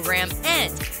pre-approval program,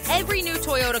 and every new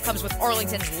Toyota comes with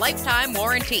Arlington's lifetime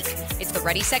warranty. It's the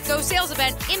Ready, Set, Go sales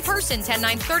event in person,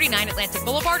 10939 Atlantic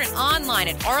Boulevard, and online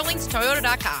at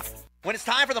arlingtontoyota.com. When it's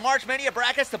time for the March Mania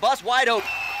brackets to bust wide open.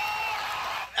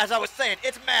 As I was saying,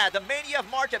 it's mad. The Mania of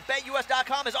March at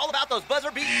BetUS.com is all about those buzzer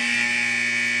beat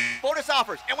bonus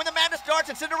offers. And when the madness starts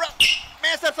and Cinderella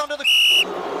man steps onto the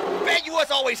BetUS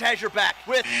always has your back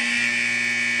with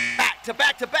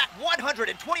back-to-back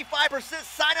 125%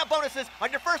 sign-up bonuses on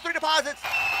your first 3 deposits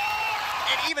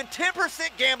and even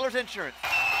 10% gambler's insurance.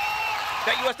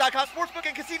 BetUS.com Sportsbook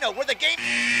and Casino, where the game...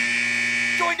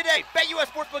 Join today. BetUS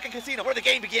Sportsbook and Casino, where the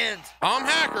game begins. I'm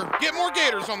Hacker. Get more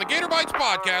Gators on the Gator Bites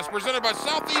podcast presented by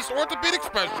Southeast Orthopedic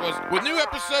Specialists with new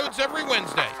episodes every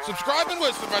Wednesday. Subscribe and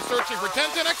listen by searching for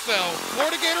 1010XL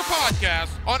Florida Gator Podcast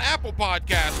on Apple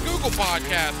Podcasts, Google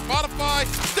Podcasts, Spotify,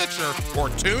 Stitcher, or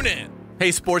TuneIn.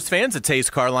 Hey, sports fans, it's Hays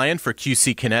Carlyon for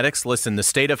QC Kinetics. Listen, the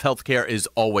state of healthcare is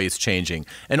always changing.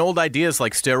 And old ideas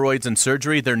like steroids and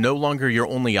surgery, they're no longer your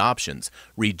only options.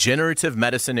 Regenerative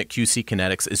medicine at QC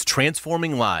Kinetics is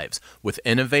transforming lives with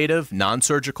innovative,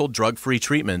 non-surgical, drug-free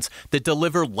treatments that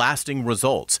deliver lasting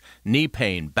results. Knee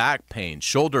pain, back pain,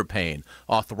 shoulder pain,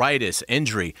 arthritis,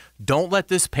 injury. Don't let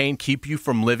this pain keep you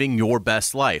from living your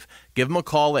best life. Give them a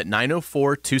call at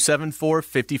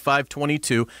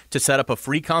 904-274-5522 to set up a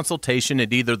free consultation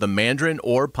at either the Mandarin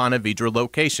or Ponte Vedra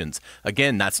locations.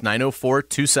 Again, that's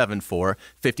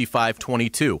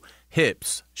 904-274-5522.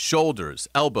 Hips, shoulders,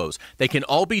 elbows, they can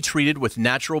all be treated with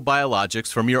natural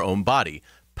biologics from your own body.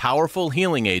 Powerful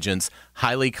healing agents,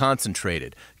 highly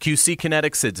concentrated. QC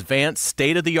Kinetics' advanced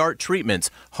state-of-the-art treatments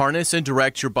harness and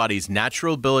direct your body's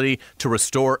natural ability to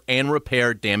restore and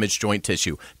repair damaged joint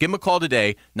tissue. Give them a call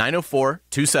today,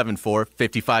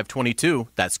 904-274-5522.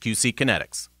 That's QC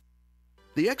Kinetics.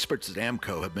 The experts at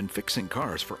AMCO have been fixing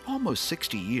cars for almost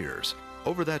 60 years.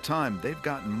 Over that time, they've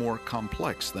gotten more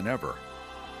complex than ever.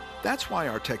 That's why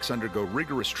our techs undergo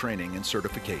rigorous training and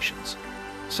certifications,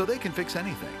 so they can fix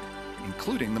anything,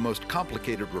 including the most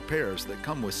complicated repairs that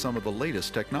come with some of the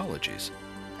latest technologies.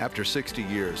 After 60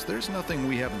 years, there's nothing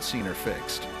we haven't seen or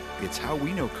fixed. It's how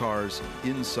we know cars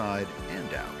inside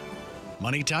and out.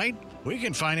 Money tight? We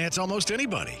can finance almost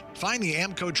anybody. Find the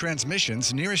AMCO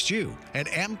transmissions nearest you at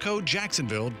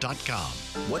amcojacksonville.com.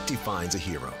 What defines a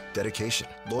hero? Dedication,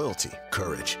 loyalty,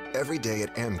 courage. Every day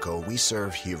at AMCO, we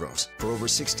serve heroes. For over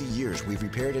 60 years, we've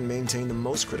repaired and maintained the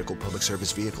most critical public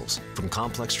service vehicles. From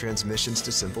complex transmissions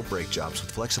to simple brake jobs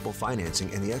with flexible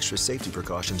financing and the extra safety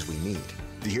precautions we need.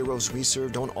 The heroes we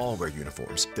serve don't all wear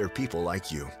uniforms. They're people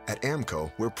like you. At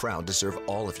AMCO, we're proud to serve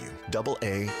all of you.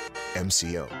 AA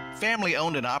MCO. Family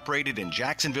owned and operated in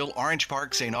Jacksonville, Orange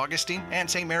Park, St. Augustine, and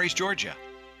St. Mary's, Georgia.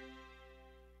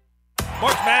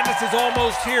 March Madness is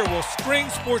almost here. Well, Spring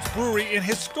Sports Brewery in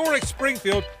historic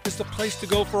Springfield is the place to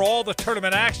go for all the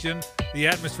tournament action. The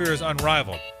atmosphere is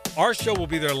unrivaled. Our show will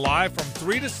be there live from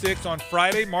 3 to 6 on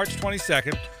Friday, March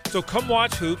 22nd. So come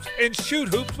watch hoops and shoot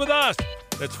hoops with us.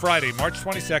 That's Friday, March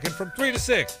 22nd from 3 to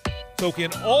 6. Soak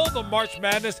in all the March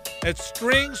Madness at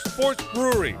Spring Sports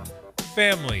Brewery.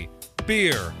 Family,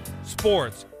 beer,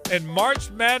 sports, and March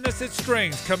Madness at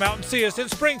Strings. Come out and see us in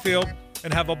Springfield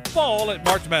and have a ball at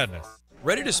March Madness.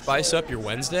 Ready to spice up your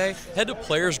Wednesday? Head to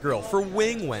Players Grill for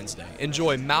Wing Wednesday.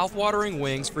 Enjoy mouth-watering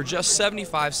wings for just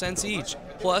 75 cents each.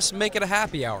 Plus, make it a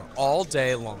happy hour all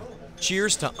day long.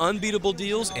 Cheers to unbeatable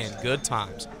deals and good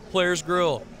times. Players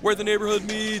Grill, where the neighborhood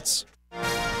meets.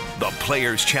 The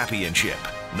Players Championship.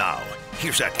 Now,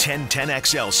 here's a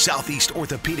 1010XL Southeast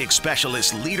Orthopedic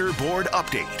Specialist Leaderboard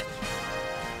Update.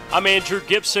 I'm Andrew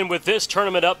Gibson with this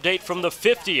tournament update from the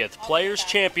 50th Players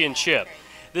Championship.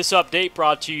 This update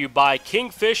brought to you by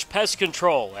Kingfish Pest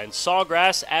Control and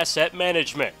Sawgrass Asset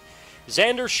Management.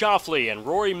 Xander Schauffele and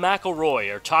Rory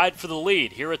McIlroy are tied for the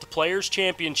lead here at the Players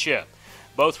Championship.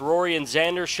 Both Rory and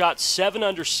Xander shot 7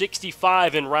 under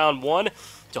 65 in round 1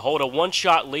 to hold a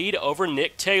one-shot lead over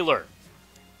Nick Taylor.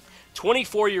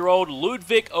 24-year-old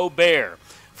Ludvig Åberg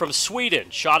from Sweden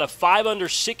shot a 5 under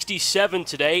 67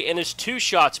 today and is 2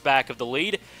 shots back of the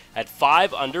lead at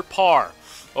 5 under par.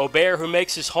 Åberg, who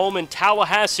makes his home in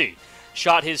Tallahassee,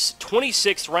 shot his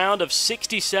 26th round of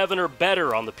 67 or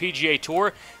better on the PGA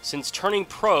Tour since turning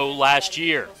pro last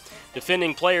year.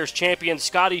 Defending Players champion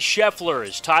Scottie Scheffler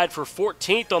is tied for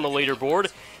 14th on the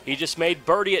leaderboard. He just made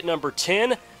birdie at number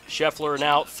 10. Scheffler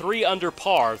now 3 under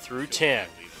par through 10.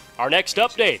 Our next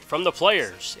update from the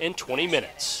Players in 20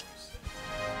 minutes.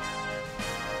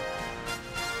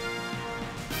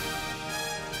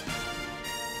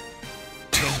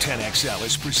 1010XL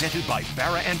is presented by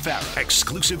Farah & Farah,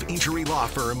 exclusive injury law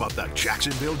firm of the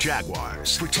Jacksonville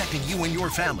Jaguars. Protecting you and your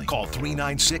family. Call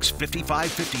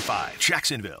 396-5555.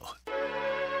 Jacksonville.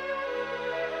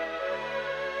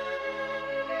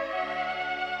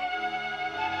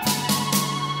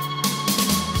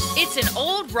 It's an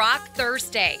Old Rock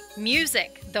Thursday.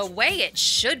 Music the way it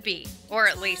should be, or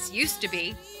at least used to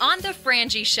be, on The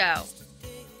Frangie Show.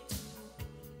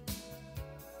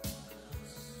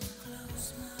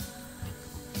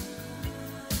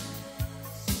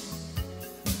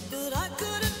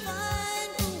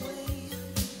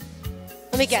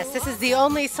 Let me guess, this is the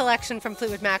only selection from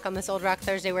Fleetwood Mac on this Old Rock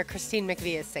Thursday where Christine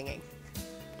McVie is singing.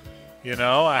 You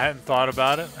know, I hadn't thought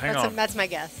about it. Hang on. That's my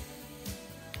guess.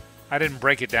 I didn't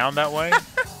break it down that way.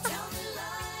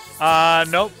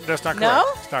 Nope, that's not correct. No?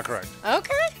 It's not correct.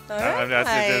 Okay. All right.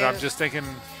 I'm just thinking,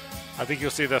 I think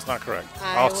you'll see that's not correct.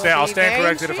 I'll stand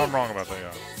corrected if I'm wrong about that.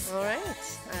 Yeah. All right.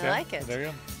 I like it. There you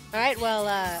go. All right, well,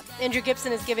 Andrew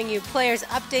Gibson is giving you Players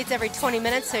updates every 20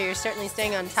 minutes, so you're certainly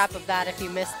staying on top of that if you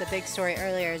missed the big story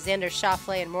earlier. Xander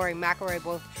Schauffele and Rory McIlroy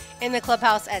both in the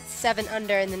clubhouse at 7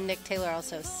 under, and then Nick Taylor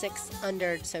also 6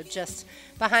 under, so just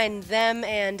behind them.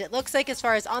 And it looks like as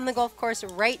far as on the golf course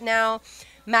right now,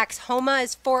 Max Homa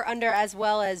is 4 under, as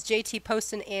well as JT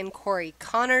Poston and Corey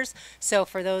Connors. So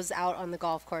for those out on the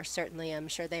golf course, certainly I'm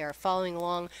sure they are following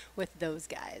along with those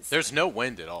guys. There's no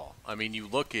wind at all. I mean, you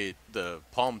look at the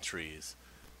palm trees,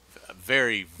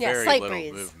 very slight little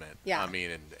breeze. movement. Yeah. I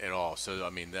mean, and all. So, I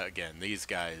mean, again, these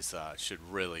guys should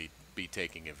really be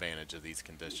taking advantage of these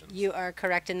conditions. You are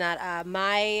correct in that.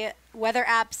 My weather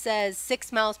app says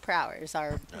 6 miles per hour is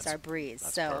our breeze.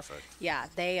 That's so perfect. Yeah,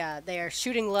 they are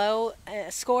shooting low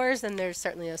scores, and there's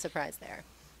certainly no surprise there.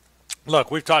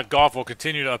 Look, we've talked golf. We'll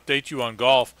continue to update you on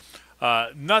golf.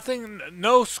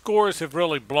 No scores have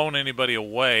really blown anybody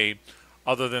away,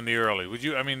 other than the early. Would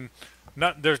you? I mean,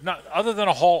 there's not other than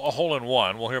a hole in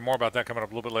one. We'll hear more about that coming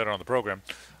up a little bit later on the program.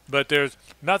 But there's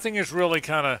nothing has really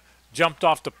kind of jumped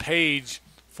off the page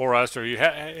for us, or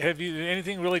have you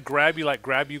anything really grab you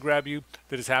that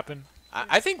has happened?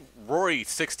 I think Rory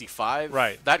 65,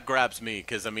 right? That grabs me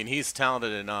because I mean he's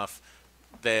talented enough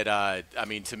that I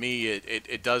mean to me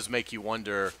it does make you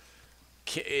wonder,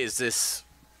 is this?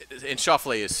 And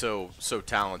Schauffele is so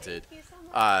talented,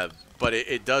 but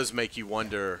it does make you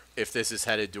wonder if this is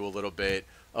headed to a little bit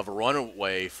of a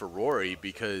runaway for Rory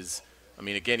because I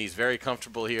mean again he's very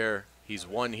comfortable here, he's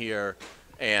won here.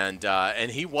 And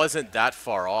he wasn't that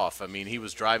far off. I mean, he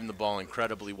was driving the ball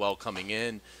incredibly well coming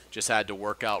in. Just had to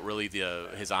work out really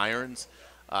his irons.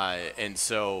 And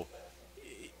so,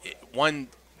 one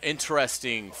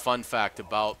interesting fun fact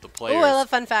about the players I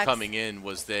love fun facts. Coming in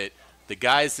was that the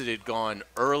guys that had gone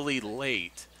early,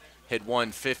 late had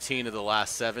won 15 of the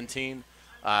last 17.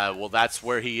 Well, that's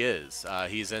where he is.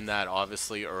 He's in that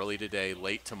obviously early today,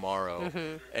 late tomorrow,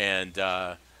 and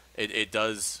it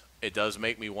does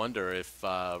make me wonder if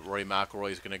Rory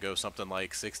McIlroy is going to go something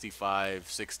like 65,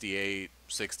 68,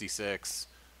 66,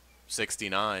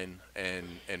 69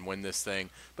 and win this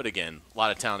thing. But again, a lot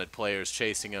of talented players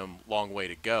chasing him, long way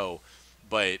to go.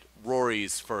 But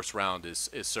Rory's first round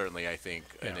is certainly, I think,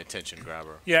 an attention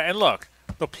grabber. Yeah, and look,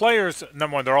 the players,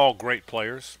 number one, they're all great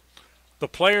players. the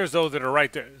players, though, that are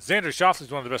right there, Xander Schauffele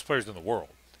is one of the best players in the world.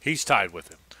 He's tied with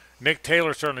him. Nick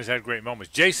Taylor certainly has had great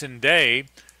moments. Jason Day's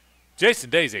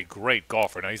a great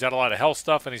golfer. Now, he's had a lot of health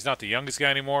stuff, and he's not the youngest guy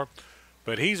anymore,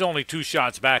 but he's only 2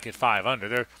 shots back at 5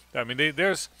 under.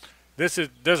 There's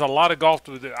a lot of golf.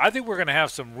 I think we're going to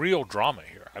have some real drama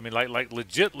here. I mean, like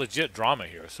legit drama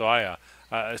here. So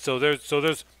so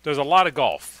there's a lot of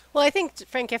golf. Well, I think,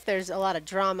 Frank, if there's a lot of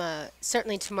drama,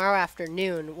 certainly tomorrow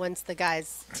afternoon, once the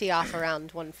guys tee off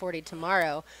around 1:40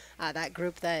 tomorrow, that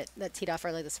group that teed off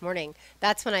early this morning,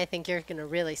 that's when I think you're going to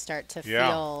really start to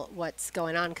feel what's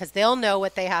going on, because they'll know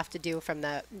what they have to do from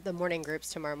the morning groups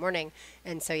tomorrow morning.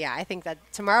 And so, I think that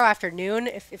tomorrow afternoon,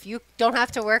 if you don't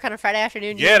have to work on a Friday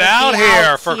afternoon, get out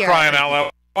here for crying out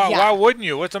loud. Why wouldn't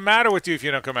you? What's the matter with you if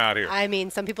you don't come out here? I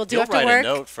mean, some people do You'll have to work. write a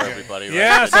note for everybody. Right?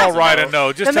 Yes, I'll write a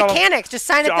note. Just the mechanic. Just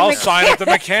sign at the mechanic. I'll sign at the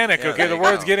mechanic. Okay, the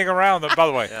word's go. getting around. By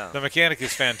the way, the mechanic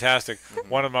is fantastic.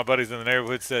 One of my buddies in the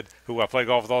neighborhood said, who I play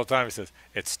golf with all the time, he says,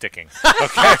 it's sticking.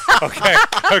 Okay.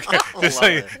 Just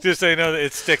so you know that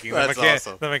it's sticking. That's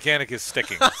awesome. The mechanic is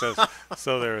sticking.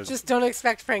 So there is. Just don't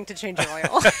expect Frank to change your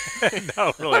oil.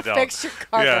 No, really don't. Fix your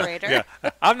carburetor.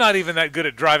 Yeah. I'm not even that good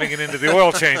at driving it into the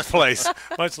oil change place,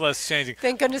 much less changing.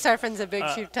 Thank goodness our friend's a big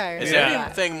cheap tire. Is there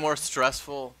anything more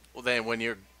stressful than when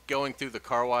you're going through the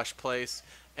car wash place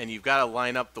and you've got to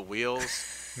line up the wheels?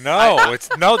 No,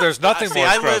 there's nothing more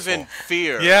stressful. I live in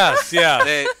fear. Yes.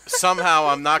 That somehow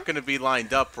I'm not going to be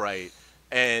lined up right,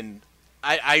 and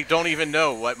I don't even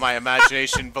know what my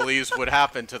imagination believes would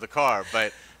happen to the car,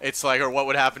 but it's like, or what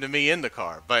would happen to me in the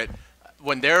car. But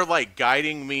when they're like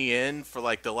guiding me in for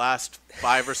like the last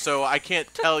 5 or so, I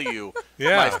can't tell you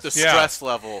the stress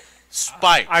level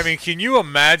spikes. I mean, can you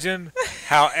imagine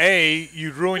how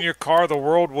you'd ruin your car, the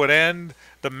world would end,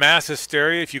 the mass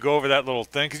hysteria if you go over that little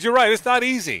thing? Because you're right, it's not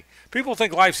easy. People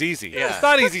think life's easy. Yeah. It's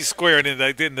not easy squaring in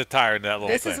the tire in that little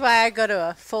thing. This is why I go to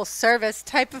a full service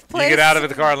type of place. You get out of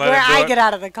the car and let it do I it? get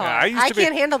out of the car. Yeah, I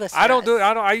can't handle this. I don't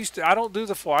do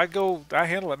the full. I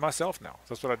handle it myself now.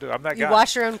 That's what I do. I'm that guy. You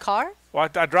wash your own car? Well,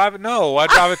 I drive it. No, I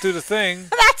drive it through the thing.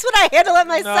 That's what I handle it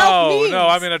myself. No.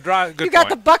 I mean, I drive. Good you got point.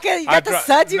 the bucket. You got the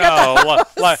suds. You got the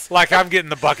hose. like I'm getting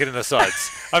the bucket and the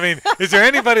suds. I mean, is there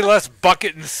anybody less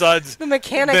bucket and suds the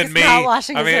mechanic than is me? not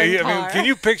washing his own car. I mean, can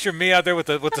you picture me out there with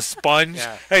the sponge?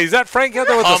 Yeah. Hey, is that Frank out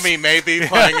there with Hummy maybe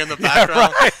playing in the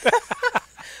background? Right.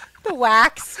 The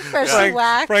wax, freshly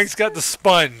waxed. Frank's got the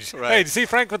sponge. Right. Hey, did you see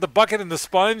Frank with the bucket and the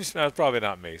sponge? No, it's probably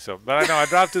not me. But I know I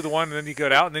drive through the one and then you go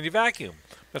out and then you vacuum.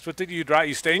 That's what you drive.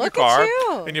 You stay in your car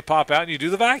and you pop out and you do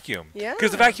the vacuum. Yeah.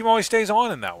 Because the vacuum always stays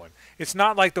on in that one. It's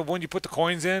not like the one you put the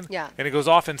coins in and it goes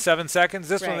off in 7 seconds.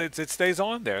 This one, it stays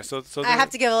on there. So I have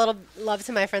to give a little love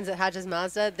to my friends at Hodges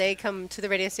Mazda. They come to the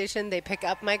radio station. They pick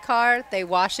up my car. They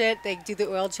wash it. They do the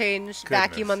oil change,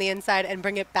 vacuum on the inside, and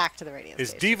bring it back to the radio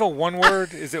station. Is Diva one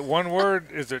word? Is it one word?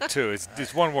 Is it two?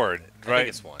 It's one word, right? I think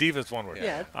it's one. Diva's one word.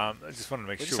 Yeah. I just wanted to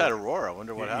make We sure. just had Aurora. I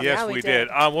wonder what happened. Yes, we did.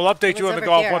 We'll update you on the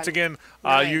golf once again.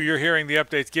 You're hearing the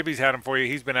updates. Gibby's had them for you.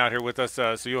 He's been out here with us,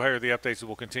 so you'll hear the updates. So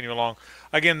we'll continue along.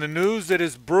 Again, the news that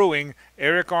is brewing: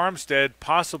 Eric Armstead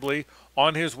possibly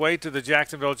on his way to the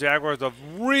Jacksonville Jaguars. A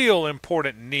real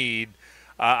important need.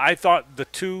 I thought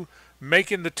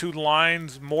making the two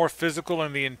lines more physical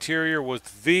in the interior was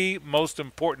the most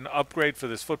important upgrade for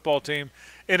this football team,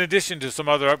 in addition to some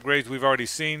other upgrades we've already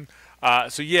seen. I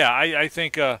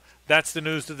think that's the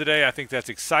news of the day. I think that's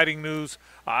exciting news.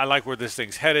 I like where this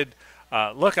thing's headed.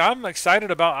 Look, I'm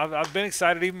excited I've been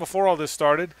excited even before all this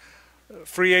started.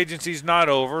 Free agency's not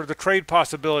over. The trade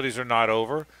possibilities are not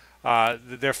over.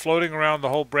 They're floating around the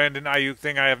whole Brandon Ayuk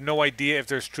thing. I have no idea if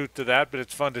there's truth to that, but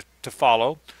it's fun to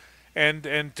follow.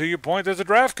 And to your point, there's a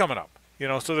draft coming up.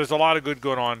 So there's a lot of good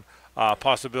going on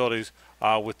possibilities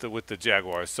with the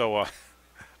Jaguars. So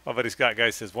my buddy Scott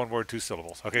Guy says 1 word, 2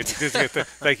 syllables. Okay,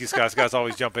 thank you, Scott. Scott's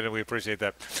always jumping in. We appreciate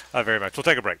that very much. We'll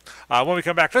take a break. When we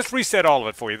come back, let's reset all of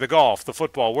it for you. The golf, the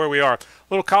football, where we are. A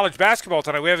little college basketball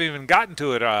tonight. We haven't even gotten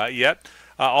to it yet.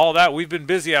 All that. We've been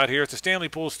busy out here. It's a Stanley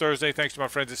Pools Thursday. Thanks to my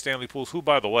friends at Stanley Pools, who,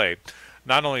 by the way,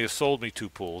 not only has sold me 2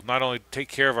 pools, not only take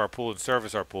care of our pool and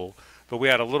service our pool, but we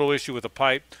had a little issue with a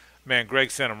pipe. Man, Greg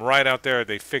sent them right out there.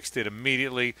 They fixed it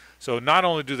immediately. So not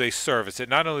only do they service it,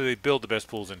 not only do they build the best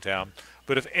pools in town,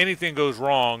 but if anything goes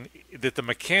wrong that the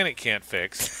mechanic can't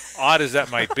fix, odd as that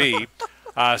might be,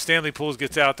 Stanley Pools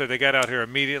gets out there. They got out here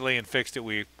immediately and fixed it.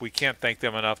 We can't thank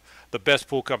them enough. The best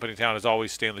pool company in town is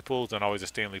always Stanley Pools, and always a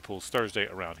Stanley Pools Thursday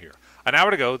around here. An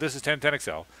hour to go. This is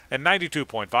 1010XL and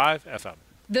 92.5 FM.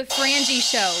 The Frangie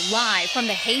Show, live from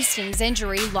the Hastings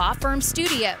Injury Law Firm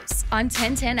Studios on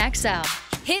 1010XL.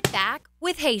 Hit back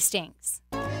with Hastings.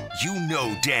 You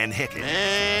know Dan Hicken.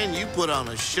 Man, you put on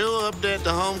a show up there at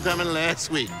the homecoming last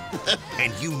week.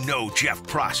 And you know Jeff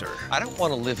Prosser. I don't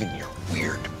want to live in your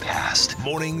weird past.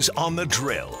 Mornings on the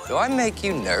Drill. Do I make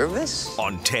you nervous?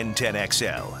 On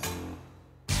 1010XL.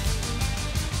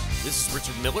 This is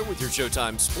Richard Miller with your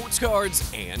Showtime Sports Cards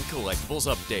and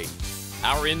Collectibles Update.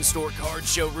 Our in-store card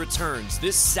show returns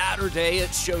this Saturday at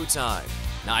Showtime,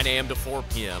 9 a.m. to 4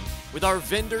 p.m., with our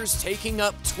vendors taking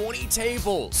up 20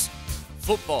 tables.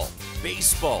 Football,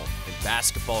 baseball, and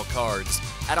basketball cards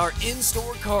at our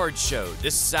in-store card show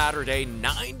this Saturday,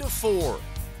 9 to 4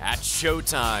 at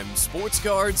Showtime. Sports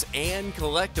Cards and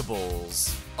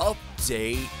Collectibles.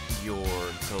 Update your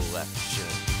collection.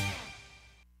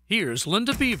 Here's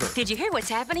Linda Beaver. Did you hear what's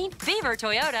happening? Beaver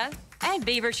Toyota and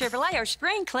Beaver Chevrolet are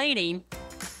spring cleaning.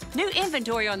 New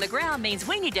inventory on the ground means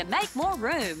we need to make more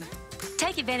room.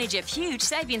 Take advantage of huge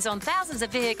savings on thousands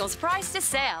of vehicles priced to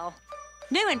sell.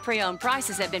 New and pre-owned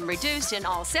prices have been reduced and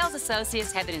all sales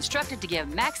associates have been instructed to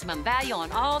give maximum value on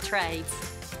all trades.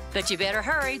 But you better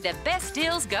hurry, the best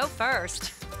deals go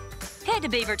first. Head to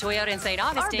Beaver Toyota in St.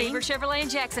 Augustine or Beaver Chevrolet in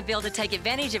Jacksonville to take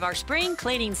advantage of our spring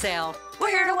cleaning sale.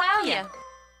 We're here to wow you.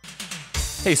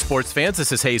 Hey sports fans,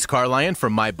 this is Hays Carlyon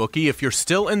from MyBookie. If you're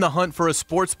still in the hunt for a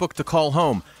sports book to call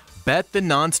home, bet the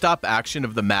nonstop action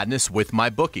of the madness with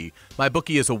MyBookie.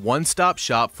 MyBookie is a one-stop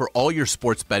shop for all your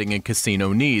sports betting and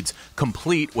casino needs,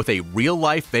 complete with a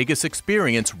real-life Vegas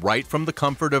experience right from the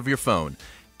comfort of your phone.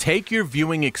 Take your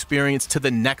viewing experience to the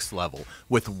next level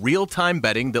with real-time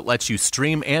betting that lets you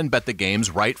stream and bet the games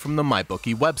right from the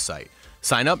MyBookie website.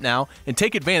 Sign up now and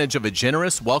take advantage of a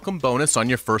generous welcome bonus on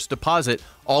your first deposit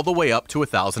all the way up to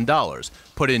 $1,000.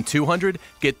 Put in $200,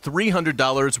 get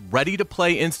 $300 ready to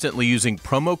play instantly using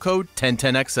promo code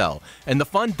 1010XL. And the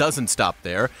fun doesn't stop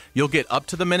there. You'll get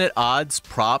up-to-the-minute odds,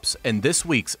 props, and this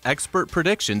week's expert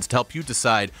predictions to help you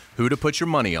decide who to put your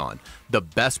money on. The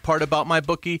best part about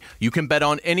MyBookie, you can bet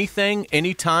on anything,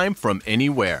 anytime, from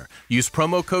anywhere. Use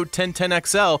promo code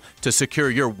 1010XL to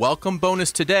secure your welcome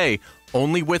bonus today.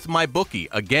 Only with MyBookie.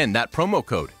 Again, that promo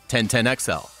code,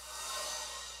 1010XL.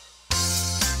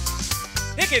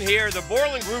 Hicken here. The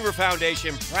Borland Groover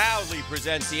Foundation proudly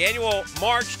presents the annual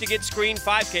March to Get Screened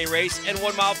 5K race and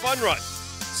 1 mile fun run.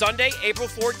 Sunday, April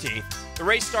 14th. The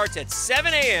race starts at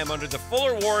 7 a.m. under the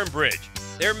Fuller Warren Bridge.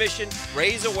 Their mission,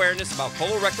 raise awareness about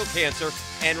colorectal cancer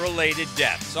and related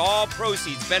deaths. All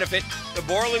proceeds benefit the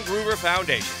Borland Groover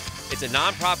Foundation. It's a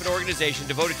nonprofit organization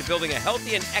devoted to building a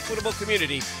healthy and equitable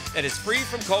community that is free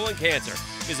from colon cancer.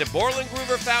 Visit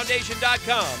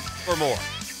BorlandGrooverFoundation.com for more.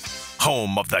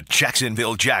 Home of the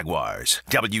Jacksonville Jaguars.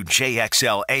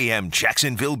 WJXL AM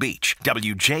Jacksonville Beach.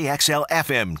 WJXL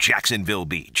FM Jacksonville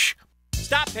Beach.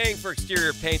 Stop paying for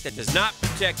exterior paint that does not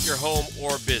protect your home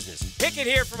or business. Hicken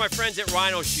here for my friends at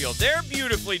Rhino Shield. Their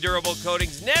beautifully durable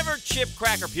coatings never chip,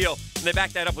 crack, or peel, and they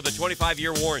back that up with a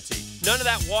 25-year warranty. None of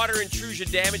that water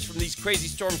intrusion damage from these crazy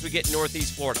storms we get in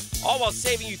Northeast Florida, all while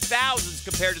saving you thousands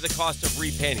compared to the cost of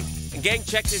repainting. And gang,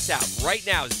 check this out. Right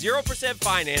now, 0%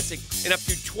 financing and up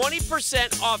to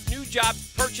 20% off new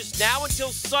jobs purchased now until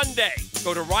Sunday.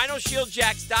 Go to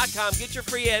RhinoShieldJax.com. Get your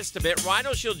free estimate,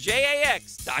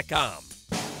 RhinoShieldJax.com.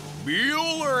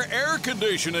 Bueller Air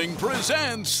Conditioning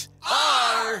presents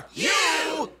Are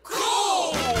You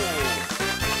Cool?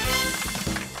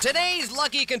 Today's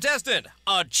lucky contestant,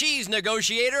 a cheese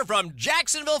negotiator from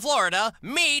Jacksonville, Florida.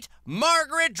 Meet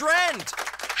Margaret Drent.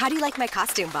 How do you like my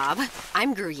costume, Bob?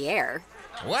 I'm Gruyere.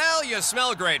 Well, you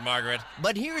smell great, Margaret.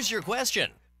 But here's your question.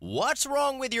 What's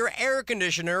wrong with your air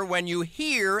conditioner when you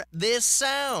hear this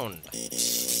sound?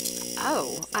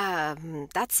 Oh,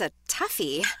 that's a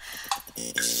toughie.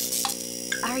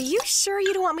 Are you sure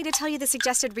you don't want me to tell you the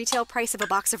suggested retail price of a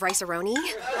box of Rice-A-Roni?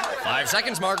 5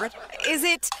 seconds, Margaret. Is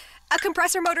it a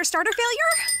compressor motor starter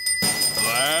failure?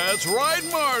 That's right,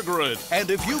 Margaret. And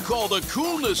if you call the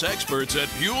coolness experts at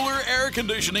Bueller Air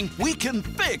Conditioning, we can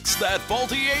fix that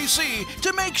faulty AC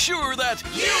to make sure that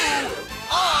you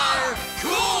are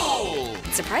cool.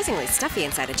 It's surprisingly stuffy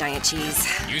inside a giant cheese.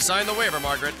 You signed the waiver,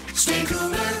 Margaret. Stay cooler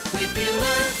with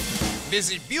Bueller.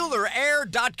 Visit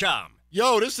BuellerAir.com.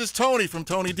 Yo, this is Tony from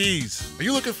Tony D's. Are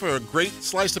you looking for a great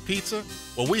slice of pizza?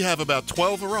 Well, we have about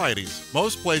 12 varieties.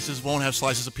 Most places won't have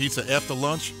slices of pizza after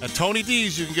lunch. At Tony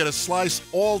D's, you can get a slice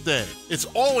all day. It's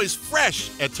always fresh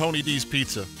at Tony D's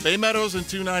Pizza. Bay Meadows and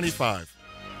 295.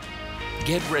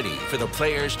 Get ready for the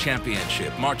Players'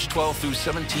 Championship, March 12th through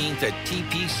 17th at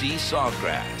TPC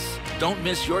Sawgrass. Don't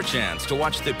miss your chance to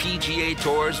watch the PGA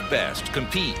Tour's best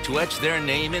compete to etch their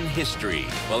name in history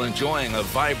while enjoying a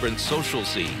vibrant social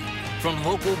scene. From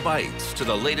local bites to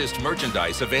the latest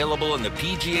merchandise available in the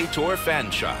PGA Tour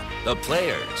Fan Shop, The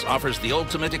Players offers the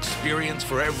ultimate experience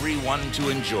for everyone to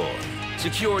enjoy.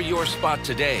 Secure your spot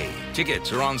today.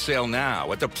 Tickets are on sale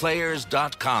now at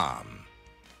theplayers.com.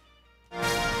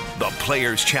 The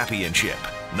Players Championship.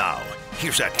 Now,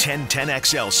 here's a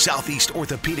 1010XL Southeast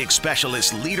Orthopedic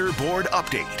Specialist Leaderboard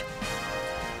update.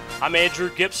 I'm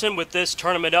Andrew Gibson with this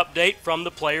tournament update from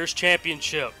the Players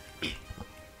Championship.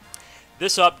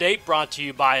 This update brought to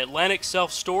you by Atlantic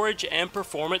Self-Storage and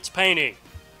Performance Painting.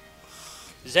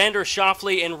 Xander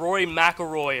Schauffele and Rory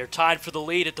McIlroy are tied for the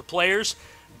lead at the Players.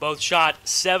 Both shot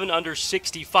 7 under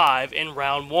 65 in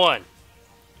round 1.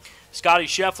 Scotty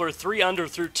Scheffler 3 under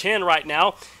through 10 right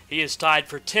now. He is tied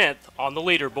for 10th on the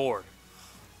leaderboard.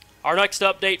 Our next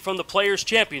update from the Players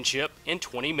Championship in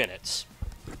 20 minutes.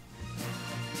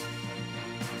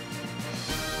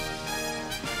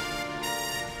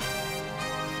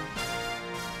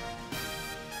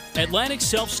 Atlantic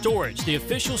Self-Storage, the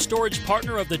official storage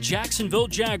partner of the Jacksonville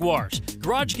Jaguars.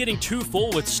 Garage getting too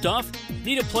full with stuff?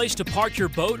 Need a place to park your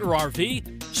boat or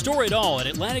RV? Store it all at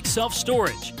Atlantic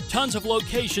Self-Storage. Tons of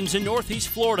locations in Northeast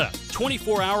Florida.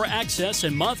 24-hour access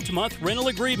and month-to-month rental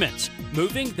agreements.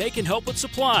 Moving, they can help with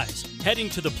supplies. Heading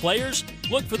to the Players?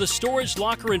 Look for the storage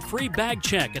locker and free bag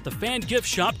check at the fan gift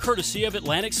shop courtesy of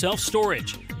Atlantic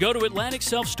Self-Storage. Go to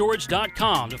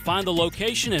AtlanticSelfStorage.com to find the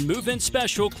location and move-in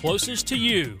special closest to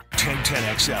you.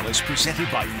 1010XL is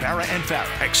presented by Farah &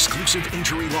 Farah, exclusive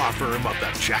injury law firm of the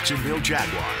Jacksonville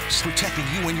Jaguars. Protecting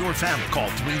you and your family. Call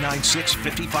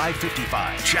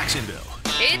 396-5555. Jacksonville.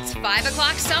 It's 5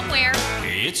 o'clock somewhere.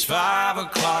 It's 5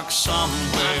 o'clock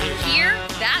somewhere. Here,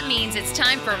 that means it's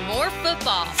time for more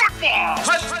football.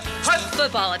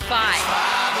 Football at 5.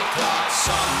 5 o'clock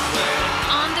somewhere.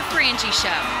 On the Frangie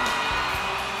Show.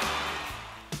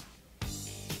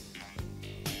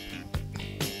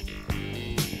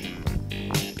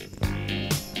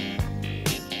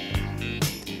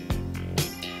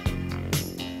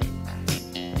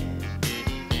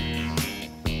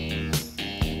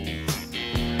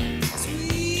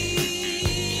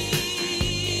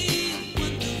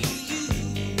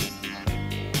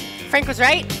 Frank was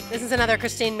right. This is another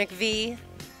Christine McVie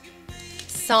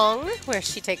song where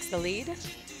she takes the lead.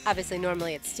 Obviously,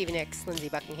 normally it's Stevie Nicks, Lindsey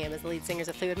Buckingham as the lead singers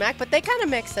of Fleetwood Mac, but they kind of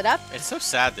mix it up. It's so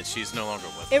sad that she's no longer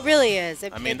with us. It really is.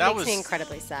 It that makes me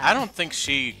incredibly sad. I don't think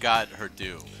she got her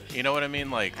due. You know what I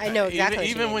mean? Like, I know exactly.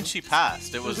 Even when she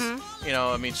passed, it was,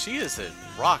 she is a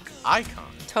rock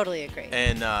icon. Totally agree.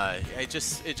 And it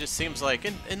just seems like,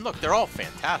 and look, they're all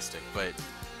fantastic, but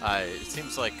it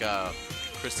seems like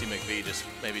Christy McVie just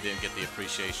maybe didn't get the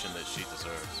appreciation that she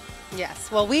deserves.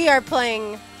 Yes. Well, we are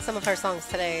playing some of her songs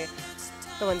today,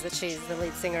 the ones that she's the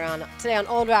lead singer on. Today on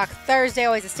Old Rock Thursday,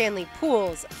 always a Stanley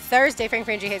Pools Thursday. Frank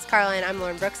Frangie, Hays Carlyon. I'm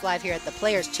Lauren Brooks, live here at the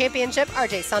Players Championship.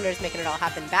 RJ Saunders making it all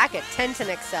happen back at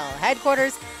 1010XL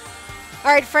headquarters.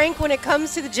 All right, Frank, when it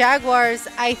comes to the Jaguars,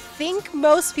 I think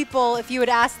most people, if you would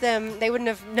ask them, they wouldn't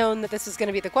have known that this was going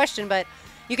to be the question, but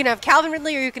you can have Calvin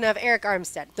Ridley or you can have Eric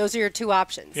Armstead. Those are your two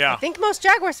options. Yeah. I think most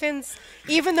Jaguars fans,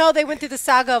 even though they went through the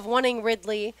saga of wanting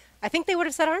Ridley, I think they would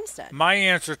have said Armstead. My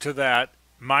answer to that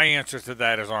is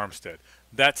Armstead.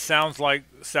 That sounds like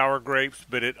sour grapes,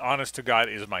 but it, honest to God,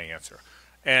 is my answer.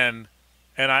 And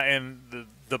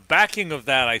the backing of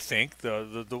that, I think,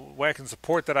 the way I can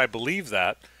support that I believe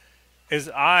that, is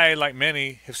I, like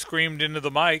many, have screamed into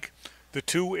the mic, the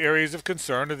two areas of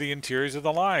concern are the interiors of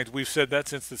the lines. We've said that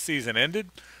since the season ended.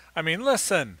 I mean,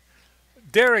 listen,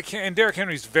 Derrick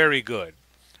Henry's very good.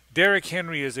 Derrick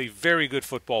Henry is a very good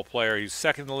football player. He's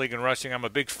second in the league in rushing. I'm a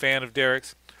big fan of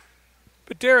Derrick's.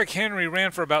 But Derrick Henry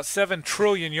ran for about 7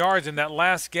 trillion yards in that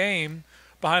last game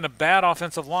behind a bad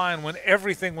offensive line when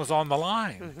everything was on the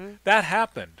line. Mm-hmm. That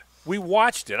happened. We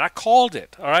watched it. I called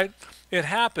it, all right? It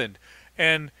happened.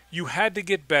 And you had to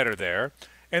get better there.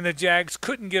 And the Jags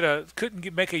couldn't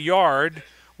make a yard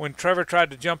when Trevor tried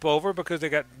to jump over because they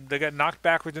got knocked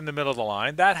backwards in the middle of the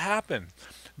line. That happened.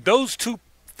 Those two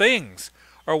things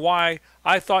are why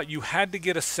I thought you had to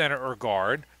get a center or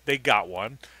guard. They got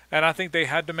one. And I think they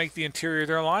had to make the interior of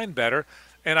their line better.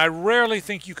 And I rarely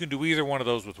think you can do either one of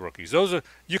those with rookies.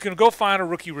 You can go find a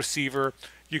rookie receiver.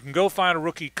 You can go find a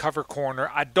rookie cover corner.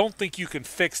 I don't think you can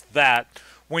fix that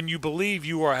when you believe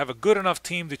you have a good enough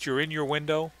team that you're in your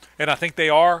window, and I think they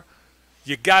are.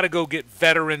 You got to go get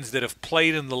veterans that have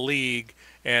played in the league.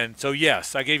 And so,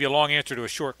 yes, I gave you a long answer to a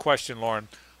short question, Lauren.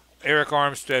 Eric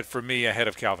Armstead, for me, ahead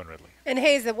of Calvin Ridley. And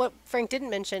Hayes, what Frank didn't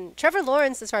mention, Trevor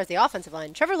Lawrence, as far as the offensive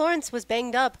line, Trevor Lawrence was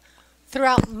banged up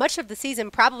throughout much of the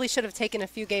season probably should have taken a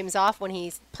few games off when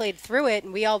he played through it,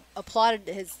 and we all lauded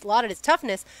his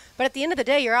toughness. But at the end of the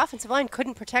day, your offensive line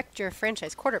couldn't protect your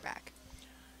franchise quarterback.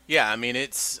 Yeah, I mean,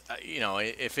 it's,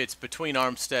 if it's between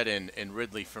Armstead and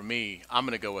Ridley, for me, I'm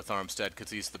going to go with Armstead because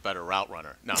he's the better route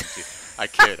runner. No, I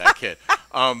kid.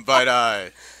 But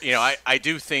I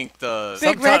do think the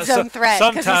big red zone threat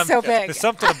because he's so big. There's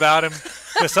something about him.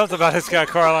 There's something about this guy,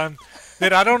 Carlyon,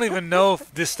 that I don't even know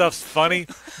if this stuff's funny,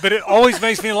 but it always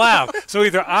makes me laugh. So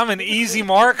either I'm an easy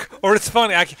mark or it's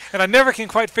funny, and I never can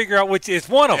quite figure out which is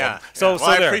one of them. So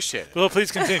I there. appreciate it. Well,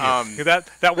 please continue.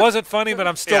 That wasn't funny, but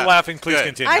I'm still laughing. Please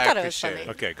continue. I thought it was funny.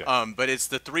 Okay, good. But it's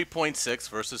the 3.6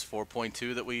 versus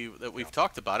 4.2 that we've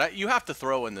talked about. You have to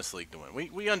throw in this league to win.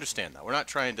 We understand that. We're not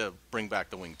trying to bring back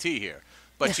the wing T here,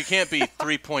 but you can't be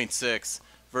 3.6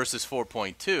 versus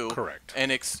 4.2. Correct. And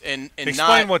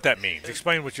explain what that means.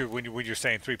 Explain what when you're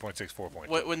saying 3.6,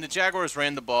 4.2. When the Jaguars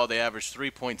ran the ball, they averaged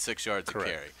 3.6 yards Correct.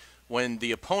 a carry. When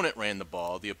the opponent ran the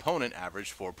ball, the opponent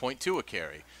averaged 4.2 a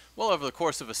carry. Well, over the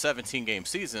course of a 17-game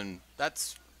season,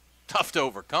 that's tough to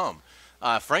overcome.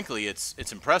 Frankly,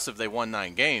 it's impressive they won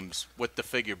 9 games with the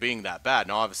figure being that bad.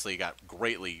 Now, obviously, it got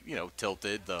greatly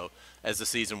tilted though as the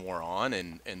season wore on,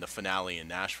 and the finale in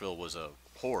Nashville was a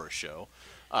horror show.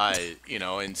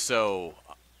 And so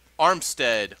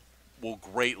Armstead will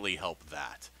greatly help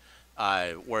that,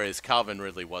 whereas Calvin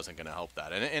Ridley wasn't going to help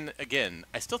that. And again,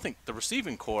 I still think the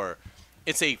receiving core,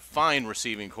 it's a fine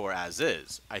receiving core as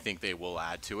is. I think they will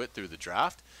add to it through the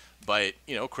draft. But,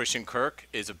 Christian Kirk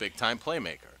is a big-time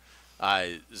playmaker.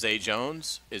 Zay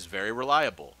Jones is very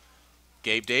reliable.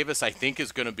 Gabe Davis, I think,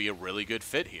 is going to be a really good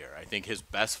fit here. I think his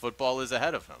best football is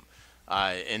ahead of him.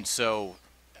 And so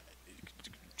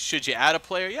should you add a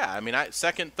player? Yeah. I mean,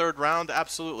 second, third round,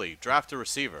 absolutely. Draft a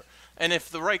receiver. And if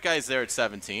the right guy's there at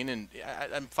 17, and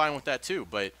I'm fine with that too.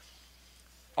 But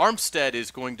Armstead is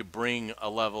going to bring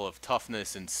a level of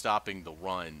toughness in stopping the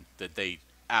run that they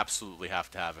absolutely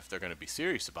have to have if they're going to be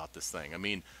serious about this thing. I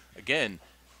mean, again,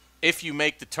 if you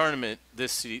make the tournament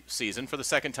this season for the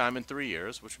second time in 3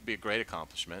 years, which would be a great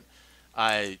accomplishment,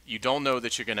 you don't know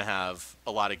that you're going to have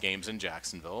a lot of games in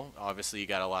Jacksonville. Obviously, you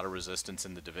got a lot of resistance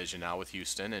in the division now with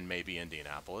Houston and maybe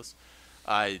Indianapolis.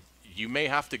 You may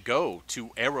have to go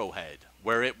to Arrowhead,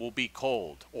 where it will be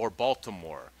cold, or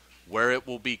Baltimore, where it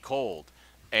will be cold.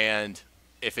 And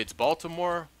if it's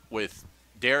Baltimore with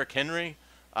Derrick Henry,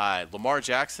 Lamar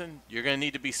Jackson, you're going to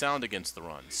need to be sound against the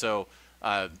run. So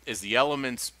as the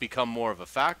elements become more of a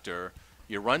factor,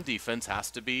 your run defense has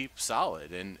to be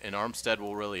solid, and Armstead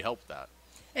will really help that.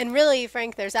 And really,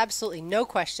 Frank, there's absolutely no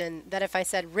question that if I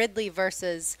said Ridley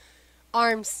versus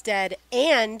Armstead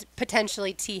and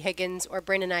potentially T. Higgins or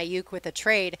Brandon Ayuk with a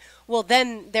trade, well,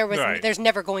 then there's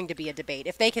never going to be a debate.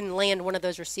 If they can land one of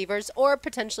those receivers or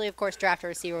potentially, of course, draft a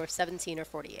receiver with 17 or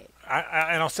 48.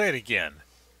 And I'll say it again.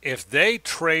 If they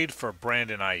trade for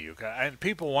Brandon Ayuk, and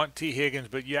people want T. Higgins,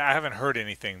 but I haven't heard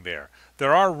anything there.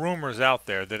 There are rumors out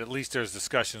there that at least there's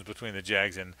discussions between the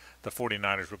Jags and the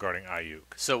 49ers regarding Ayuk.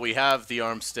 So we have the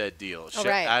Armstead deal.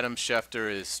 Right. Adam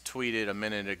Schefter has tweeted a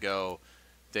minute ago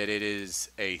that it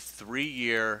is a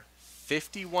 3-year,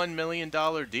 $51 million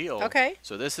deal. Okay.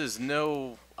 So this is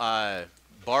no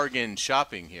bargain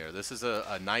shopping here. This is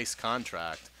a nice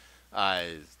contract.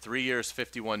 3 years,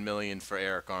 $51 million for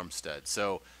Eric Armstead.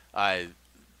 So,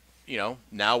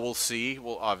 now we'll see.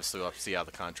 We'll have to see how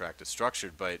the contract is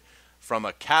structured. But from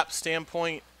a cap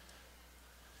standpoint,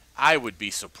 I would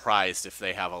be surprised if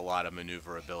they have a lot of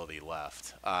maneuverability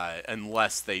left,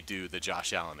 unless they do the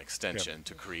Josh Allen extension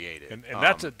to create it. And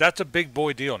that's a big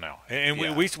boy deal now.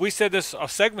 And we said this a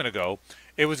segment ago.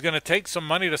 It was going to take some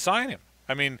money to sign him.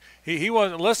 I mean, he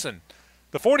wasn't. Listen,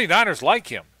 the 49ers like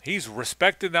him. He's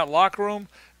respected in that locker room.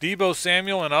 Deebo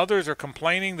Samuel and others are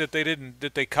complaining that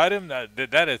they cut him.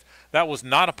 That was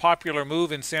not a popular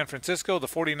move in San Francisco. The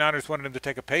 49ers wanted him to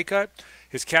take a pay cut.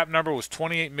 His cap number was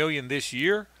 $28 million this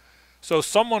year. So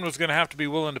someone was going to have to be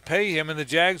willing to pay him, and the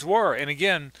Jags were. And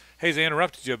again, Hays, I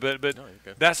interrupted you, but no,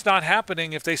 that's not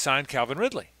happening if they signed Calvin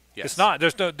Ridley. Yes. It's not.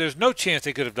 There's no chance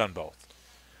they could have done both.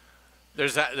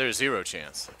 There's zero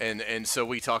chance, and so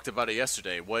we talked about it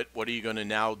yesterday. What are you going to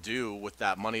now do with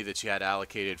that money that you had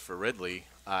allocated for Ridley?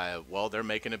 Well, they're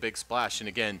making a big splash, and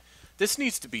again, this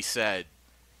needs to be said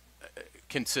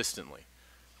consistently.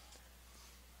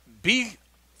 Be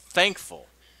thankful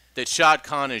that Shad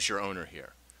Khan is your owner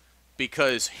here,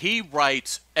 because he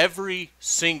writes every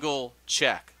single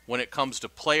check when it comes to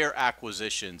player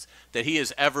acquisitions that he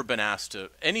has ever been asked to.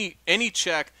 Any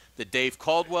check that Dave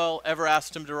Caldwell ever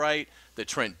asked him to write, that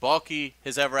Trent Baalke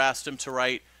has ever asked him to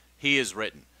write, he has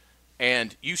written.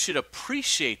 And you should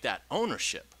appreciate that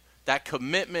ownership that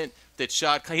commitment, that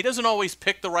shot. He doesn't always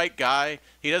pick the right guy.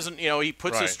 He doesn't, he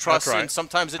puts his trust in.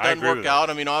 Sometimes it doesn't work out.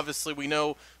 I mean, obviously we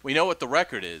know what the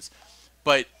record is.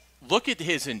 But look at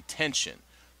his intention.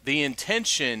 The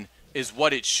intention is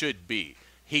what it should be.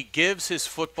 He gives his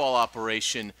football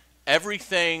operation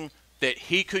everything that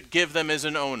he could give them as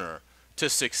an owner to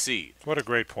succeed. What a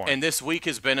great point. And this week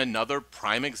has been another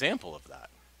prime example of that.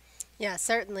 Yeah,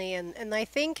 certainly. And I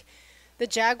think the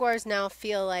Jaguars now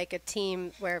feel like a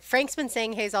team where Frank's been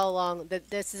saying Hays all along that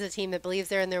this is a team that believes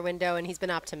they're in their window, and he's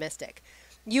been optimistic.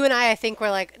 You and I think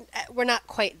we're not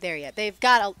quite there yet. They've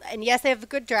got and yes, they have a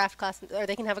good draft class, or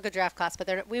they can have a good draft class,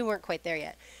 but we weren't quite there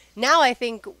yet. Now I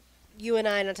think you and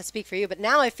I, not to speak for you, but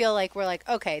now I feel like we're like,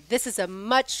 okay, this is a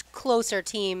much closer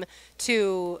team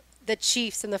to the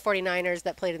Chiefs and the 49ers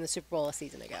that played in the Super Bowl a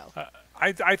season ago.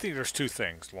 I think there's two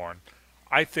things, Lauren.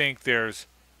 I think there's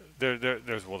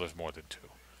more than two,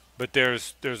 but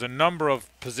there's a number of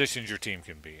positions your team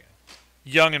can be in.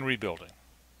 Young and rebuilding,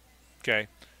 okay?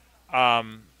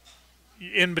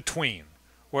 In between,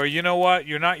 where you know what,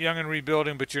 you're not young and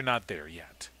rebuilding, but you're not there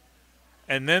yet.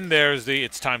 And then there's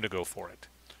it's time to go for it.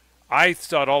 I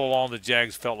thought all along the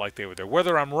Jags felt like they were there.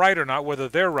 Whether I'm right or not, whether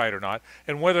they're right or not,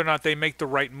 and whether or not they make the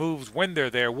right moves when they're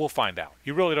there, we'll find out.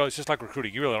 You really don't. It's just like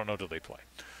recruiting. You really don't know till they play.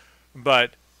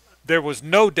 But there was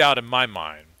no doubt in my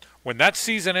mind when that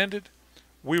season ended,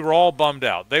 we were all bummed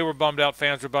out. They were bummed out.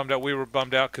 Fans were bummed out. We were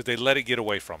bummed out because they let it get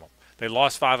away from them. They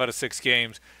lost 5 out of 6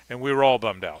 games, and we were all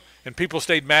bummed out. And people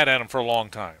stayed mad at them for a long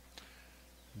time.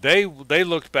 They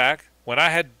looked back when I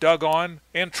had Doug on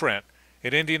and Trent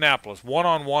at Indianapolis,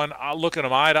 one-on-one, I look at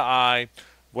them eye to eye.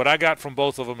 What I got from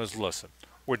both of them is, listen,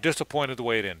 we're disappointed the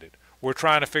way it ended. We're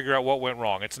trying to figure out what went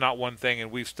wrong. It's not one thing,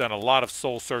 and we've done a lot of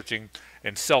soul-searching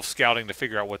and self-scouting to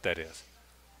figure out what that is.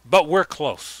 But we're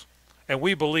close, and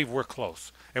we believe we're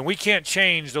close. And we can't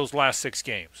change those last 6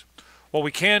 games. What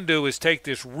we can do is take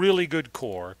this really good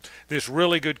core, this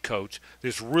really good coach,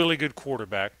 this really good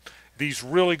quarterback, these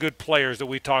really good players that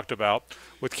we talked about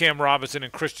with Cam Robinson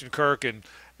and Christian Kirk and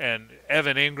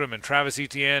Evan Ingram and Travis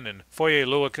Etienne and Foye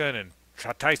Oluokun and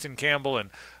Tyson Campbell and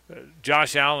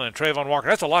Josh Allen and Trayvon Walker.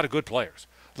 That's a lot of good players.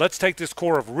 Let's take this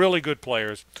core of really good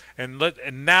players and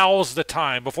now's the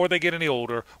time, before they get any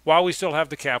older, while we still have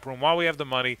the cap room, while we have the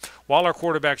money, while our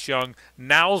quarterback's young,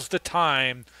 now's the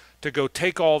time to go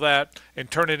take all that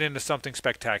and turn it into something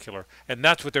spectacular. And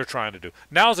that's what they're trying to do.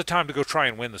 Now's the time to go try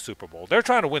and win the Super Bowl. They're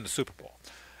trying to win the Super Bowl.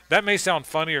 That may sound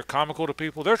funny or comical to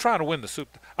people. They're trying to win the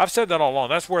Super Bowl. I've said that all along.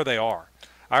 That's where they are.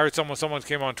 I heard someone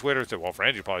came on Twitter and said, well,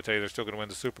 Frangie will probably tell you they're still going to win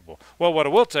the Super Bowl. Well, what I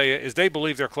will tell you is they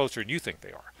believe they're closer than you think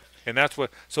they are. And that's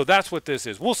what this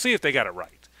is. We'll see if they got it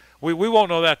right. We won't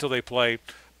know that till they play.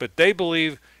 But they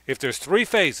believe if there's 3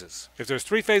 phases,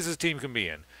 a team can be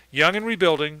in, young and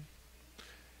rebuilding,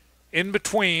 in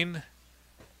between,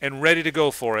 and ready to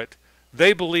go for it,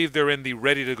 they believe they're in the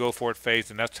ready to go for it phase,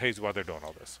 and that's why they're doing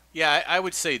all this. Yeah, I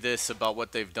would say this about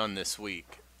what they've done this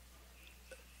week.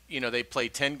 They play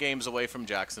 10 games away from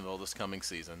Jacksonville this coming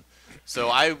season. So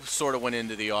I sort of went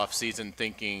into the offseason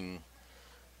thinking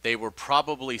they were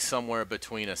probably somewhere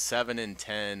between a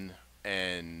 7-10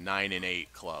 and 9-8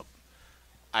 club.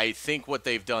 I think what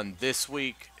they've done this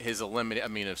week is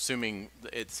assuming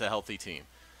it's a healthy team.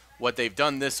 What they've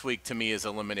done this week to me is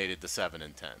eliminated the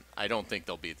 7-10. I don't think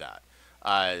they'll be that.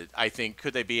 I think,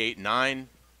 could they be 8-9?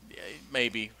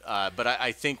 Maybe. But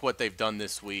I think what they've done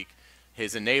this week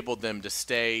has enabled them to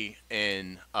stay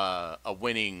in a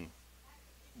winning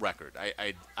record.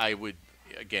 I would,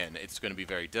 again, it's going to be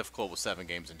very difficult with 7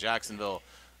 games in Jacksonville.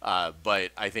 But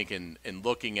I think in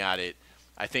looking at it,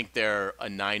 I think they're a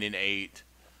 9-8,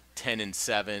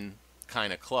 10-7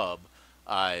 kind of club.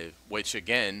 Which,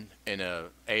 again, in a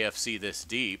AFC this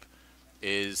deep,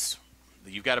 is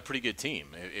you've got a pretty good team.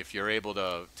 If you're able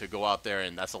to go out there,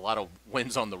 and that's a lot of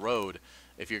wins on the road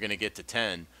if you're going to get to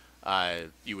 10,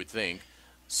 you would think.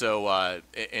 So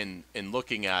in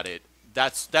looking at it,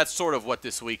 that's sort of what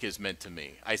this week has meant to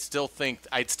me. I still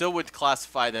would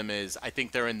classify them as, I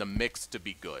think they're in the mix to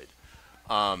be good.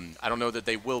 I don't know that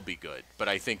they will be good, but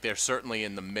I think they're certainly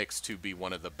in the mix to be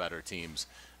one of the better teams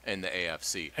in the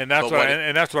AFC. And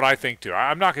that's what I think too.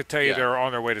 I'm not going to tell you they're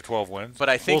on their way to 12 wins. But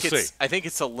I think we'll see. I think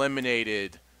it's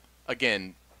eliminated,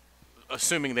 again,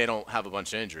 assuming they don't have a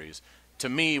bunch of injuries. To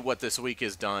me, what this week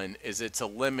has done is it's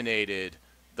eliminated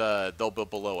they'll be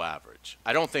below average.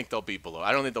 I don't think they'll be below.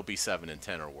 I don't think they'll be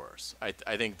 7-10 or worse. I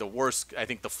think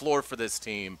the floor for this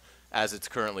team as it's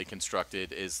currently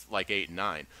constructed is like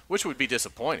 8-9, which would be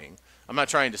disappointing. I'm not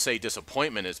trying to say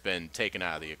disappointment has been taken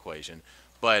out of the equation.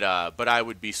 But I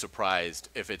would be surprised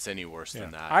if it's any worse than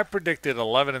that. I predicted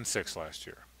 11-6 last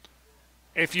year.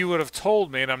 if you would have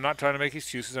told me, and I'm not trying to make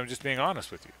excuses, I'm just being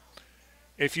honest with you.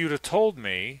 If you'd have told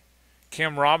me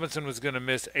Cam Robinson was going to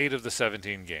miss 8 of the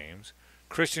 17 games,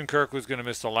 Christian Kirk was going to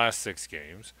miss the last 6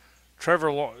 games,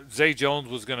 Zay Jones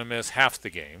was going to miss half the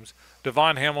games,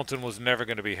 Devon Hamilton was never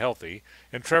going to be healthy,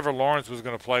 and Trevor Lawrence was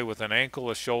going to play with an ankle,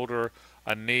 a shoulder,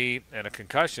 a knee, and a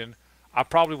concussion, I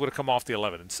probably would have come off the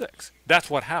 11-6. That's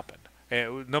what happened.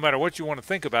 And no matter what you want to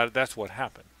think about it, that's what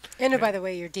happened. And by the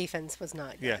way, your defense was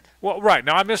not good. Yeah. Well, right.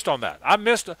 Now, I missed on that. I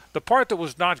missed the part that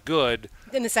was not good.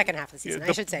 In the second half of the season,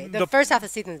 I should say. The first half of the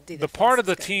season, the part of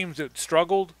the teams that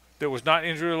struggled that was not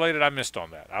injury-related, I missed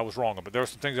on that. I was wrong about. There were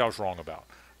some things I was wrong about,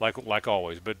 like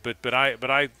always. But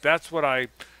I that's what I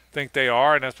think they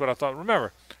are, and that's what I thought.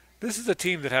 Remember, this is a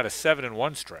team that had a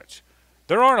 7-1 stretch.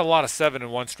 There aren't a lot of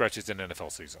 7-1 stretches in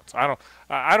NFL seasons.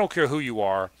 I don't care who you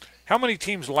are. How many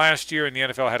teams last year in the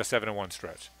NFL had a 7-1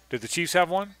 stretch? Did the Chiefs have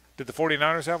one? Did the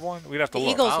 49ers have one? We'd have to look.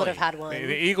 The Eagles would have had one.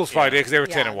 The Eagles probably did because they were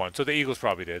 10-1, so the Eagles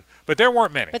probably did. But there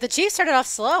weren't many. But the Chiefs started off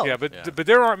slow. Yeah, but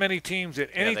there aren't many teams at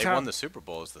any time. They won the Super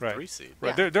Bowl as the 3 seed.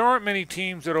 Right. There aren't many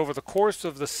teams that over the course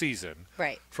of the season,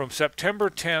 from September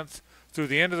 10th through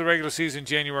the end of the regular season,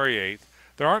 January 8th,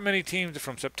 there aren't many teams that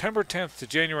from September 10th to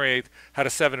January 8th had a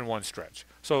 7-1 stretch.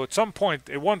 So at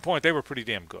one point, they were pretty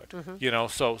damn good. Mm-hmm.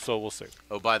 So we'll see.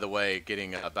 Oh, by the way,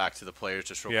 getting back to the players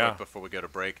just real quick before we go to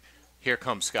break, here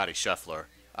comes Scotty Scheffler.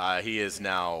 He is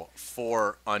now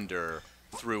 4 under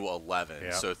through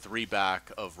 11, so 3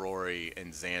 back of Rory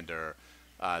and Xander.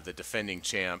 The defending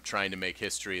champ trying to make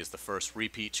history as the first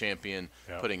repeat champion,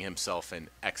 putting himself in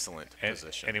excellent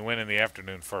position. And he went in the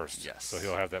afternoon first. Yes. So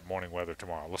he'll have that morning weather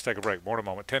tomorrow. Let's take a break. More in a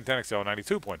moment. 1010XL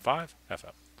 92.5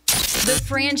 FM. The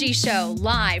Frangie Show,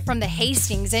 live from the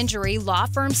Hastings Injury Law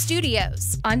Firm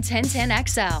Studios on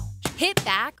 1010XL. Hit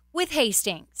back with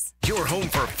Hastings. Your home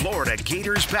for Florida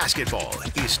Gators basketball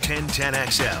is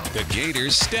 1010XL. The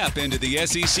Gators step into the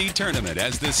SEC tournament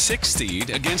as the 6th seed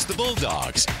against the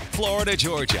Bulldogs. Florida,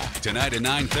 Georgia, tonight at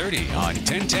 9:30 on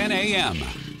 1010 AM.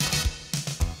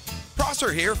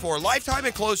 Prosser here for Lifetime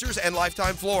Enclosures and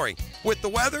Lifetime Flooring. With the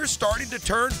weather starting to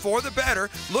turn for the better,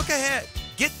 look ahead.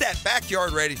 Get that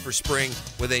backyard ready for spring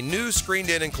with a new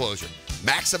screened-in enclosure.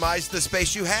 Maximize the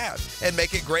space you have and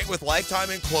make it great with Lifetime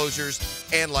Enclosures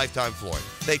and Lifetime Flooring.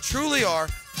 They truly are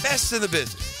best in the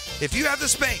business. If you have the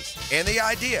space and the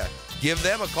idea, give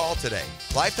them a call today.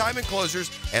 Lifetime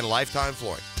Enclosures and Lifetime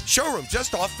Flooring. Showroom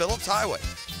just off Phillips Highway.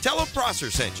 Tell them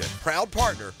Prosser sent you, proud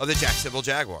partner of the Jacksonville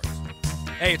Jaguars.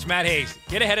 Hey, it's Matt Hays.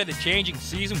 Get ahead of the changing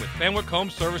season with Fenwick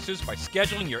Home Services by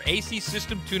scheduling your AC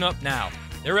system tune-up now.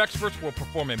 Their experts will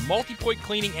perform a multi-point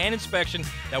cleaning and inspection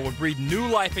that will breathe new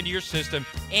life into your system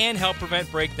and help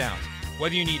prevent breakdowns.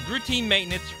 Whether you need routine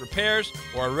maintenance, repairs,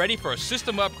 or are ready for a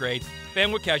system upgrade,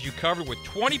 Fenwick has you covered with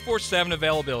 24/7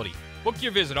 availability. Book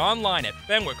your visit online at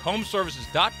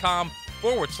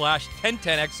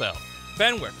FenwickHomeservices.com/1010XL.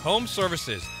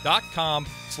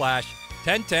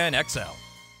 FenwickHomeservices.com/1010XL.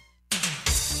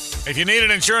 If you need an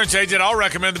insurance agent, I'll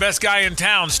recommend the best guy in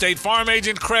town, State Farm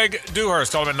agent Craig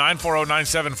Dewhurst. Call him at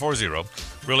 940-9740.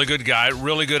 Really good guy,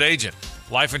 really good agent.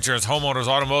 Life insurance, homeowners,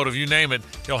 automotive, you name it,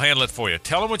 he'll handle it for you.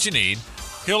 Tell him what you need.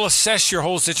 He'll assess your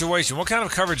whole situation. What kind of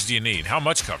coverage do you need? How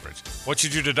much coverage? What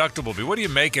should your deductible be? What do you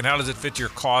make and how does it fit your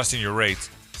cost and your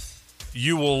rates?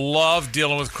 You will love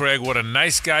dealing with Craig. What a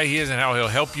nice guy he is and how he'll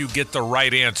help you get the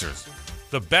right answers.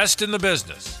 The best in the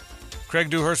business.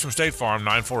 Craig Dewhurst from State Farm,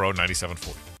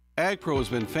 940-9740. AgPro has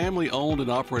been family-owned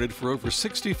and operated for over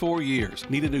 64 years.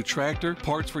 Need a new tractor,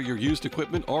 parts for your used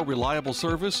equipment, or reliable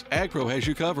service? AgPro has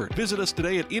you covered. Visit us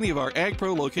today at any of our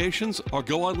AgPro locations or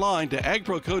go online to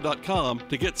agproco.com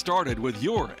to get started with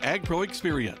your AgPro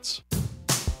experience.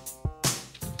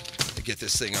 To get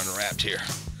this thing unwrapped here.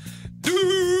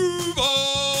 Duval!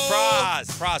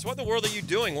 Praz, what in the world are you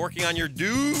doing working on your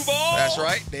Duval? That's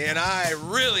right, man. I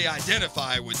really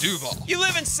identify with Duval. You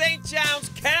live in St. Johns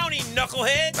County,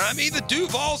 knucklehead. I mean the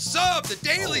Duval sub, the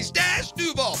Dailies Dash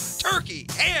Duval. Turkey,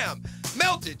 ham,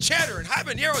 melted cheddar, and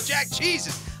habanero jack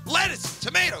cheeses. Lettuce,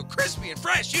 tomato, crispy and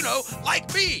fresh,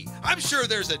 like me. I'm sure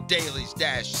there's a Dailies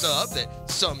Dash sub that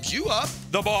sums you up.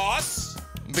 The boss.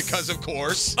 Because, of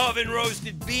course, oven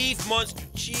roasted beef, Munster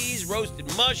cheese, roasted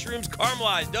mushrooms,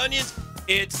 caramelized onions.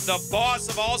 It's the boss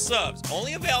of all subs.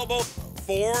 Only available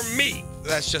for me.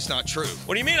 That's just not true.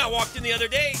 What do you mean? I walked in the other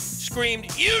day,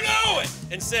 screamed, "You know it!"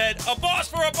 and said, "A boss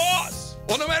for a boss."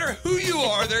 Well, no matter who you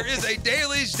are, there is a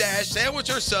Dailies Dash sandwich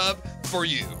or sub for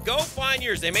you. Go find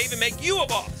yours. They may even make you a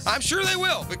boss. I'm sure they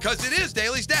will, because it is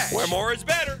Dailies Dash. Where more is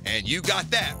better. And you got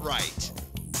that right.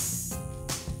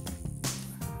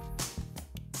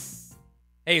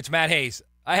 Hey, it's Matt Hays.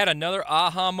 I had another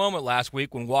aha moment last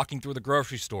week when walking through the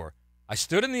grocery store. I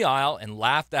stood in the aisle and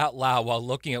laughed out loud while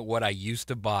looking at what I used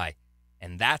to buy.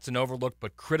 And that's an overlooked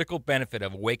but critical benefit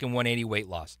of Awaken 180 weight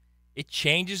loss. It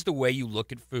changes the way you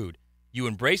look at food. You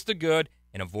embrace the good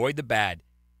and avoid the bad,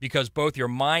 because both your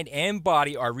mind and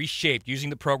body are reshaped using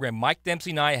the program Mike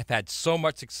Dempsey and I have had so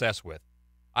much success with.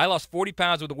 I lost 40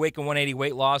 pounds with Awaken 180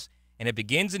 weight loss, and it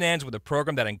begins and ends with a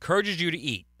program that encourages you to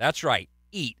eat. That's right,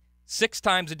 eat 6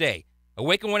 times a day.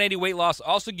 Awaken 180 weight loss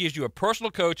also gives you a personal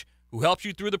coach who helps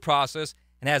you through the process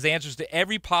and has answers to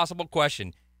every possible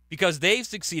question, because they've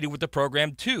succeeded with the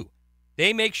program too.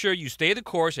 They make sure you stay the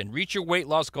course and reach your weight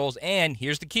loss goals, and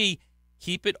here's the key,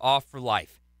 keep it off for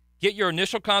life. Get your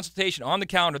initial consultation on the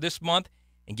calendar this month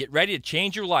and get ready to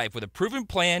change your life with a proven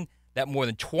plan that more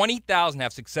than 20,000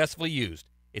 have successfully used.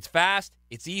 It's fast,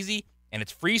 it's easy, and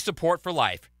it's free support for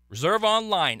life. Reserve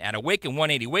online at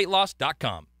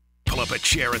awaken180weightloss.com. Pull up a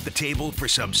chair at the table for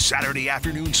some Saturday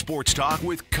afternoon sports talk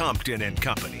with Compton and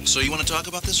Company. So you want to talk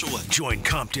about this or what? Join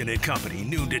Compton and Company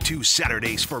noon to 2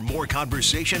 Saturdays for more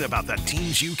conversation about the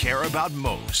teams you care about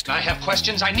most. I have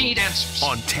questions. I need answers.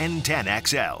 On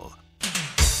 1010XL.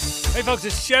 Hey folks,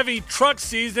 it's Chevy truck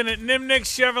season at Nimnick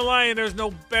Chevrolet, and there's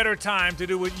no better time to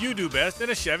do what you do best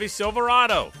than a Chevy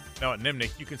Silverado. Now at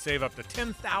Nimnick, you can save up to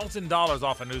 $10,000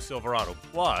 off a new Silverado.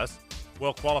 Plus,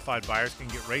 well-qualified buyers can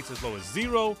get rates as low as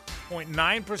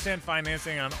 0.9%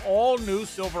 financing on all new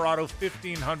Silverado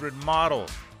 1500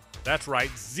 models. That's right,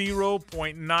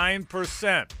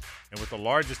 0.9%. And with the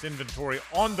largest inventory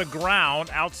on the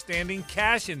ground, outstanding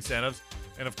cash incentives,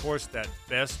 and of course, that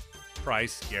best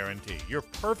price guarantee. Your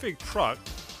perfect truck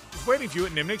is waiting for you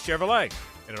at Nimnick Chevrolet.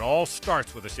 And it all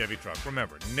starts with a Chevy truck.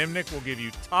 Remember, Nimnick will give you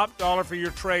top dollar for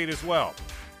your trade as well.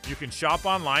 You can shop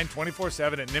online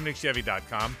 24/7 at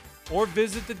nimnickchevy.com or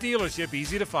visit the dealership,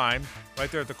 easy to find,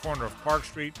 right there at the corner of Park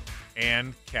Street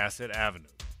and Cassett Avenue.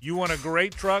 You want a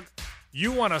great truck?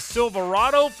 You want a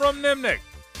Silverado from Nimnick.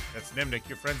 That's Nimnick,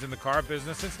 your friends in the car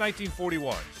business since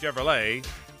 1941. Chevrolet.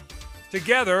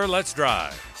 Together, let's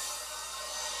drive.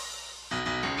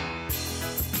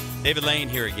 David Lane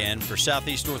here again for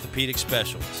Southeast Orthopedic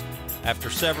Specialists.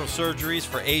 After several surgeries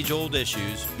for age-old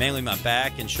issues, mainly my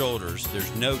back and shoulders,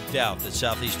 there's no doubt that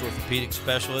Southeast Orthopedic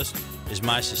Specialists is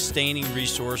my sustaining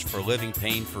resource for living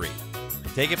pain-free.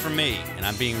 Take it from me, and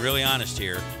I'm being really honest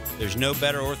here, there's no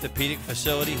better orthopedic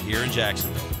facility here in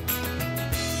Jacksonville.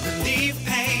 Relieve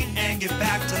pain and get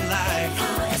back to life.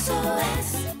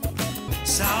 SOS.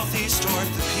 Southeast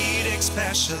Orthopedic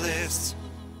Specialists.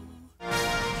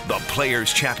 The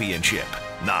Players' Championship.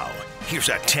 Now, here's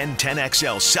a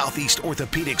 1010XL Southeast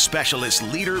Orthopedic Specialist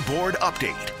Leaderboard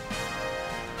update.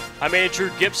 I'm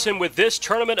Andrew Gibson with this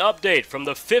tournament update from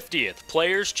the 50th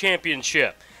Players'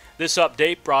 Championship. This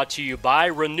update brought to you by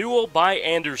Renewal by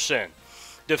Anderson.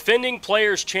 Defending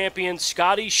Players' Champion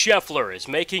Scotty Scheffler is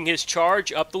making his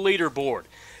charge up the leaderboard.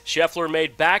 Scheffler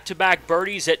made back-to-back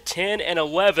birdies at 10 and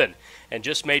 11 and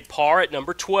just made par at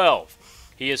number 12.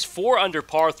 He is 4 under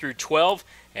par through 12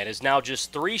 and is now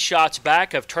just 3 shots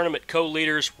back of tournament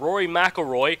co-leaders Rory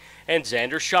McIlroy and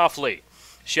Xander Schauffele.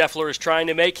 Scheffler is trying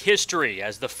to make history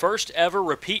as the first ever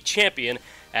repeat champion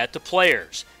at the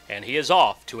Players, and he is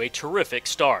off to a terrific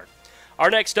start. Our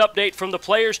next update from the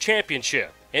Players'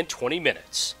 Championship in 20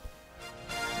 minutes.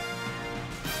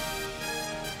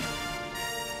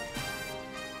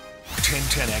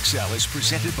 XL is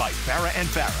presented by Farah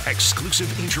 & Farah,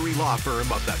 exclusive injury law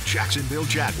firm of the Jacksonville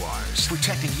Jaguars.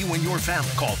 Protecting you and your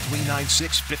family. Call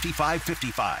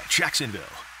 396-5555. Jacksonville.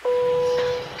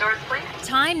 Doors, please.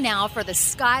 Time now for the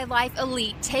Sky Life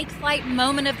Elite Take Flight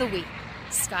Moment of the Week.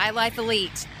 Sky Life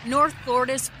Elite, North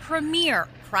Florida's premier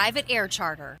private air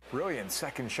charter. Brilliant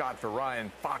second shot for Ryan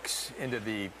Fox into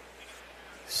the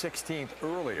 16th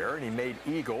earlier, and he made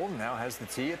eagle, now has the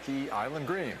tee at the Island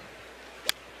Green.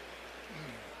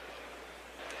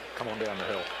 Come on down the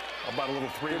hill. How about a little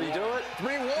 3-1? Did he do it?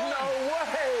 3-1? No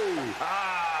way!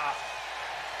 Ah!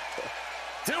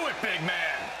 Do it, big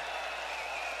man!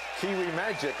 Kiwi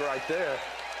magic right there.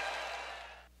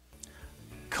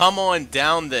 Come on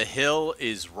down the hill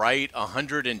is right,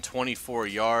 124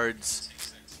 yards.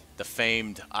 The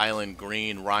famed Island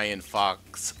Green, Ryan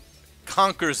Fox,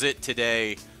 conquers it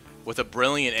today with a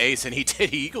brilliant ace, and he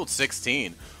eagled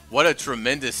 16. What a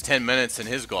tremendous 10 minutes in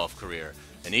his golf career.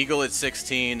 An eagle at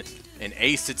 16, an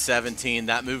ace at 17.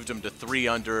 That moved him to 3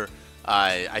 under.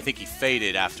 I think he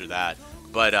faded after that.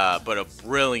 But a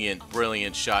brilliant,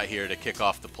 brilliant shot here to kick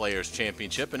off the Players'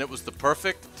 Championship. And it was the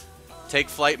perfect Take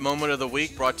Flight Moment of the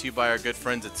Week, brought to you by our good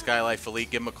friends at Sky Life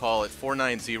Elite. Give them a call at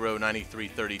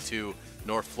 490-9332,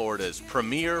 North Florida's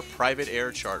premier private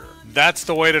air charter. That's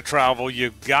the way to travel.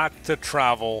 You've got to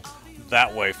travel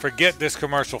that way. Forget this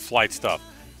commercial flight stuff.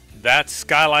 that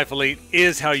Sky Life Elite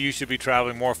is how you should be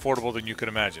traveling, more affordable than you could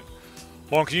imagine.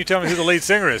 Lauren, can you tell me who the lead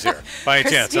singer is here, by any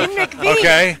chance? Christine McVie.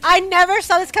 Okay. I never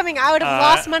saw this coming. I would have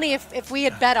lost money if we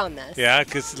had bet on this. Yeah,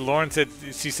 because Lauren said,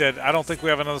 I don't think we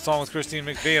have another song with Christine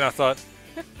McVie, and I thought,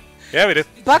 yeah, we do.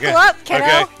 Buckle up, kiddo.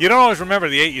 Okay. You don't always remember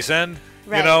the 8 you send,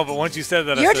 Right. but once you said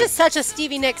that, You're I said, just such a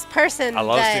Stevie Nicks person I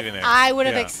love that Stevie Nicks. I would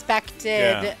have Yeah.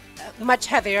 expected much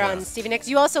heavier on Stevie Nicks.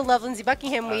 You also love Lindsey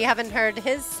Buckingham. We haven't heard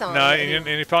his song. No, and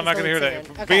you're probably not going to hear that.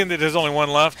 Okay. Being that there's only one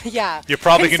left, Yeah. you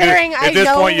probably can do Considering at I this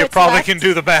know point. You what's probably left. can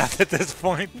do the math at this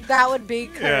point. That would be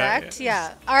correct.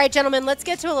 Yeah. All right, gentlemen, let's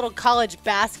get to a little college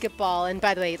basketball. And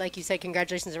by the way, like you said,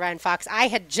 congratulations to Ryan Fox. I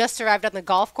had just arrived on the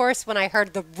golf course when I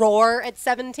heard the roar at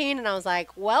 17, and I was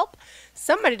like, "Welp,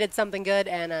 somebody did something good."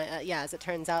 And as it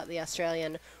turns out, the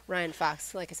Australian Ryan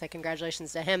Fox. Like I said,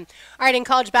 congratulations to him. All right, in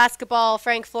college basketball,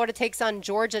 Frank, Florida takes on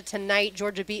Georgia tonight.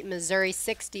 Georgia beat Missouri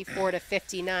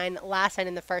 64-59 last night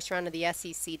in the first round of the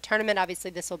SEC tournament. Obviously,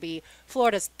 this will be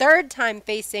Florida's third time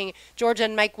facing Georgia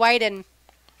and Mike White. And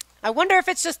I wonder if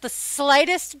it's just the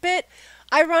slightest bit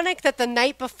ironic that the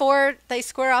night before they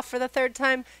square off for the third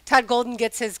time, Todd Golden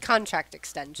gets his contract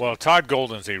extension. Well, Todd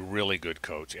Golden's a really good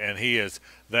coach, and he is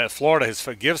that Florida has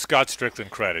give Scott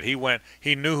Strickland credit.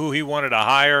 He knew who he wanted to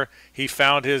hire. He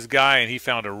found his guy, and he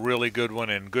found a really good one,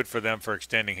 and good for them for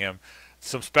extending him.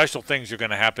 Some special things are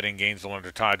going to happen in Gainesville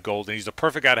under Todd Golden. He's the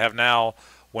perfect guy to have now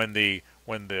when the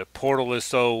portal is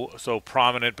so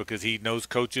prominent, because he knows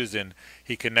coaches and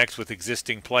he connects with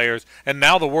existing players. And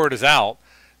now the word is out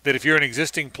that if you're an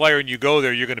existing player and you go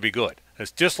there, you're going to be good.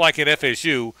 It's just like at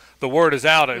FSU, the word is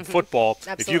out in football.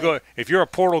 Absolutely. If you're a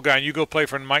portal guy and you go play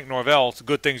for Mike Norvell,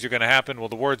 good things are going to happen. Well,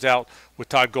 the word's out with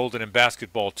Todd Golden in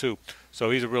basketball too.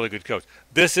 So he's a really good coach.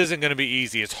 This isn't going to be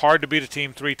easy. It's hard to beat a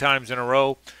team 3 times in a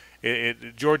row.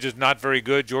 Georgia's not very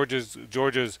good. Georgia's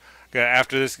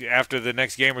after the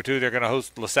next game or two, they're going to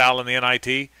host LaSalle in the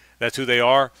NIT. That's who they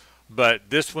are. But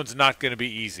this one's not going to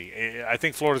be easy. I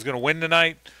think Florida's going to win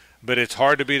tonight, but it's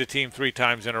hard to beat a team 3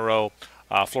 times in a row.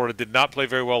 Florida did not play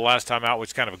very well last time out, which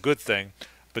is kind of a good thing.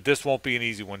 But this won't be an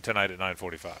easy one tonight at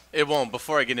 9:45. It won't.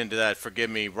 Before I get into that, forgive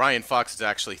me, Ryan Fox is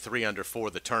actually 3 under for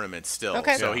the tournament still.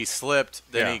 Okay. So Yeah. he slipped,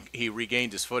 then he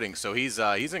regained his footing. So he's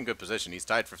in good position. He's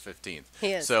tied for 15th.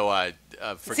 He is. So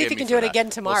forgive See if he me can for do it that. again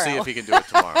tomorrow. We'll see if he can do it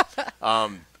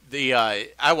tomorrow.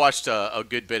 I watched a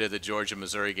good bit of the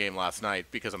Georgia-Missouri game last night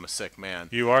because I'm a sick man.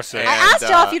 You are sick. I asked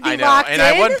y'all if you'd be I know, locked and in.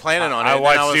 I wasn't planning on it. I and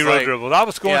watched I was zero like, dribbles. I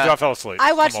was going yeah. to I fell asleep.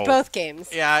 I watched I'm old. both games.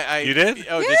 Yeah, You did?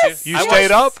 Oh, Yes. did you? You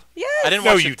stayed up? Yes. I didn't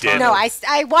No, watch you a ton. didn't. No,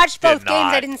 I watched both Did games.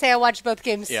 I not. didn't say I watched both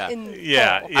games Yeah. in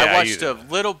Yeah, full. yeah. I watched you a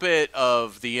did. little bit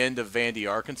of the end of Vandy,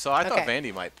 Arkansas. I thought Okay.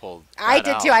 Vandy might pull I that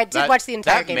did out. too. I did watch the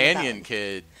entire that game with that Mannion one.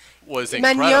 kid was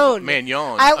incredible.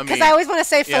 Magnon. Because I always want to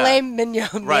say yeah. filet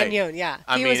mignon. Right. Mignon, yeah.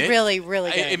 I He mean, was really,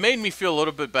 really good. It made me feel a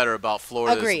little bit better about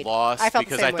Florida's Agreed. loss I felt the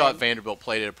because same I thought way. Vanderbilt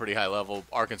played at a pretty high level.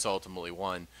 Arkansas ultimately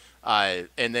won. And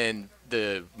then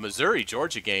the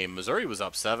Missouri-Georgia game, Missouri was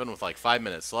up 7 with like 5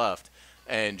 minutes left,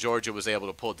 and Georgia was able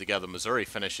to pull it together. Missouri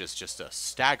finishes just a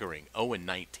staggering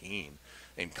 0-19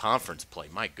 in conference play.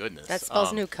 My goodness. That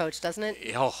spells new coach, doesn't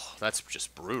it? Oh, that's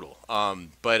just brutal.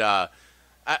 But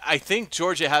I think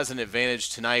Georgia has an advantage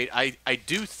tonight. I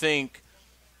do think,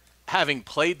 having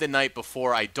played the night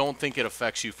before, I don't think it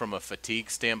affects you from a fatigue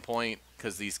standpoint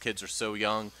because these kids are so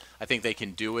young. I think they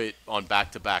can do it on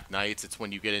back-to-back nights. It's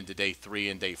when you get into day 3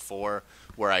 and day 4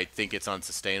 where I think it's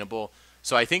unsustainable.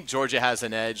 So I think Georgia has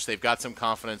an edge. They've got some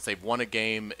confidence. They've won a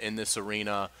game in this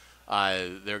arena.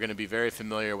 They're going to be very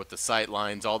familiar with the sight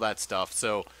lines, all that stuff.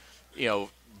 So,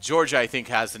 Georgia, I think,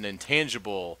 has an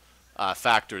intangible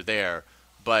factor there.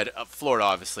 But Florida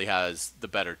obviously has the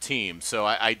better team. So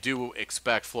I do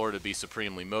expect Florida to be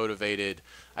supremely motivated.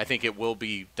 I think it will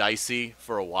be dicey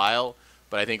for a while,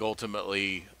 but I think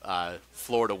ultimately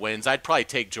Florida wins. I'd probably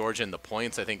take Georgia in the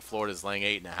points. I think Florida's laying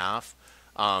 8.5.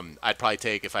 I'd probably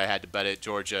take, if I had to bet it,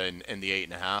 Georgia in the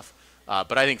 8.5.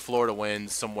 But I think Florida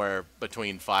wins somewhere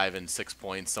between 5 and 6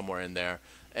 points, somewhere in there.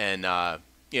 And, and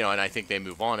I think they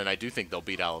move on, and I do think they'll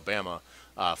beat Alabama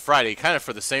Friday, kind of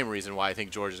for the same reason why I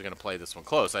think Georgia's going to play this one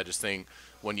close. I just think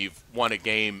when you've won a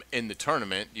game in the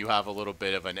tournament, you have a little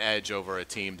bit of an edge over a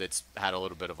team that's had a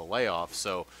little bit of a layoff.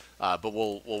 So, but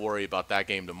we'll worry about that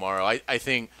game tomorrow. I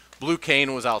think Blue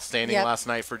Kane was outstanding last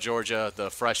night for Georgia,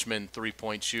 the freshman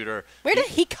 3-point shooter. Where did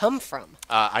he come from?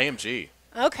 IMG.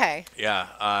 Okay. Yeah,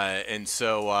 and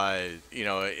so,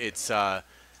 it's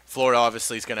Florida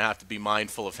obviously is going to have to be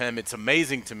mindful of him. It's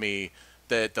amazing to me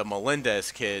that the Melendez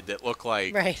kid that looked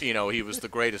like, he was the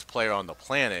greatest player on the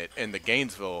planet in the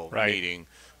Gainesville meeting,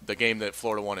 the game that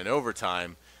Florida won in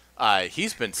overtime,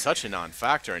 he's been such a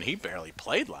non-factor, and he barely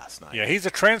played last night. Yeah, he's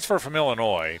a transfer from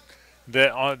Illinois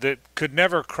that could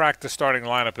never crack the starting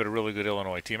lineup at a really good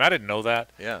Illinois team. I didn't know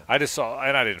that. Yeah. I just saw,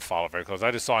 and I didn't follow very close.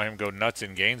 I just saw him go nuts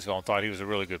in Gainesville and thought he was a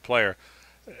really good player.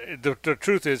 The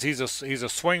truth is he's a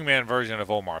swingman version of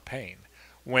Omar Payne.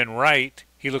 When right,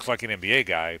 he looks like an NBA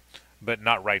guy, but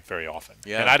not right very often.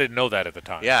 Yeah. And I didn't know that at the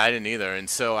time. Yeah, I didn't either. And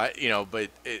so, but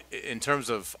in terms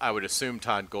of, I would assume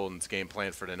Todd Golden's game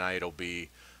plan for tonight will be,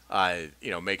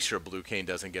 make sure Blue Cane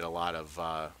doesn't get a lot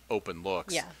of open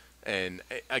looks. Yeah. And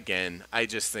again, I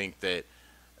just think that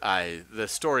the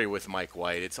story with Mike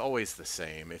White, it's always the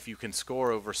same. If you can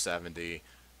score over 70,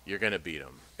 you're going to beat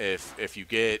him. If you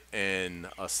get in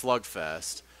a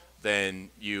slugfest, then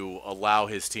you allow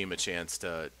his team a chance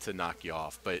to knock you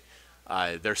off. But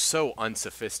they're so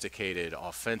unsophisticated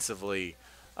offensively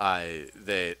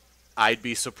that I'd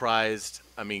be surprised.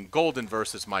 I mean, Golden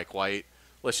versus Mike White,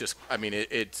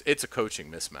 it's a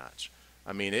coaching mismatch.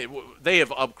 I mean, they have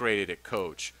upgraded at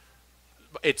coach.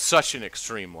 It's such an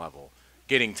extreme level,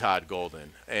 getting Todd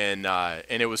Golden. And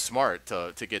it was smart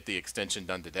to get the extension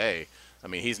done today. I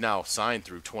mean, he's now signed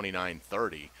through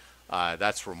 29-30.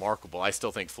 That's remarkable. I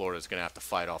still think Florida's going to have to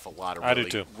fight off a lot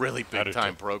of really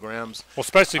big-time programs. Well,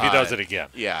 especially if he does it again.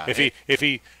 Yeah.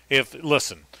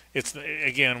 Listen, it's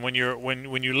again when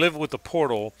you live with the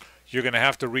portal, you're going to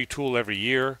have to retool every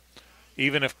year.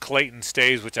 Even if Clayton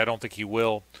stays, which I don't think he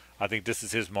will, I think this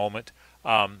is his moment.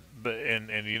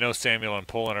 But Samuel and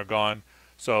Pullen are gone,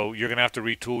 so you're going to have to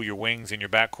retool your wings and your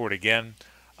backcourt again.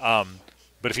 But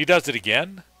if he does it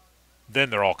again, then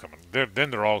they're all coming.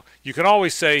 Then they're all. You can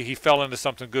always say he fell into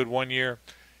something good one year.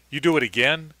 You do it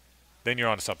again, then you're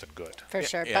on to something good. For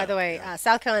sure. By the way,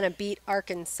 South Carolina beat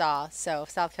Arkansas, so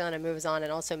South Carolina moves on,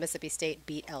 and also Mississippi State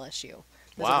beat LSU.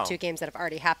 Those are the two games that have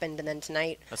already happened, and then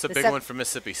tonight. That's a big one for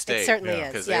Mississippi State. It certainly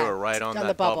is. Because they were right on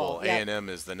that bubble. Yep. A&M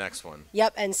is the next one.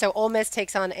 Yep, and so Ole Miss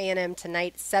takes on A&M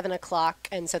tonight, 7 o'clock,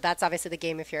 and so that's obviously the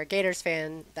game if you're a Gators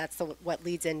fan. That's what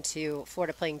leads into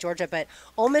Florida playing Georgia. But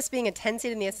Ole Miss being a 10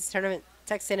 seed in the SEC tournament,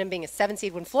 Texas A&M being a 7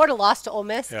 seed. When Florida lost to Ole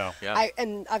Miss,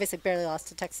 and obviously barely lost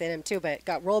to Texas A&M too, but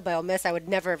got rolled by Ole Miss, I would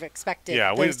never have expected.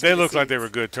 Yeah, they looked like they were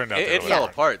good. Turned out it fell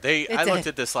apart. I looked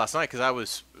at this last night because I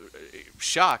was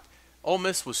shocked. Ole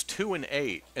Miss was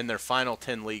 2-8 in their final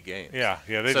 10 league games. Yeah.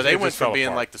 They went from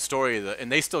being like the story of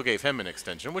and they still gave him an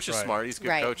extension, which is smart. He's a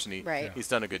good coach and he's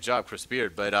done a good job, Chris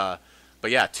Beard. But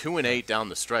yeah, 2-8 down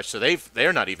the stretch. So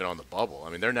they're not even on the bubble. I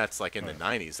mean, their net's like in the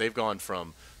 90s. They've gone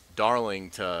from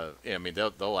darling to. I mean,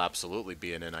 they'll absolutely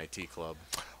be an NIT club.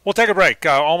 We'll take a break.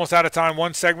 Almost out of time.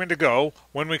 One segment to go.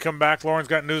 When we come back, Lauren's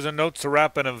got news and notes to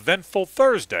wrap an eventful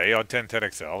Thursday on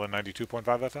 1010XL and 92.5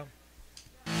 FM.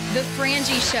 The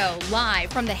Frangie Show,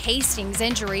 live from the Hastings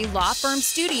Injury Law Firm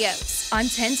Studios on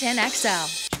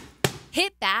 1010XL.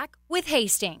 Hit back with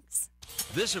Hastings.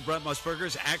 This is Brett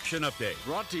Musburger's Action Update,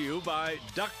 brought to you by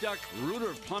Duck Duck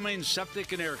Rooter Plumbing,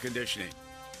 Septic, and Air Conditioning,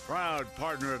 proud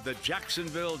partner of the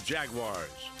Jacksonville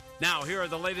Jaguars. Now, here are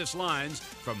the latest lines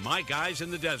from my guys in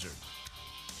the desert.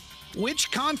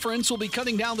 Which conference will be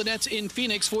cutting down the nets in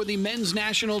Phoenix for the men's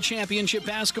national championship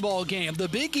basketball game? The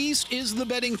Big East is the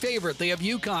betting favorite. They have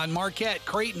UConn, Marquette,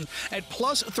 Creighton at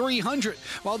plus 300,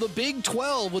 while the Big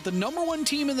 12 with the number one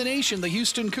team in the nation, the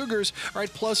Houston Cougars, are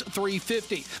at plus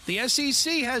 350. The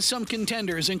SEC has some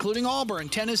contenders, including Auburn,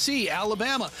 Tennessee,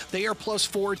 Alabama. They are plus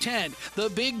 410. The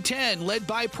Big 10, led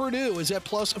by Purdue, is at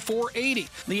plus 480.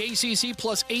 The ACC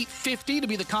plus 850 to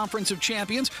be the conference of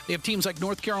champions. They have teams like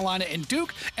North Carolina and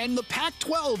Duke, and the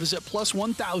Pac-12 is at plus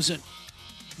 1,000.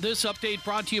 This update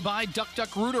brought to you by Duck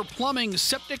Duck Rooter Plumbing,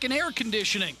 Septic, and Air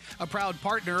Conditioning, a proud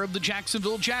partner of the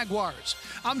Jacksonville Jaguars.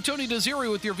 I'm Tony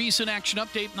Desiri with your VSiN Action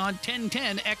Update on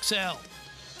 1010XL.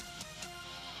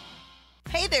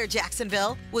 Hey there,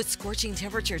 Jacksonville. With scorching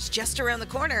temperatures just around the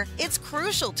corner, it's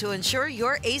crucial to ensure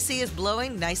your AC is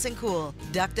blowing nice and cool.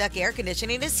 Duck Duck Air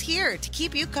Conditioning is here to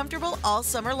keep you comfortable all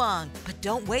summer long. But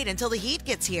don't wait until the heat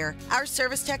gets here. Our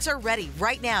service techs are ready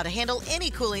right now to handle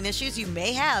any cooling issues you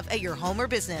may have at your home or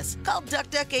business. Call Duck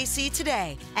Duck AC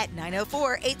today at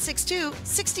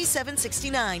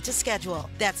 904-862-6769 to schedule.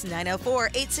 That's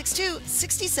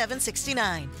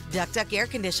 904-862-6769. Duck Duck Air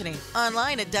Conditioning.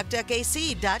 Online at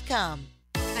duckduckac.com.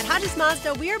 At Hodges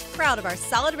Mazda, we are proud of our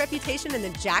solid reputation in the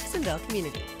Jacksonville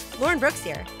community. Lauren Brooks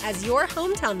here. As your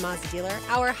hometown Mazda dealer,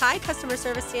 our high customer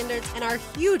service standards and our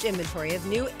huge inventory of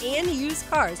new and used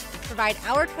cars provide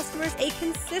our customers a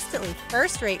consistently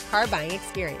first-rate car buying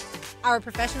experience. Our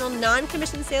professional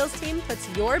non-commissioned sales team puts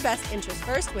your best interest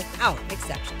first without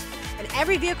exception. And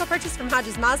every vehicle purchased from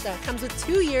Hodges Mazda comes with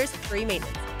 2 years free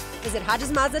maintenance. Visit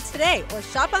Hodges Mazda today or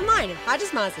shop online at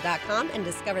HodgesMazda.com and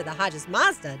discover the Hodges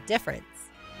Mazda difference.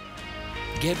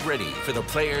 Get ready for the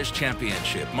Players'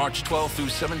 Championship, March 12th through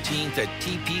 17th at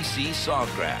TPC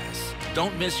Sawgrass.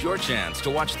 Don't miss your chance to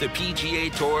watch the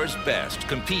PGA Tour's best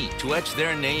compete to etch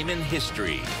their name in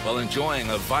history while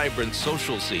enjoying a vibrant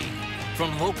social scene.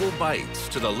 From local bites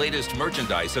to the latest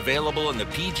merchandise available in the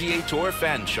PGA Tour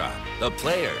fan shop, the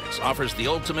Players offers the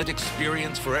ultimate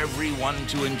experience for everyone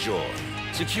to enjoy.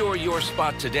 Secure your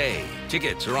spot today.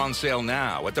 Tickets are on sale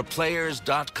now at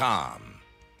theplayers.com.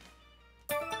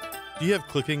 Do you have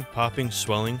clicking, popping,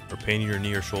 swelling, or pain in your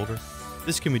knee or shoulder?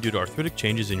 This can be due to arthritic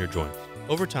changes in your joints.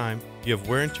 Over time, you have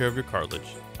wear and tear of your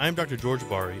cartilage. I am Dr. George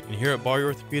Bari, and here at Bari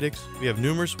Orthopedics, we have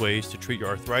numerous ways to treat your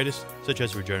arthritis, such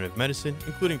as regenerative medicine,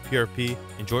 including PRP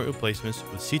and joint replacements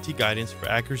with CT guidance for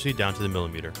accuracy down to the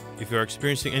millimeter. If you are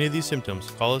experiencing any of these symptoms,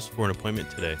 call us for an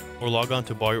appointment today, or log on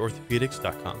to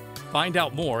BariOrthopedics.com. Find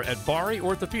out more at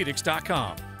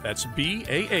BariOrthopedics.com. That's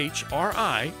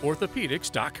BAHRI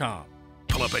Orthopedics.com.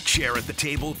 Pull up a chair at the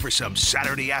table for some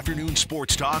Saturday afternoon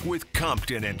sports talk with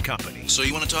Compton and Company. So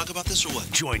you want to talk about this or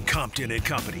what? Join Compton and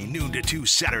Company noon to 2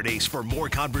 Saturdays for more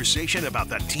conversation about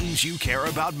the teams you care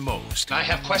about most. I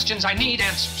have questions. I need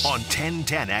answers. On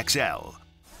 1010XL.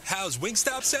 How's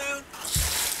Wingstop sound?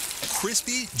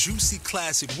 Crispy, juicy,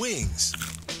 classic wings.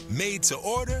 Made to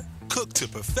order, cooked to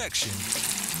perfection.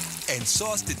 And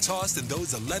sauced and tossed in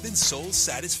those 11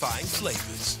 soul-satisfying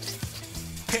flavors.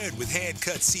 Paired with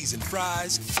hand-cut seasoned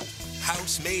fries,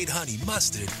 house-made honey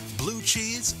mustard, blue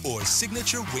cheese, or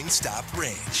signature Wingstop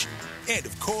ranch. And,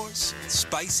 of course,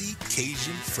 spicy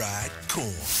Cajun fried corn.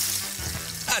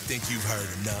 I think you've heard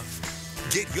enough.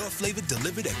 Get your flavor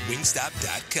delivered at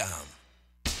wingstop.com.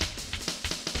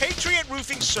 Patriot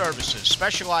Roofing Services,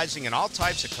 specializing in all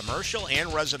types of commercial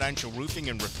and residential roofing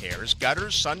and repairs,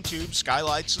 gutters, sun tubes,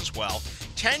 skylights as well.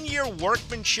 10-year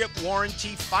workmanship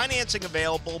warranty, financing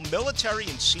available, military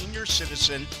and senior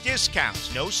citizen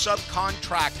discounts, no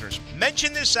subcontractors.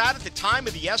 Mention this ad at the time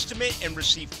of the estimate and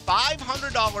receive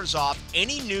 $500 off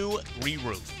any new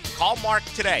re-roof. Call Mark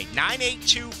today,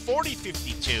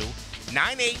 982-4052,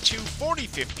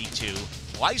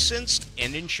 982-4052, licensed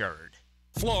and insured.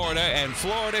 Florida and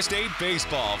Florida State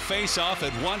baseball face off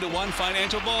at 1-1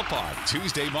 Financial Ballpark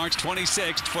Tuesday, March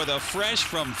 26th for the Fresh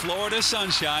from Florida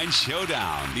Sunshine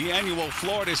Showdown. The annual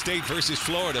Florida State versus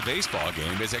Florida baseball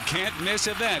game is a can't-miss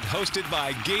event hosted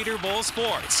by Gator Bowl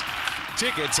Sports.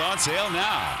 Tickets on sale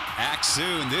now. Act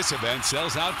soon. This event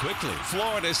sells out quickly.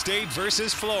 Florida State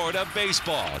versus Florida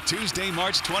baseball, Tuesday,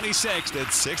 March 26th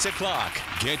at 6 o'clock.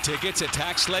 Get tickets at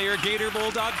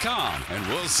TaxSlayerGatorBowl.com, and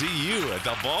we'll see you at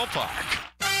the ballpark.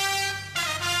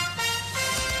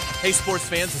 Hey, sports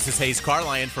fans, this is Hays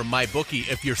Carlyon from MyBookie.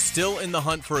 If you're still in the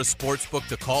hunt for a sports book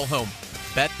to call home,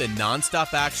 bet the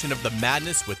nonstop action of the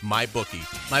madness with MyBookie.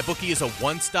 MyBookie is a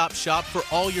one-stop shop for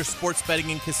all your sports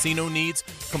betting and casino needs,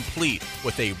 complete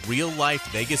with a real-life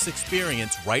Vegas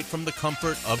experience right from the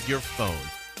comfort of your phone.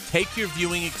 Take your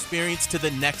viewing experience to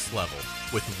the next level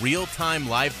with real-time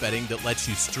live betting that lets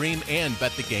you stream and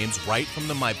bet the games right from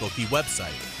the MyBookie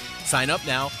website. Sign up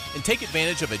now and take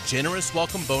advantage of a generous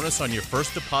welcome bonus on your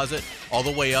first deposit all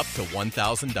the way up to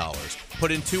 $1,000.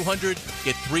 Put in $200,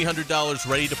 get $300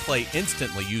 ready to play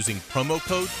instantly using promo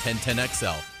code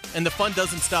 1010XL. And the fun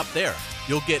doesn't stop there.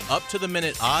 You'll get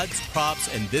up-to-the-minute odds, props,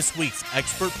 and this week's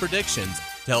expert predictions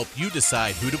to help you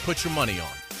decide who to put your money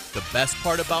on. The best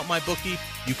part about MyBookie,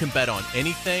 you can bet on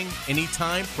anything,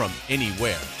 anytime, from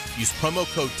anywhere. Use promo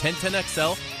code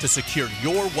 1010XL to secure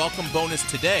your welcome bonus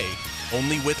today,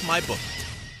 only with MyBookie.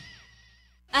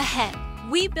 Ahead,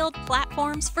 we build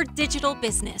platforms for digital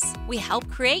business. We help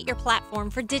create your platform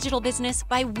for digital business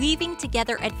by weaving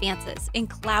together advances in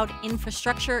cloud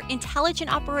infrastructure, intelligent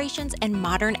operations, and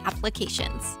modern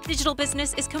applications. Digital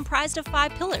business is comprised of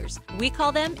 5 pillars. We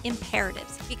call them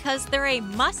imperatives because they're a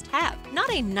must-have, not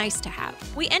a nice-to-have.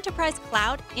 We enterprise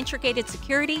cloud, integrated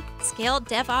security, scaled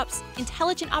DevOps,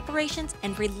 intelligent operations,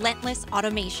 and relentless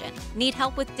automation. Need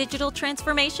help with digital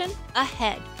transformation?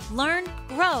 Ahead. Learn,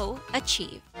 grow,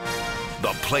 achieve.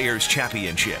 The Players'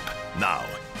 Championship. Now,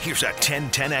 here's a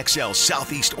 1010XL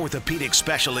Southeast Orthopedic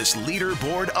Specialist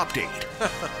Leaderboard update.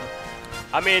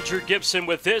 I'm Andrew Gibson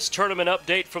with this tournament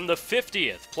update from the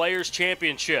 50th Players'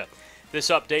 Championship. This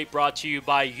update brought to you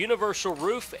by Universal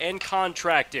Roof and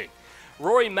Contracting.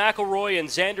 Rory McIlroy and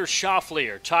Xander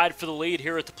Schauffele are tied for the lead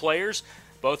here at the Players.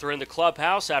 Both are in the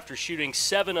clubhouse after shooting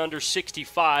 7 under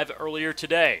 65 earlier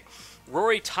today.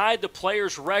 Rory tied the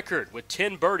Players' record with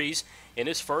 10 birdies in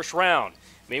his first round.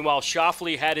 Meanwhile,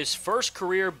 Schauffele had his first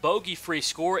career bogey-free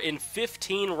score in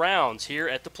 15 rounds here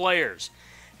at the Players.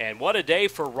 And what a day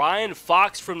for Ryan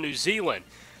Fox from New Zealand.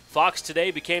 Fox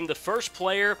today became the first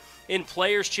player in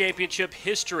Players' Championship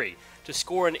history to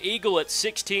score an eagle at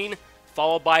 16,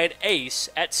 followed by an ace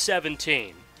at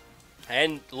 17.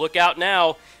 And look out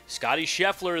now, Scottie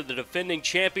Scheffler, the defending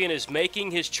champion, is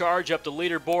making his charge up the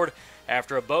leaderboard.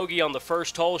 After a bogey on the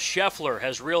first hole, Scheffler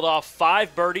has reeled off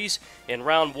 5 birdies. In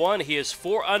round 1, he is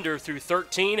 4 under through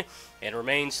 13 and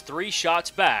remains 3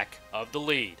 shots back of the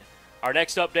lead. Our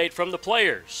next update from the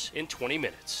Players in 20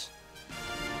 minutes.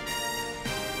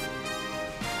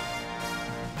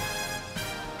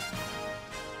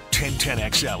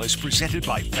 XL is presented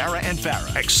by Farah and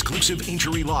Farah, exclusive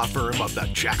injury law firm of the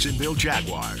Jacksonville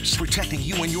Jaguars. Protecting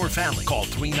you and your family. Call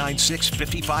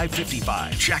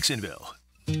 396-5555. Jacksonville.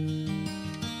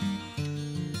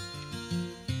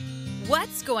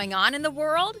 What's going on in the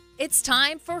world? It's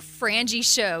time for Frangie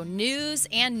Show news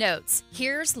and notes.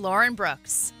 Here's Lauren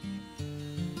Brooks. I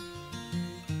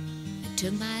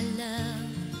took my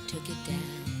love, took it down.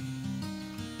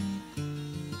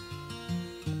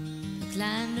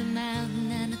 Climbed a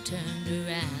mountain and I turned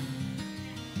around,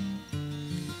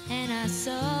 and I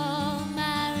saw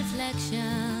my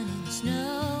reflection in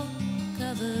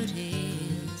snow-covered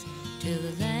hills till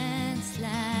the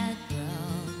landslide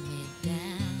brought me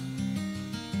down.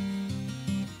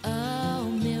 Oh,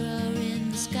 mirror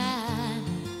in the sky,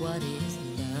 what is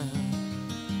love?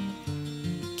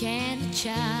 Can the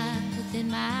child within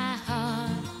my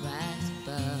heart rise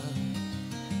above?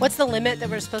 What's the limit that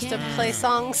we're supposed to play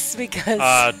songs?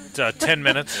 Because 10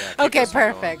 minutes. Okay,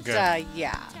 perfect.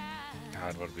 Yeah.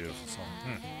 God, what a beautiful song.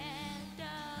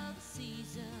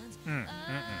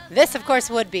 This, of course,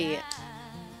 would be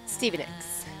Stevie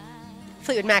Nicks.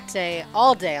 Fleetwood Mac today,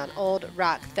 all day on Old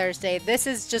Rock Thursday. This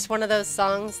is just one of those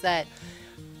songs that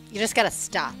you just got to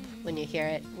stop when you hear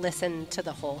it, listen to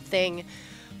the whole thing.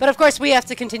 But, of course, we have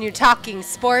to continue talking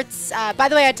sports. By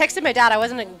the way, I texted my dad. I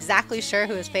wasn't exactly sure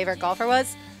who his favorite golfer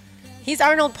was. He's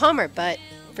Arnold Palmer, but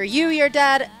for you, your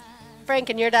dad, Frank,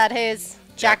 and your dad, Hays,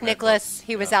 Jack Nicklaus,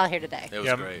 he was out here today. It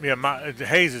was great. Yeah,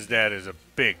 Hayes' dad is a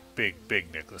big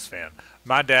Nicklaus fan.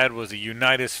 My dad was a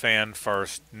Unitas fan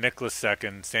first, Nicklaus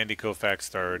second, Sandy Koufax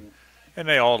third, and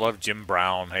they all loved Jim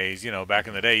Brown, Hayes. You know, back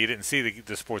in the day, you didn't see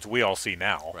the sports we all see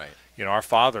now. Right. You know, our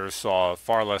fathers saw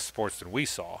far less sports than we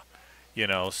saw. You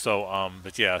know, so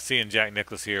but yeah, seeing Jack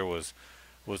Nicklaus here was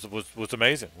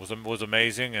amazing. Was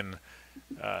amazing, and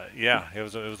yeah, it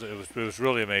was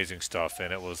really amazing stuff,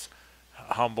 and it was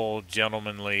humble,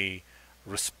 gentlemanly,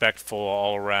 respectful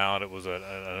all around. It was an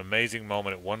amazing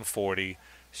moment at 140.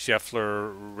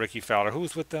 Scheffler, Ricky Fowler, who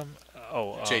was with them?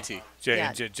 JT.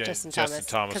 Justin Thomas.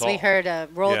 Because All- we heard a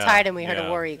Roll Tide and we heard a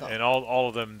War Eagle. And all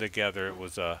of them together, it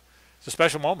was it's a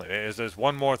special moment. There's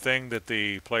one more thing that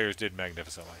the players did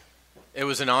magnificently. It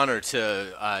was an honor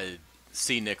to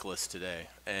see Nicklaus today,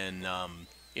 and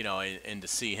you know, and to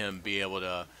see him be able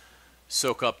to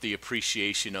soak up the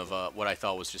appreciation of what I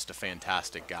thought was just a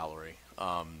fantastic gallery.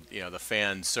 You know, the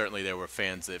fans, certainly there were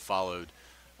fans that followed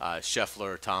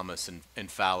Scheffler, Thomas, and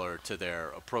Fowler to their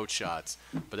approach shots,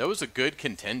 but there was a good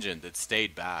contingent that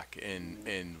stayed back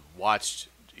and watched,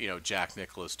 you know, Jack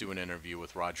Nicklaus do an interview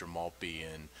with Roger Maltby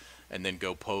and then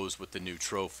go pose with the new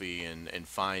trophy and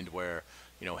find where,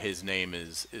 you know, his name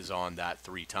is on that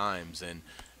 3 times, and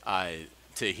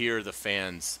to hear the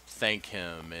fans thank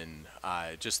him and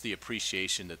just the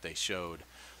appreciation that they showed,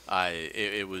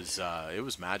 it was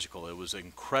magical. It was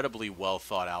incredibly well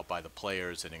thought out by the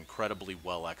players and incredibly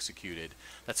well executed.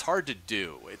 That's hard to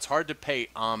do. It's hard to pay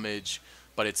homage,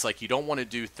 but it's like you don't want to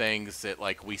do things that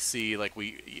like we see, like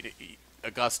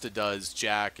Augusta does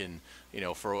Jack, and you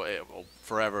know,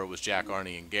 forever it was Jack,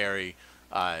 Arnie, and Gary.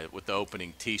 With the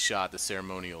opening tee shot, the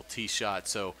ceremonial tee shot.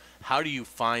 So how do you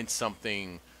find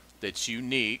something that's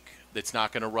unique, that's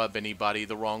not going to rub anybody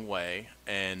the wrong way?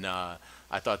 And I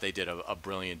thought they did a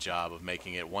brilliant job of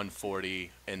making it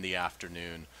 140 in the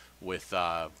afternoon with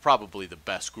probably the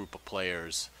best group of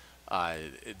players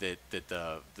that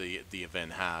the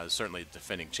event has. Certainly the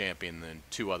defending champion and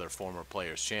 2 other former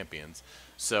players champions.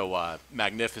 So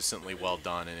magnificently well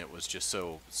done, and it was just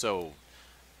so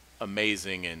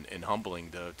amazing and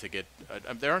humbling to get.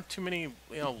 There aren't too many,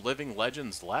 you know, living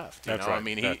legends left. You That's know, right. I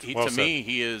mean, he Well to said. me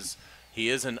he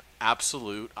is an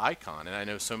absolute icon, and I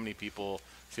know so many people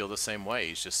feel the same way.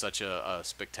 He's just such a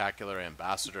spectacular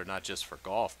ambassador, not just for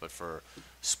golf, but for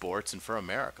sports and for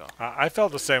America. I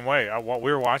felt the same way. While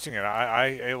we were watching it,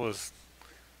 it was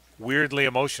weirdly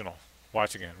emotional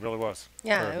watching it. It really was.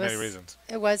 Yeah, for many reasons.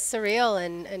 It was surreal,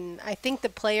 and I think the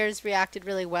players reacted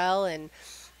really well, and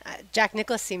Jack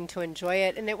Nicklaus seemed to enjoy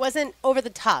it, and it wasn't over the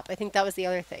top. I think that was the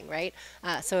other thing, right?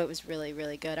 So it was really,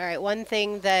 really good. All right, one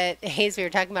thing that, Hays, we were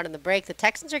talking about in the break, the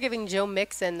Texans are giving Joe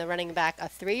Mixon, the running back, a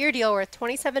 3-year deal worth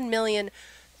 $27 million,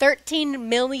 $13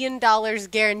 million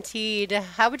guaranteed.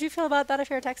 How would you feel about that if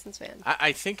you're a Texans fan?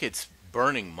 I think it's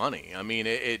burning money. I mean,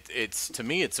 it's to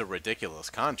me, it's a ridiculous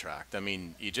contract. I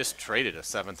mean, you just traded a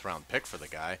 7th-round pick for the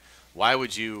guy. Why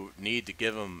would you need to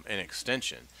give him an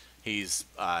extension? He's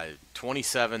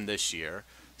 27 this year,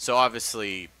 so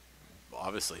obviously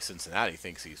Cincinnati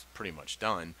thinks he's pretty much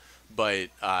done. But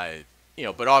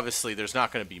but obviously there's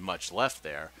not going to be much left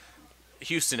there.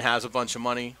 Houston has a bunch of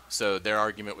money, so their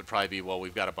argument would probably be, well,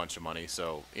 we've got a bunch of money,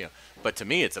 so But to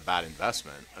me, it's a bad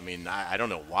investment. I mean, I don't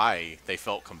know why they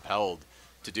felt compelled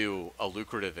to do a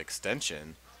lucrative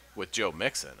extension with Joe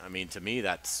Mixon. I mean, to me,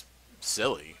 that's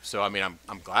silly. So I mean,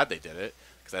 I'm glad they did it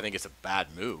because I think it's a bad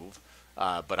move.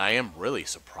 But I am really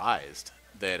surprised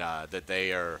that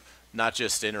they are not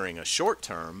just entering a short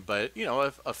term, but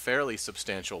a fairly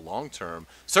substantial long term.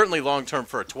 Certainly long term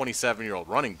for a 27-year-old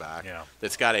running back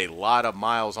that's got a lot of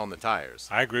miles on the tires.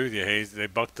 I agree with you, Hays. They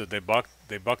bucked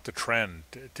the trend.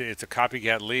 It's a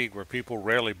copycat league where people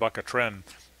rarely buck a trend.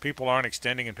 People aren't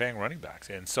extending and paying running backs,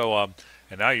 and so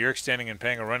and now you're extending and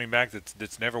paying a running back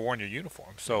that's never worn your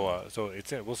uniform. So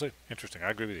we'll see. Interesting.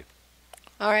 I agree with you.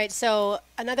 All right, so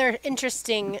another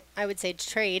interesting, I would say,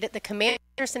 trade. The Commanders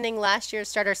sending last year's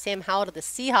starter Sam Howell to the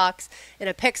Seahawks. In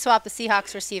a pick swap, the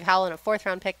Seahawks receive Howell in a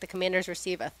 4th-round pick. The Commanders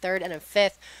receive a 3rd and a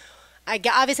 5th.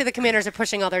 Obviously, the Commanders are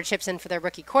pushing all their chips in for their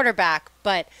rookie quarterback,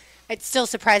 but it's still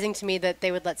surprising to me that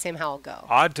they would let Sam Howell go.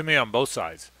 Odd to me on both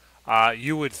sides.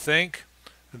 You would think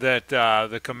that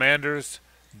the Commanders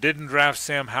didn't draft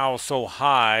Sam Howell so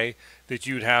high that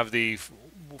you'd have the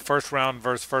first-round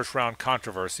versus first-round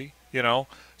controversy.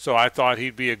 So I thought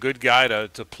he'd be a good guy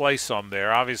to play some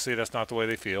there. Obviously, that's not the way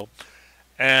they feel.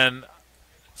 And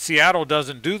Seattle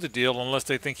doesn't do the deal unless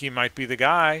they think he might be the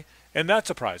guy, and that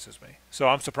surprises me. So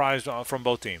I'm surprised from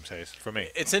both teams, Hays, for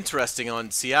me. It's interesting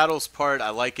on Seattle's part.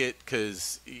 I like it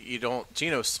because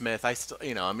Geno Smith,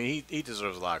 he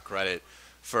deserves a lot of credit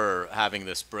for having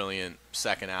this brilliant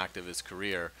second act of his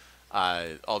career.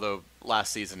 Although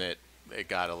last season it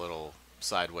got a little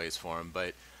sideways for him,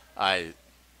 but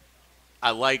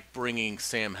I like bringing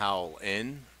Sam Howell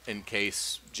in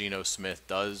case Geno Smith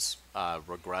does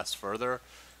regress further,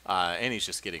 and he's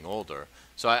just getting older.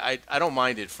 So I don't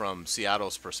mind it from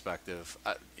Seattle's perspective.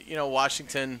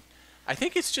 Washington, I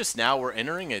think it's just now we're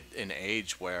entering an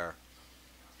age where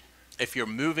if you're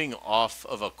moving off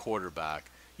of a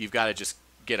quarterback, you've got to just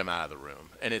get him out of the room.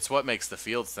 And it's what makes the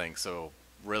Fields thing so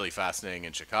really fascinating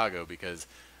in Chicago because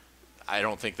I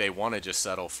don't think they want to just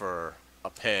settle for a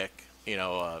pick.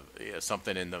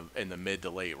 Something in the mid to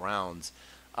late rounds.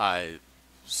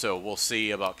 So we'll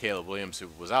see about Caleb Williams, who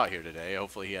was out here today.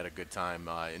 Hopefully he had a good time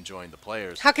enjoying the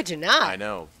players. How could you not? I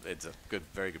know. It's a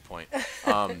very good point.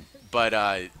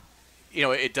 But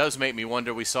it does make me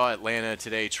wonder. We saw Atlanta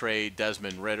today trade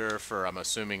Desmond Ridder for, I'm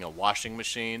assuming, a washing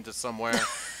machine to somewhere.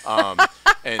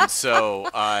 And so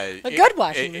a good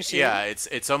washing machine. Yeah,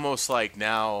 it's almost like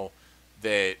now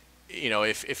that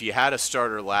if you had a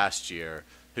starter last year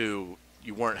who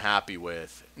you weren't happy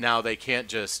with, now they can't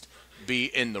just be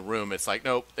in the room. It's like,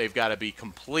 nope, they've got to be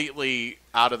completely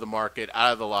out of the market,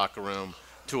 out of the locker room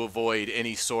to avoid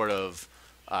any sort of,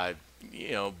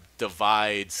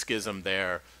 divide, schism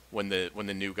there when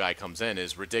the new guy comes in.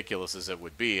 As ridiculous as it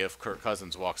would be, if Kirk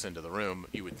Cousins walks into the room,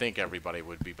 you would think everybody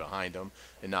would be behind him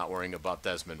and not worrying about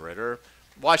Desmond Ridder.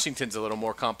 Washington's a little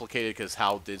more complicated because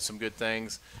Howell did some good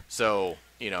things. So,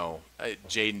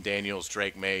 Jaden Daniels,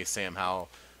 Drake May, Sam Howell.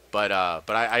 But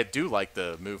I do like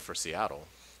the move for Seattle.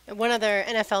 And one other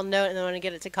NFL note, and I want to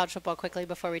get it to college football quickly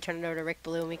before we turn it over to Rick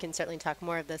Ballou, and we can certainly talk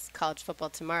more of this college football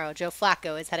tomorrow. Joe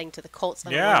Flacco is heading to the Colts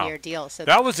on a one-year deal. So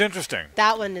that was interesting.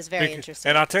 That one is very interesting.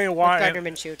 And I'll tell you why. Gardner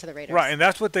Minshew to the Raiders. Right, and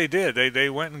that's what they did. They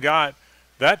went and got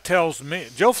 – that tells me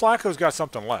 – Joe Flacco's got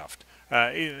something left.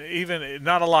 Even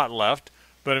not a lot left,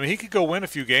 but, he could go win a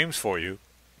few games for you.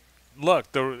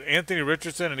 Look, Anthony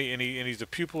Richardson, and he's a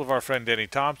pupil of our friend Denny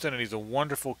Thompson, and he's a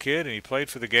wonderful kid, and he played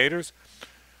for the Gators.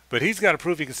 But he's got to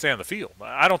prove he can stay on the field.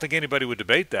 I don't think anybody would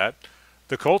debate that.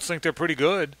 The Colts think they're pretty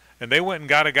good, and they went and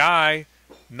got a guy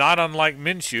not unlike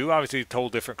Minshew, obviously a total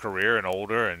different career and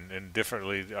older and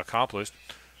differently accomplished,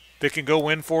 that can go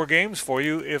win 4 games for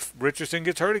you if Richardson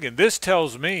gets hurt again. This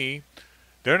tells me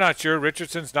they're not sure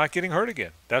Richardson's not getting hurt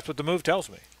again. That's what the move tells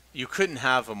me. You couldn't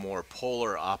have a more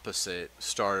polar opposite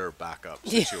starter backup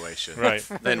situation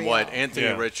than what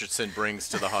Anthony Richardson brings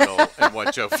to the huddle and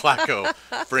what Joe Flacco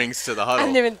brings to the huddle. I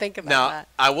didn't even think about that.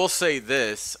 Now, I will say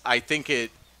this. I think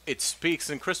it speaks,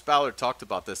 and Chris Ballard talked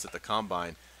about this at the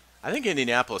Combine. I think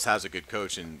Indianapolis has a good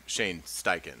coach in Shane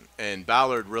Steichen, and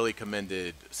Ballard really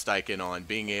commended Steichen on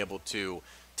being able to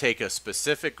take a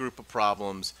specific group of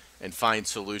problems and find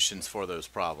solutions for those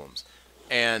problems.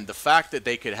 And the fact that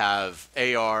they could have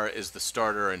AR as the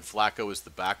starter and Flacco as the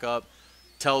backup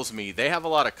tells me they have a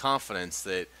lot of confidence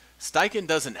that Steichen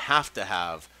doesn't have to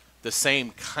have the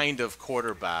same kind of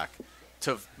quarterback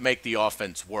to make the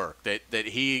offense work, that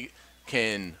he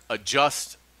can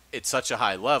adjust at such a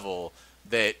high level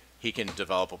that he can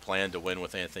develop a plan to win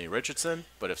with Anthony Richardson,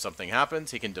 but if something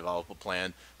happens, he can develop a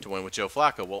plan to win with Joe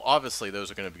Flacco. Well, obviously, those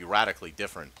are going to be radically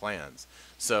different plans.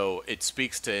 So it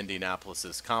speaks to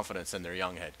Indianapolis's confidence in their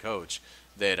young head coach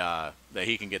that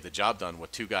he can get the job done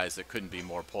with two guys that couldn't be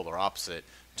more polar opposite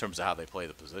in terms of how they play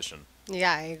the position.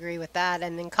 Yeah, I agree with that.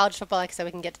 And in college football, like I said,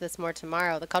 we can get to this more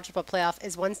tomorrow. The college football playoff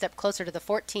is one step closer to the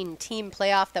 14-team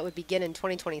playoff that would begin in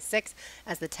 2026,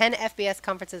 as the 10 FBS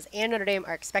conferences and Notre Dame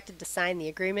are expected to sign the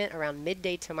agreement around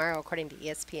midday tomorrow, according to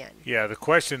ESPN. Yeah, the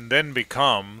question then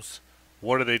becomes,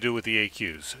 what do they do with the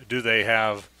AQs? Do they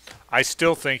have – I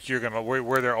still think you're going to –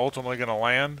 where they're ultimately going to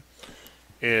land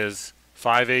is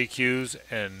 5 AQs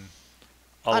and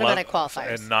automatic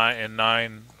qualifiers. And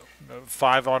nine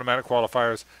 5 automatic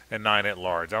qualifiers and 9 at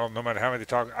large. No matter how many they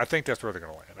talk, I think that's where they're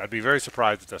going to land. I'd be very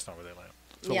surprised if that's not where they land.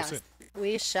 So yes. We'll see.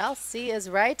 We shall see is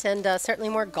right, and certainly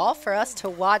more golf for us to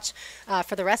watch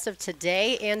for the rest of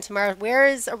today and tomorrow. Where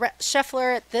is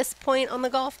Scheffler at this point on the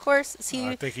golf course? Is he?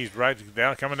 I think he's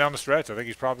coming down the stretch. I think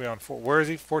he's probably on 4. Where is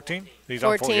he? 14? He's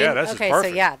 14. on 4. Yeah, that's okay.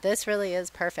 perfect. So yeah, this really is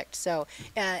perfect. So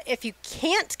if you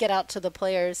can't get out to the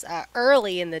Players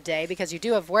early in the day because you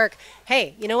do have work,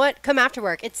 hey, you know what? Come after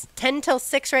work. It's 10 till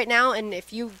 6 right now, and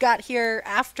if you got here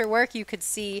after work, you could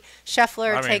see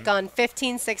Scheffler take on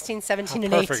 15, 16, 17,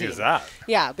 and 18. How perfect is that?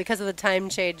 Yeah, because of the time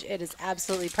change, it is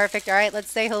absolutely perfect. All right, let's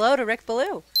say hello to Rick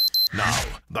Ballou. Now,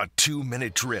 the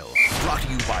 2-minute drill, brought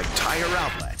to you by Tire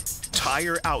Outlet.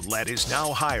 Tire Outlet is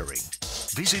now hiring.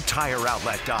 Visit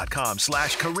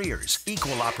tireoutlet.com/careers.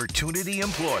 Equal opportunity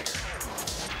employer.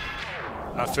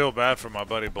 I feel bad for my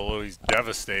buddy Ballou. He's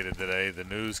devastated today. The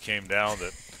news came down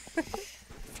that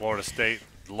Florida State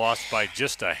lost by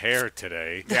just a hair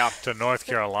today to North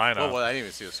Carolina. Well, I didn't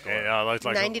even see the score.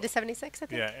 90-76, I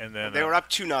think. Yeah, and then they were up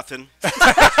 2-0.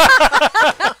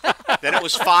 Then it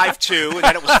was 5-2, and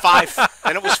then it was 5.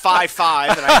 Then it was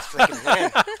 5-5, and I freaking ran.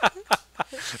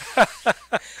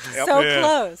 So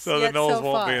close. So the Noles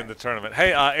won't be in the tournament.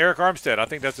 Hey, Eric Armstead, I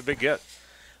think that's a big get.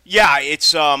 Yeah,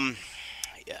 it's I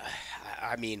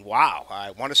mean, wow.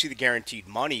 I want to see the guaranteed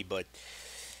money, but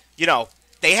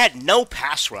they had no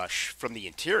pass rush from the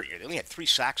interior. They only had 3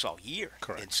 sacks all year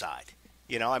inside.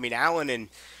 I mean, Allen and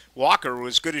Walker were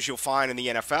as good as you'll find in the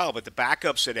NFL, but the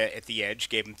backups at the edge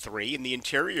gave him 3, and the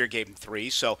interior gave him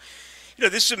 3. So,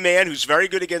 this is a man who's very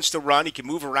good against the run. He can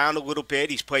move around a little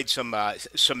bit. He's played some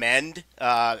end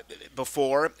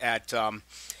before at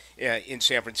in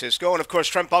San Francisco. And, of course,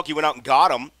 Trent Baalke went out and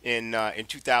got him in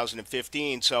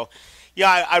 2015. So,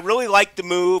 yeah, I really liked the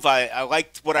move. I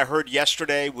liked what I heard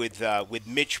yesterday with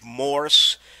Mitch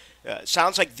Morse.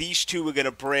 Sounds like these two are going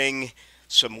to bring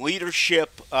some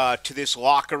leadership to this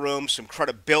locker room, some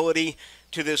credibility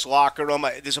to this locker room.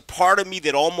 There's a part of me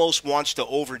that almost wants to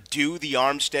overdo the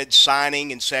Armstead signing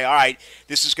and say, all right,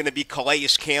 this is going to be Calais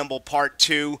Campbell Part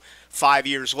 2 5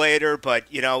 years later. But,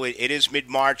 it is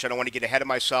mid-March. I don't want to get ahead of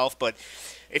myself. But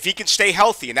if he can stay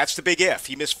healthy, and that's the big if.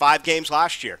 He missed 5 games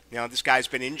last year. This guy's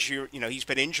been he's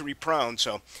been injury prone,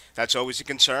 so that's always a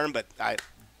concern. But I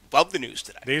love the news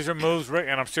today. These are moves, Rick,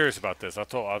 and I'm serious about this.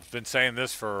 I've been saying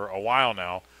this for a while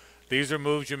now. These are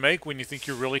moves you make when you think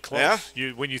you're really close.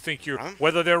 Yeah. When you think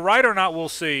whether they're right or not, we'll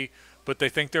see. But they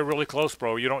think they're really close,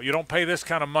 bro. You don't pay this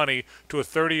kind of money to a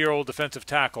 30-year-old defensive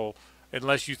tackle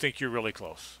unless you think you're really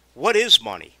close. What is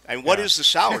money? And what is the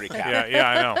salary cap? Yeah,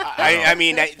 I know. I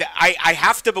mean, I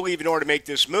have to believe in order to make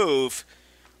this move,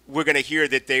 we're going to hear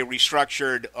that they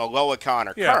restructured Oloakon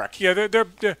or Kirk.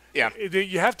 Yeah,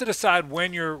 you have to decide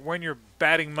when you're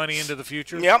batting money into the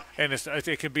future. Yep. And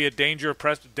it could be a dangerous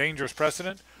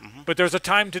precedent, but there's a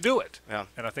time to do it. Yeah.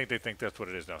 And I think they think that's what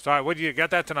it is now. So, all right, what do you got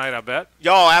that tonight? I bet.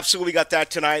 Yo, absolutely got that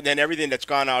tonight. And then everything that's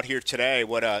gone out here today.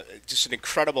 Just an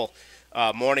incredible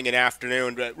morning and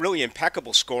afternoon, really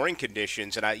impeccable scoring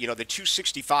conditions. And the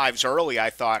 265s early, I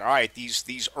thought, all right,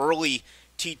 these early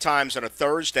tee times on a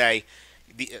Thursday,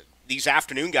 these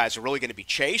afternoon guys are really going to be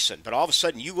chasing. But all of a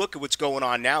sudden, you look at what's going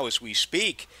on now as we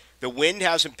speak. The wind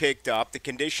hasn't picked up. The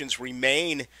conditions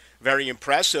remain very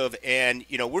impressive. And,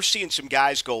 we're seeing some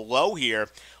guys go low here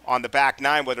on the back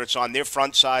nine, whether it's on their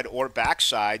front side or back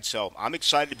side. So I'm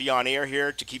excited to be on air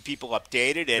here to keep people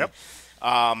updated. And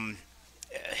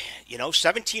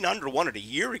 17 under won it a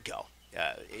year ago.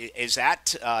 Is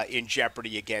that in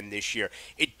jeopardy again this year?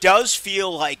 It does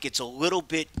feel like it's a little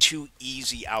bit too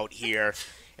easy out here,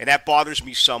 and that bothers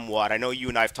me somewhat. I know you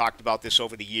and I have talked about this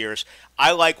over the years.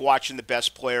 I like watching the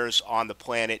best players on the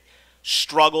planet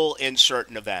struggle in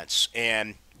certain events,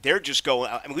 and they're just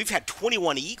going. I mean, we've had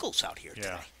 21 Eagles out here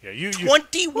today. Yeah.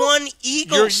 21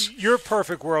 Eagles. Your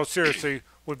perfect world, seriously,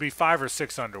 would be 5 or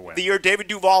 6 under win. The year David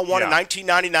Duval won in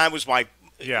 1999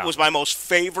 was my most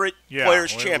favorite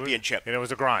Players' Championship. And it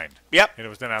was a grind. Yep. And it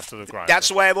was an absolute grind. That's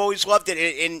the way I've always loved it.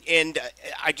 And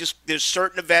there's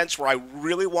certain events where I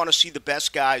really want to see the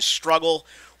best guys struggle,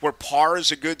 where par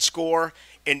is a good score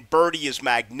and birdie is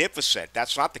magnificent.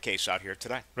 That's not the case out here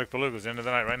today. Rick Beluga's into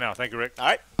the night right now. Thank you, Rick.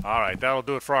 All right, that'll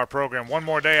do it for our program. One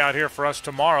more day out here for us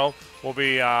tomorrow. We'll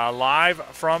be live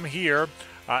from here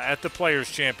at the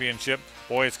Players' Championship.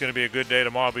 Boy, it's going to be a good day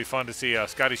tomorrow. It'll be fun to see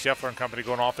Scotty Scheffler and company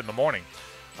going off in the morning.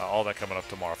 All that coming up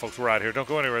tomorrow. Folks, we're out here. Don't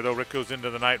go anywhere, though. Rick goes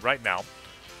into the night right now.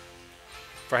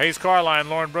 For Hays Carlyon,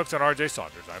 Lauren Brooks, and R.J.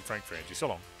 Saunders, I'm Frank Frangie. So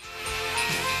long.